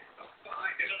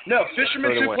 No,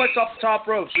 fisherman suplex off the top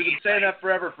ropes. We've been saying that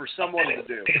forever for someone to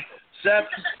do. Seth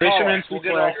fisherman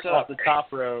suplex off the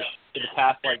top rope for the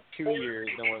past 2 years.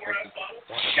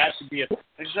 That should be a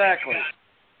exactly.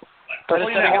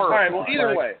 All right. Well,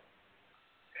 either way,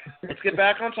 let's get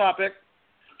back on topic.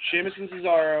 Sheamus and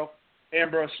Cesaro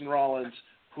Ambrose and Rollins.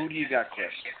 Who do you got, Chris?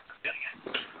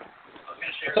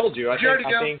 I told you. I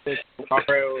think that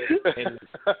Cesaro and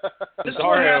This is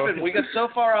what happened. We got so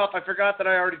far off, I forgot that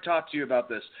I already talked to you about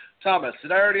this. Thomas,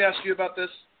 did I already ask you about this?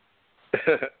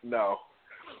 No.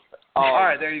 All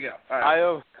right, there you go. All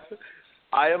right.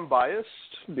 I am biased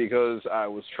because I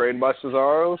was trained by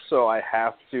Cesaro, so I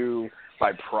have to,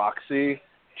 by proxy,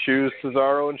 choose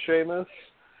Cesaro and Sheamus.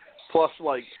 Plus,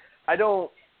 like, I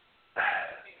don't.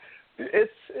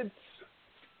 It's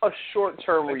a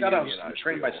short-term reunion. I'm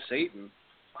trained by Satan.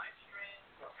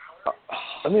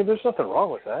 I mean, there's nothing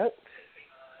wrong with that.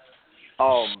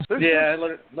 Yeah,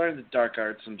 learn the dark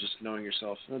arts and just knowing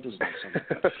yourself. That doesn't make sense.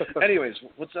 Anyways,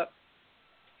 what's up?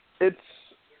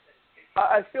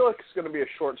 I feel like it's going to be a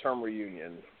short-term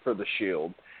reunion for the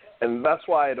Shield, and that's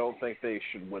why I don't think they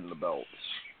should win the belts.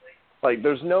 Like,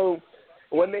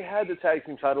 when they had the tag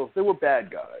team titles, they were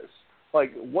bad guys.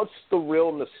 Like, what's the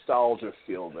real nostalgia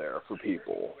feel there for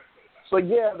people? It's like,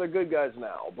 yeah, they're good guys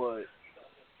now, but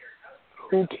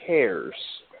who cares?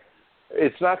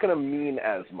 It's not going to mean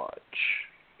as much.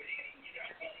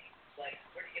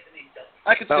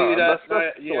 I can see that. That's the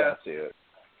way I see it.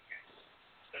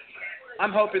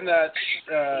 I'm hoping that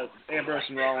Ambrose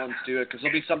and Rollins do it because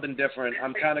it'll be something different.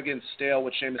 I'm kind of getting stale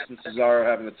with Sheamus and Cesaro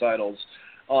having the titles.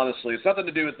 Honestly, it's nothing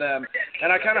to do with them,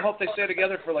 and I kind of hope they stay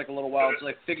together for like a little while to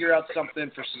like figure out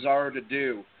something for Cesaro to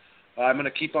do. I'm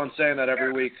gonna keep on saying that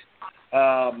every week.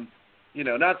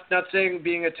 Not saying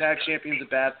being a tag champion is a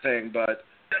bad thing, but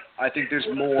I think there's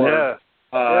more.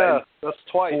 That's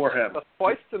twice for him. That's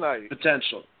twice tonight.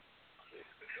 Potential.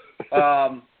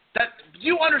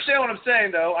 You understand what I'm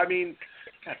saying, though? I mean,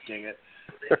 God dang it.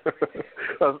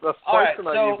 That's twice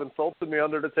tonight. You've insulted me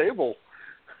under the table.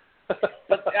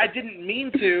 But I didn't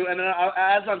mean to, and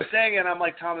as I'm saying it, I'm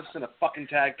like, Thomas is in a fucking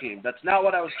tag team. That's not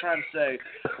what I was trying to say.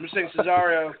 I'm just saying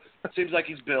Cesaro seems like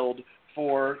he's billed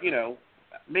for,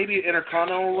 maybe an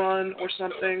Intercontinental run or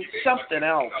something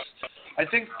else. I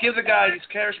think give the guy, he's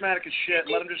charismatic as shit,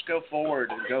 let him just go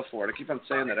forward and go for it. I keep on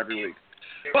saying that every week.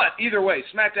 But either way,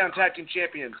 SmackDown Tag Team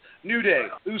Champions, New Day,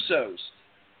 Usos.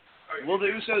 Will the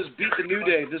Usos beat the New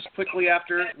Day this quickly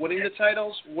after winning the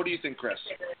titles? What do you think, Chris?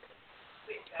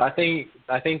 I think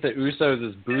the Usos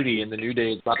is booty, and the New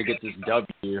Day is about to get this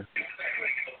W.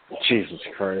 Jesus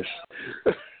Christ.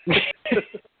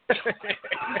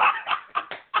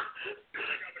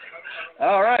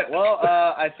 All right. Well,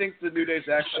 I think the New Day's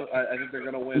actually. I think they're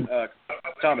going to win.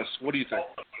 Thomas, what do you think?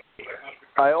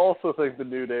 I also think the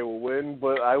New Day will win,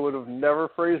 but I would have never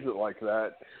phrased it like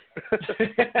that.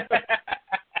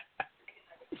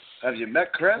 Have you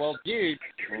met Chris? Well, dude,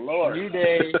 Lord. New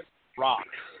Day rocks.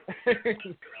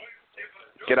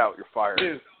 Get out, you're fired.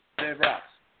 Dude, Dave rocks.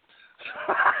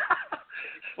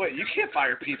 Wait, you can't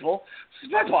fire people. This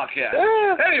is my podcast.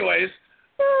 Anyways.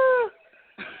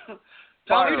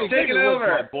 Tom, you're taking over.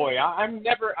 My boy, I'm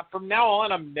never, from now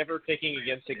on, I'm never picking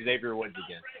against Xavier Woods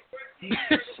again.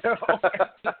 So,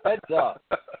 heads up.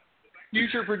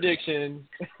 Future prediction,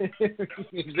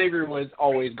 Xavier Woods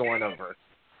always going over.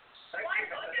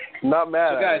 Not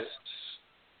mad at guys,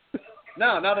 it.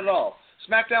 No, not at all.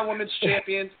 SmackDown Women's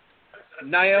Champion,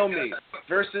 Naomi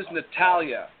versus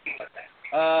Natalya.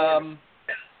 I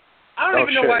don't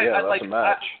even know why. Yeah, that's a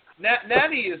match.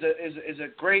 Natty is a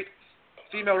great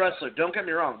female wrestler. Don't get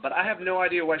me wrong, but I have no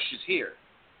idea why she's here.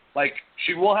 Like,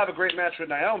 she will have a great match with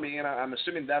Naomi, and I'm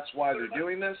assuming that's why they're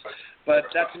doing this. But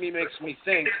that to me makes me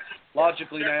think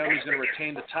logically Naomi's going to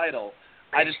retain the title.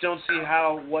 I just don't see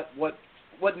how what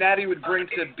Natty would bring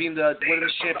to being the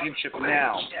women's championship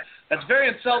now. That's very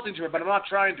insulting to her, but I'm not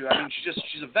trying to. I mean,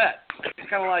 she's a vet. It's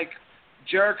kind of like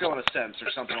Jericho in a sense or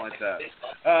something like that.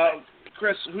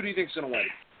 Chris, who do you think's going to win?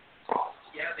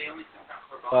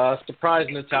 Surprise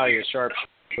Natalya Sharp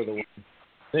for the win.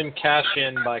 Then cash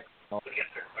in by.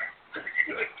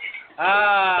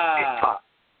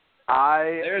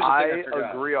 I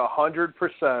agree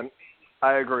 100%.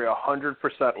 I agree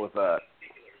 100% with that.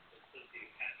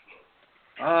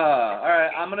 All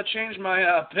right. I'm gonna change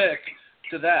my pick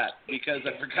to that because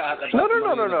I forgot about No.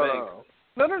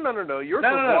 You're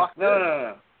locked in.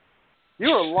 No. You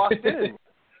are locked in.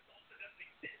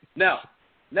 No.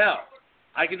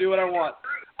 I can do what I want.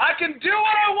 I can do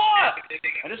what I want!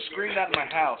 I just screamed that in my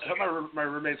house. I hope my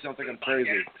roommates don't think I'm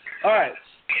crazy. All right.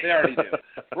 They already do.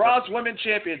 Raw's Women's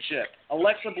Championship.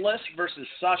 Alexa Bliss versus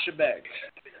Sasha Banks.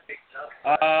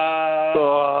 I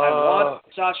want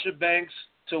Sasha Banks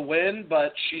to win,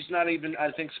 but she's not even,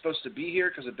 I think, supposed to be here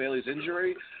because of Bayley's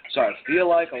injury. So I feel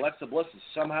like Alexa Bliss is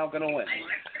somehow going to win.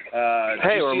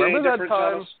 Hey, remember that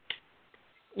time?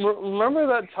 Remember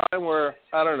that time where,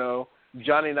 I don't know,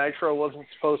 Johnny Nitro wasn't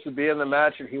supposed to be in the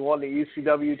match and he won the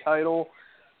ECW title.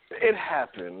 It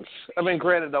happens. I mean,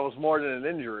 granted, that was more than an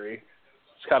injury.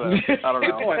 It's kind of, I don't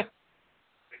know,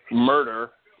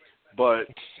 murder. But,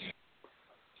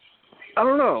 I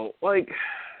don't know. Like,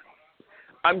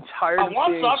 I'm tired of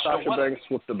seeing Sasha Banks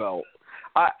with the belt.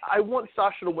 I want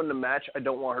Sasha to win the match. I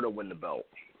don't want her to win the belt.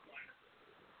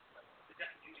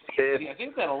 I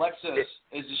think that Alexa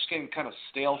is just getting kind of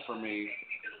stale for me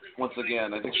once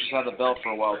again. I think she's had the belt for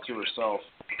a while, too, herself.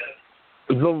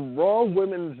 The Raw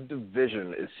Women's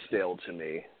Division is stale to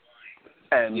me.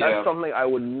 And that's something I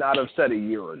would not have said a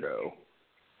year ago.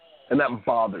 And that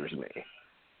bothers me.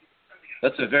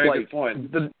 That's a very good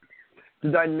point. The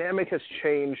dynamic has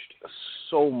changed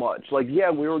so much. Like, yeah,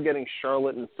 we were getting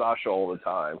Charlotte and Sasha all the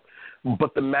time,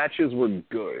 but the matches were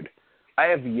good. I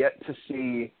have yet to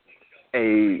see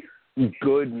a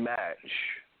good match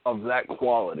of that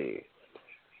quality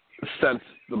since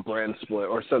the brand split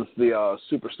or since the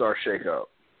Superstar shakeup.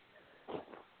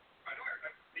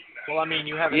 Well, I mean,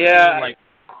 you haven't seen, like,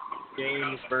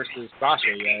 James versus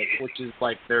Sasha yet, which is,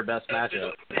 like, their best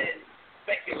matchup.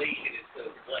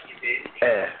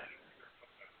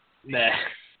 Nah.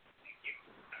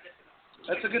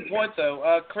 That's a good point,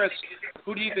 though. Chris,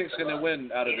 who do you think is going to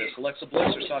win out of this, Alexa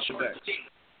Bliss or Sasha Banks?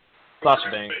 Sasha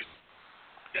Banks.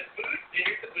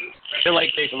 I feel like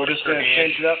they just going to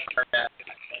change it up.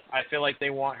 I feel like they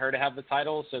want her to have the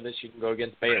title so that she can go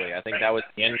against Bayley. I think that was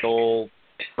the end goal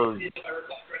for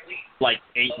like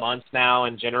 8 months now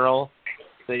in general.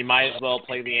 So you might as well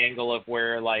play the angle of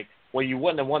where, like, well, you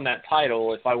wouldn't have won that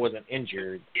title if I wasn't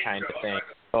injured, kind of thing.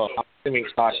 So I'm assuming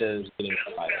Sasha is getting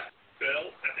the title.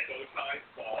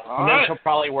 And then she'll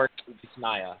probably work with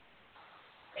Nia.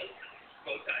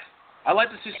 I'd like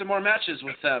to see some more matches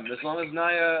with them, as long as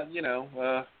Nia,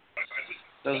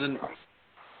 doesn't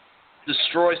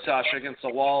destroy Sasha against the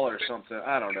wall or something.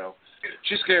 I don't know.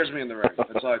 She scares me in the ring.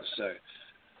 That's all I have to say.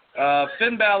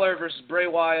 Finn Balor versus Bray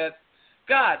Wyatt.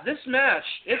 God, this match,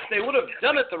 if they would have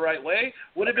done it the right way,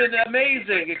 would have been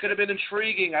amazing. It could have been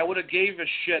intriguing. I would have gave a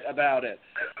shit about it.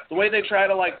 The way they try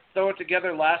to, like, throw it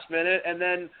together last minute, and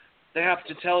then they have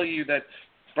to tell you that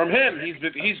from him, he's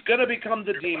going to become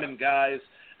the Demon, guys.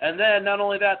 And then, not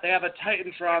only that, they have a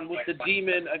Titantron with the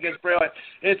Demon against Bray Wyatt.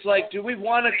 It's like, do we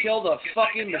want to kill the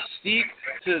fucking mystique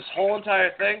to this whole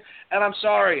entire thing? And I'm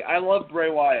sorry, I love Bray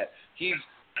Wyatt. He's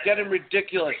getting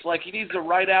ridiculous. Like, he needs to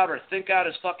write out or think out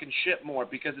his fucking shit more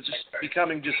because it's just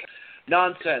becoming just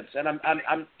nonsense. And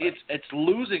it's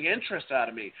losing interest out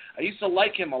of me. I used to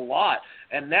like him a lot,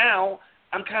 and now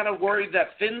I'm kind of worried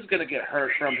that Finn's going to get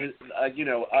hurt from his,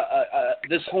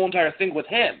 this whole entire thing with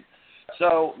him.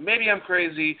 So maybe I'm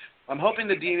crazy. I'm hoping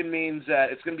the Demon means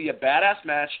that it's going to be a badass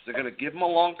match. They're going to give him a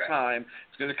long time.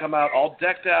 It's going to come out all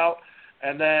decked out,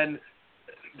 and then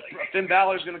Finn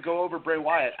Balor's going to go over Bray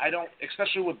Wyatt.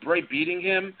 Especially with Bray beating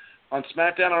him on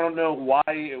SmackDown, I don't know why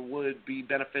it would be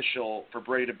beneficial for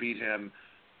Bray to beat him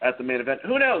at the main event.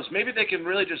 Who knows? Maybe they can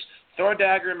really just throw a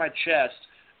dagger in my chest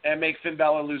and make Finn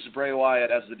Balor lose to Bray Wyatt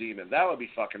as the Demon. That would be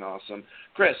fucking awesome.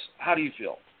 Chris, how do you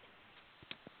feel?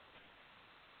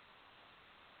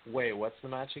 Wait, what's the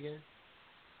match again?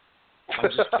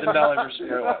 Finn Balor versus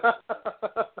Bray Wyatt.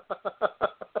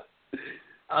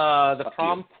 The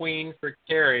prom queen for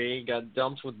Carrie got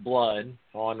dumped with blood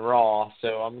on Raw, so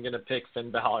I'm going to pick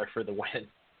Finn Balor for the win.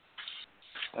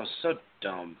 Oh, so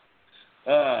dumb.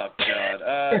 Oh,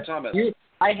 God. Thomas.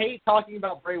 I hate talking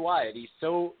about Bray Wyatt. He's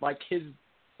so, like, his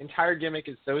entire gimmick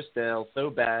is so stale, so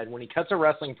bad. When he cuts a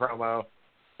wrestling promo,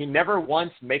 he never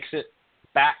once makes it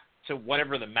back to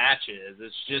whatever the match is.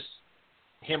 It's just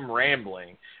him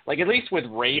rambling. Like, at least with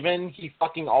Raven, he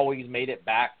fucking always made it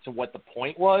back to what the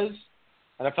point was.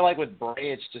 And I feel like with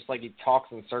Bray, it's just like he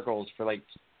talks in circles for like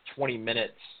 20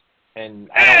 minutes. And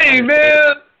hey,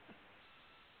 man!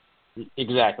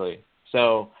 Exactly.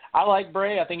 So I like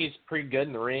Bray. I think he's pretty good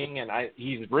in the ring, and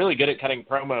he's really good at cutting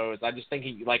promos. I just think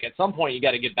at some point you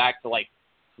got to get back to like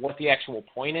what the actual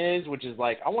point is, which is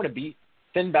like, I want to beat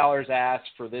Finn Balor's ass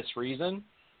for this reason.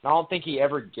 I don't think he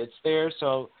ever gets there,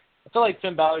 so I feel like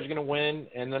Finn Balor's going to win.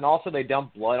 And then also they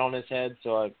dump blood on his head,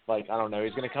 so I don't know.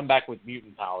 He's going to come back with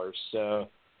mutant powers. So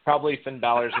probably Finn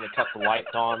Balor's going to cut the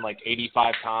lights on like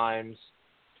 85 times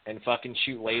and fucking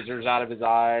shoot lasers out of his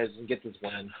eyes and get this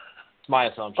win. It's my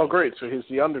assumption. Oh, great. So he's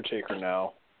the Undertaker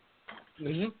now.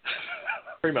 Mm-hmm.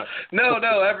 Pretty much. No,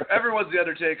 everyone's the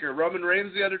Undertaker. Roman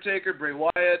Reigns the Undertaker, Bray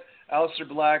Wyatt, Aleister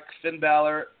Black, Finn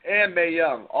Balor, and Mae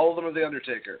Young. All of them are the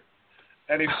Undertaker.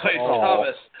 Anyway,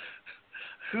 Thomas,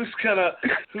 who's gonna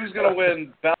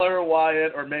win, Balor,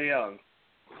 Wyatt, or Mae Young?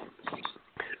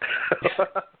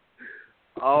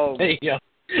 Mae Young.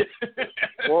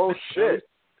 Well, shit.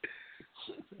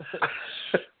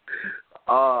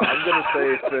 I'm going to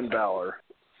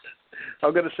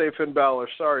say Finn Balor.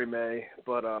 Sorry, May,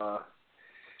 but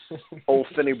old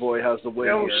Finny Boy has the win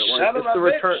here. Like,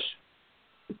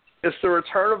 it's the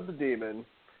return of the Demon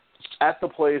at the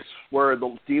place where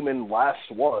the Demon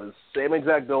last was. Same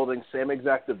exact building, same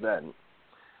exact event.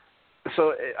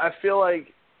 So I feel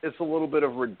like it's a little bit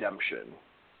of redemption.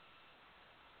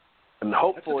 And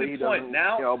hopefully he doesn't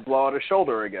blow out his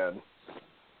shoulder again.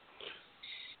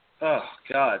 Oh,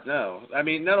 God, no. I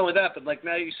mean, not only that, but, like,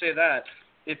 now you say that,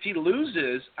 if he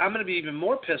loses, I'm going to be even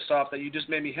more pissed off that you just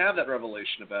made me have that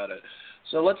revelation about it.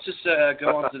 So let's just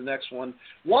go on to the next one.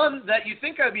 One that you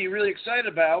think I'd be really excited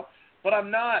about, but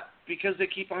I'm not, because they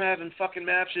keep on having fucking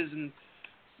matches, and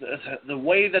the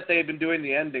way that they've been doing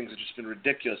the endings has just been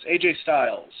ridiculous. AJ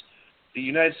Styles, the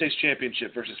United States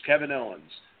Championship versus Kevin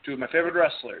Owens, two of my favorite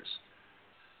wrestlers.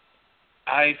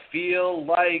 I feel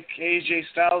like AJ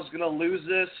Styles is going to lose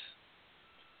this.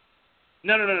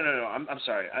 No. I'm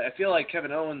sorry. I feel like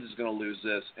Kevin Owens is going to lose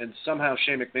this, and somehow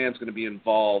Shane McMahon's going to be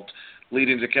involved,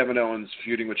 leading to Kevin Owens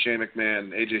feuding with Shane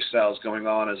McMahon, AJ Styles going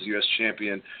on as U.S.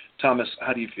 champion. Thomas,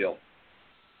 how do you feel?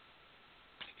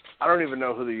 I don't even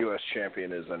know who the U.S.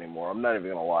 champion is anymore. I'm not even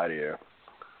going to lie to you.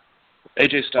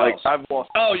 AJ Styles. Like, I've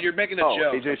lost. Oh, you're making a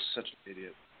joke. AJ's such an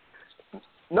idiot.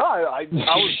 No, I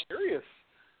was serious.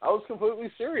 I was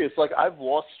completely serious. Like, I've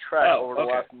lost track over the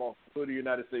last month who the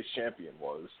United States champion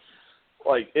was.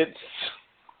 Like, it's,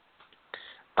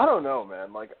 I don't know,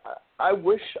 man. Like, I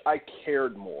wish I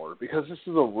cared more, because this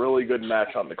is a really good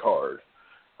match on the card.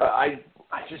 I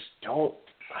just don't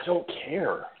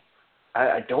care.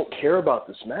 I don't care about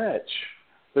this match.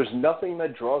 There's nothing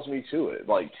that draws me to it.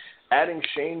 Like, adding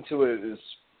Shane to it is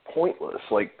pointless.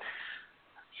 Like,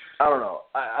 I don't know.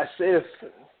 I say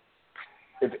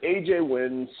if AJ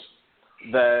wins,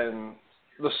 then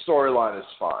the storyline is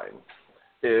fine.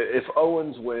 If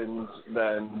Owens wins,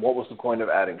 then what was the point of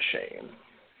adding Shane?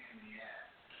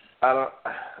 I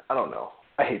don't know.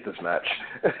 I hate this match.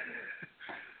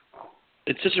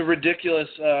 It's such a ridiculous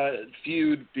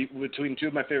feud between two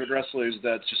of my favorite wrestlers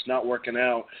that's just not working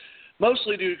out,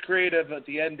 mostly due to creative at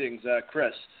the endings.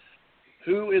 Chris,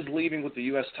 who is leaving with the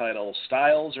U.S. title,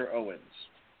 Styles or Owens?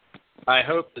 I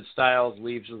hope that Styles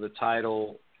leaves with the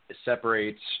title,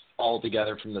 separates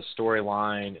altogether from the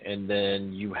storyline, and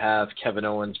then you have Kevin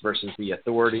Owens versus the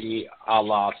Authority, a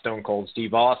la Stone Cold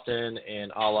Steve Austin,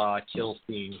 and a la Kill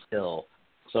Steen Kill.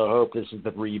 So I hope this is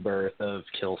the rebirth of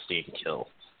Kill Steen Kill.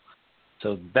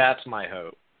 So that's my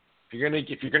hope. If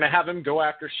you're gonna have him go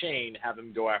after Shane, have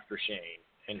him go after Shane,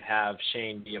 and have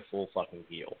Shane be a full fucking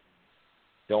heel.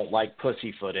 Don't like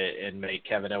pussyfoot it and make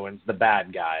Kevin Owens the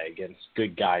bad guy against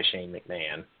good guy Shane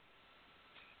McMahon.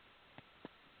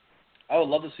 I would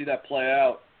love to see that play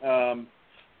out.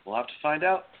 We'll have to find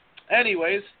out.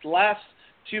 Anyways, the last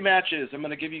two matches. I'm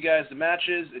going to give you guys the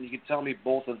matches, and you can tell me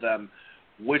both of them.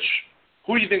 Who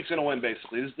do you think is going to win,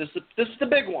 basically? This is the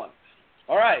big one.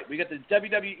 All right, we got the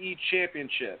WWE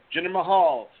Championship. Jinder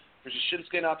Mahal versus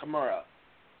Shinsuke Nakamura.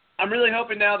 I'm really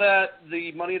hoping now that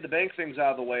the Money in the Bank thing's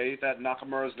out of the way that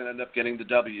Nakamura is going to end up getting the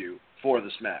W for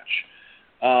this match.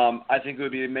 I think it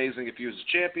would be amazing if he was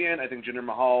a champion. I think Jinder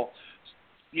Mahal,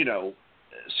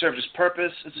 served his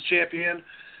purpose as a champion.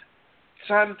 It's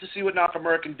time to see what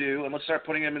Nakamura can do, and let's start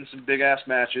putting him in some big-ass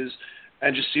matches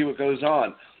and just see what goes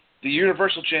on. The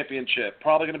Universal Championship,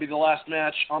 probably going to be the last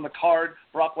match on the card.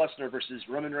 Brock Lesnar versus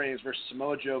Roman Reigns versus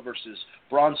Samoa Joe versus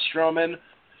Braun Strowman.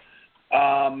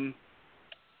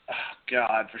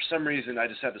 God, for some reason, I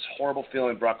just have this horrible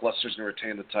feeling Brock Lesnar's going to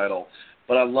retain the title,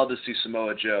 but I'd love to see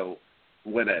Samoa Joe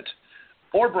win it.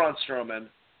 Or Braun Strowman.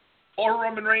 Or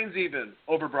Roman Reigns even,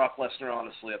 over Brock Lesnar,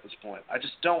 honestly, at this point. I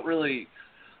just don't really...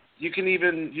 You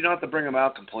don't have to bring them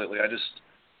out completely. I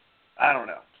don't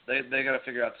know. They got to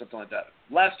figure out something like that.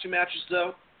 Last two matches,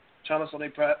 though. Thomas, let me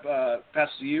pass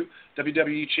to you.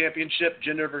 WWE Championship,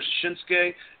 Jinder versus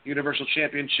Shinsuke. Universal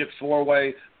Championship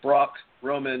 4-way, Brock,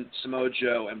 Roman, Samoa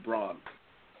Joe, and Braun.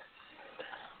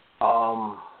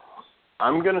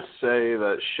 I'm going to say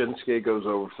that Shinsuke goes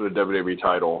over for the WWE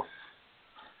title.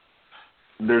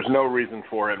 There's no reason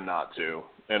for him not to,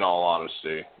 in all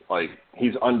honesty. Like,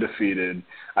 he's undefeated.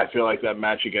 I feel like that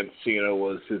match against Cena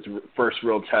was his first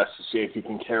real test to see if he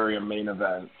can carry a main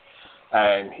event,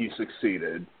 and he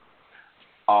succeeded.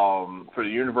 For the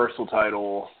Universal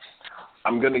title,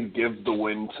 I'm going to give the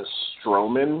win to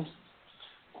Strowman,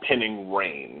 pinning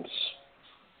Reigns.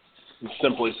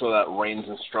 Simply so that Reigns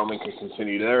and Strowman can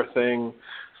continue their thing.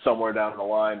 Somewhere down the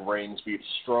line, Reigns beats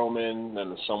Strowman,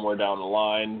 and somewhere down the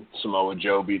line, Samoa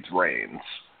Joe beats Reigns.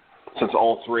 Since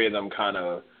all three of them kind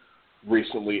of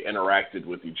recently interacted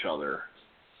with each other.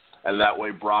 And that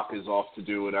way Brock is off to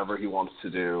do whatever he wants to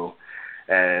do,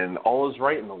 and all is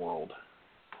right in the world.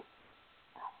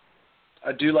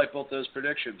 I do like both those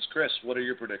predictions. Chris, what are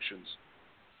your predictions?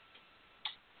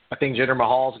 I think Jinder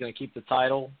Mahal is going to keep the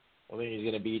title. I think he's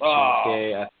going to beat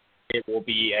Shinsuke. I think it will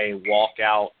be a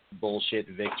walkout bullshit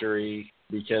victory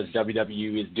because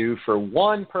WWE is due for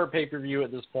one per pay-per-view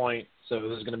at this point. So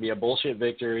this is going to be a bullshit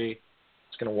victory.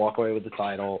 It's going to walk away with the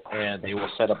title, and they will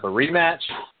set up a rematch.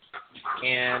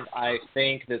 And I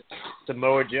think that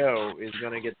Samoa Joe is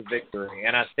going to get the victory.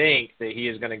 And I think that he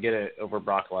is going to get it over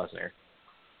Brock Lesnar.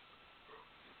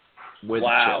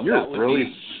 Wow, that would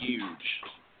be huge.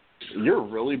 You're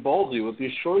really ballsy with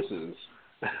these choices.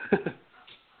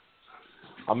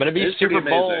 I'm going to be super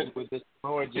bold with the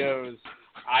Samoa Joe's.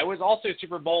 I was also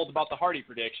super bold about the Hardy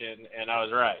prediction, and I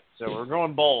was right. So we're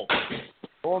going bold.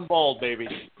 Going bold, baby.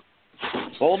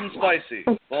 Bold and spicy.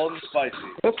 Bold and spicy.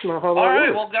 That's not how that All right,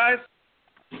 works. well, guys,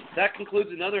 that concludes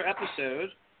another episode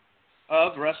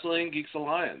of Wrestling Geeks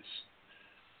Alliance.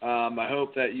 I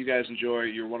hope that you guys enjoy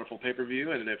your wonderful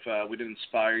pay-per-view, and if we didn't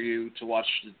inspire you to watch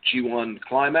the G1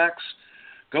 Climax,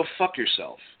 go fuck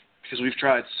yourself, because we've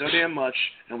tried so damn much,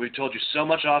 and we've told you so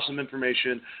much awesome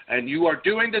information, and you are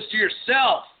doing this to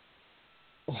yourself.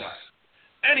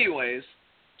 Anyways,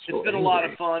 it's been a lot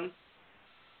of fun.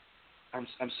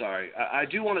 I'm sorry. I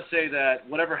do want to say that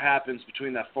whatever happens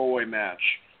between that four-way match,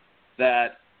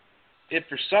 that if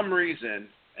for some reason,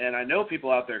 and I know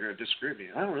people out there are going to disagree with me,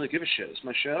 I don't really give a shit. It's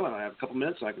my show, and I have a couple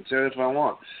minutes, and I can say it if I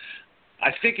want.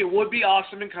 I think it would be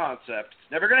awesome in concept.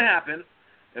 It's never going to happen.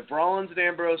 If Rollins and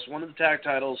Ambrose won the tag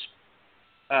titles,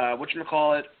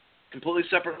 whatchamacallit, completely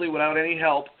separately without any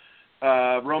help,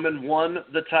 Roman won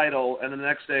the title, and the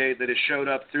next day they just showed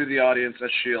up through the audience as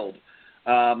S.H.I.E.L.D.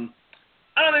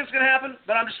 I don't think it's going to happen,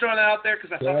 but I'm just throwing that out there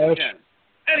because I fucking can.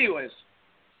 Anyways,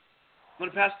 I'm going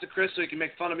to pass it to Chris so he can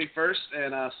make fun of me first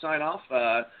and sign off.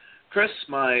 Chris,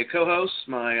 my co-host,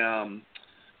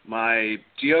 my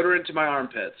deodorant to my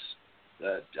armpits.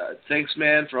 Thanks,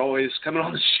 man, for always coming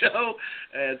on the show,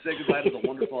 and say goodbye to the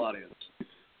wonderful audience.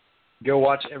 Go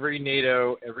watch every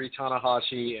Naito, every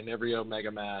Tanahashi, and every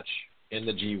Omega match in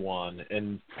the G1,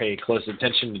 and pay close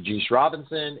attention to Juice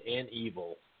Robinson and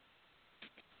Evil.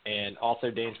 And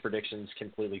also Dane's predictions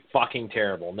completely fucking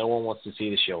terrible. No one wants to see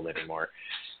the Shield anymore.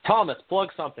 Thomas, plug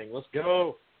something. Let's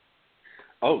go.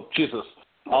 Oh, Jesus.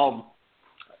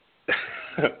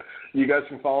 You guys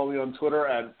can follow me on Twitter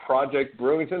at Project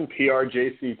Brewington,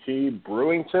 PRJCT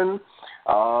Brewington,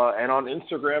 and on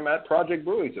Instagram at Project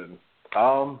Brewington.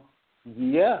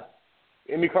 Yeah.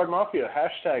 IndyCard Mafia,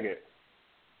 hashtag it.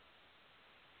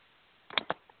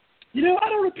 You know, I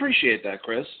don't appreciate that,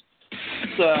 Chris.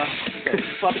 It's a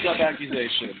fucked up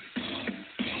accusation.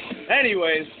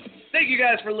 Anyways, thank you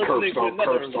guys for listening to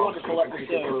another wonderful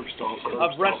episode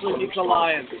of Wrestling Geeks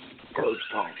Alliance.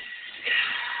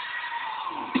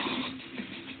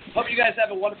 Hope you guys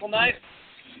have a wonderful night.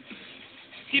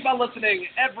 Keep on listening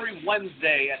every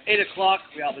Wednesday at 8 o'clock.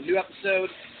 We have a new episode.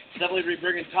 Definitely be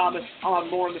bringing Thomas on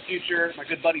more in the future. My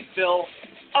good buddy Phil.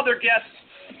 Other guests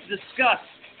to discuss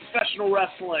professional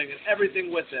wrestling and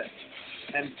everything with it.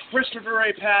 And Christopher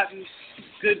Ray Patton,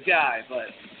 good guy, but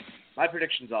my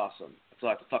prediction's awesome. That's all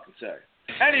I have to fucking say.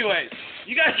 Anyways,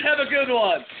 you guys have a good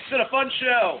one. It's been a fun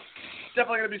show.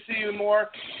 Definitely going to be seeing you more.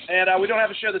 And we don't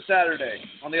have a show this Saturday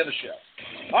on the other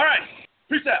show. All right.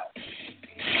 Peace out.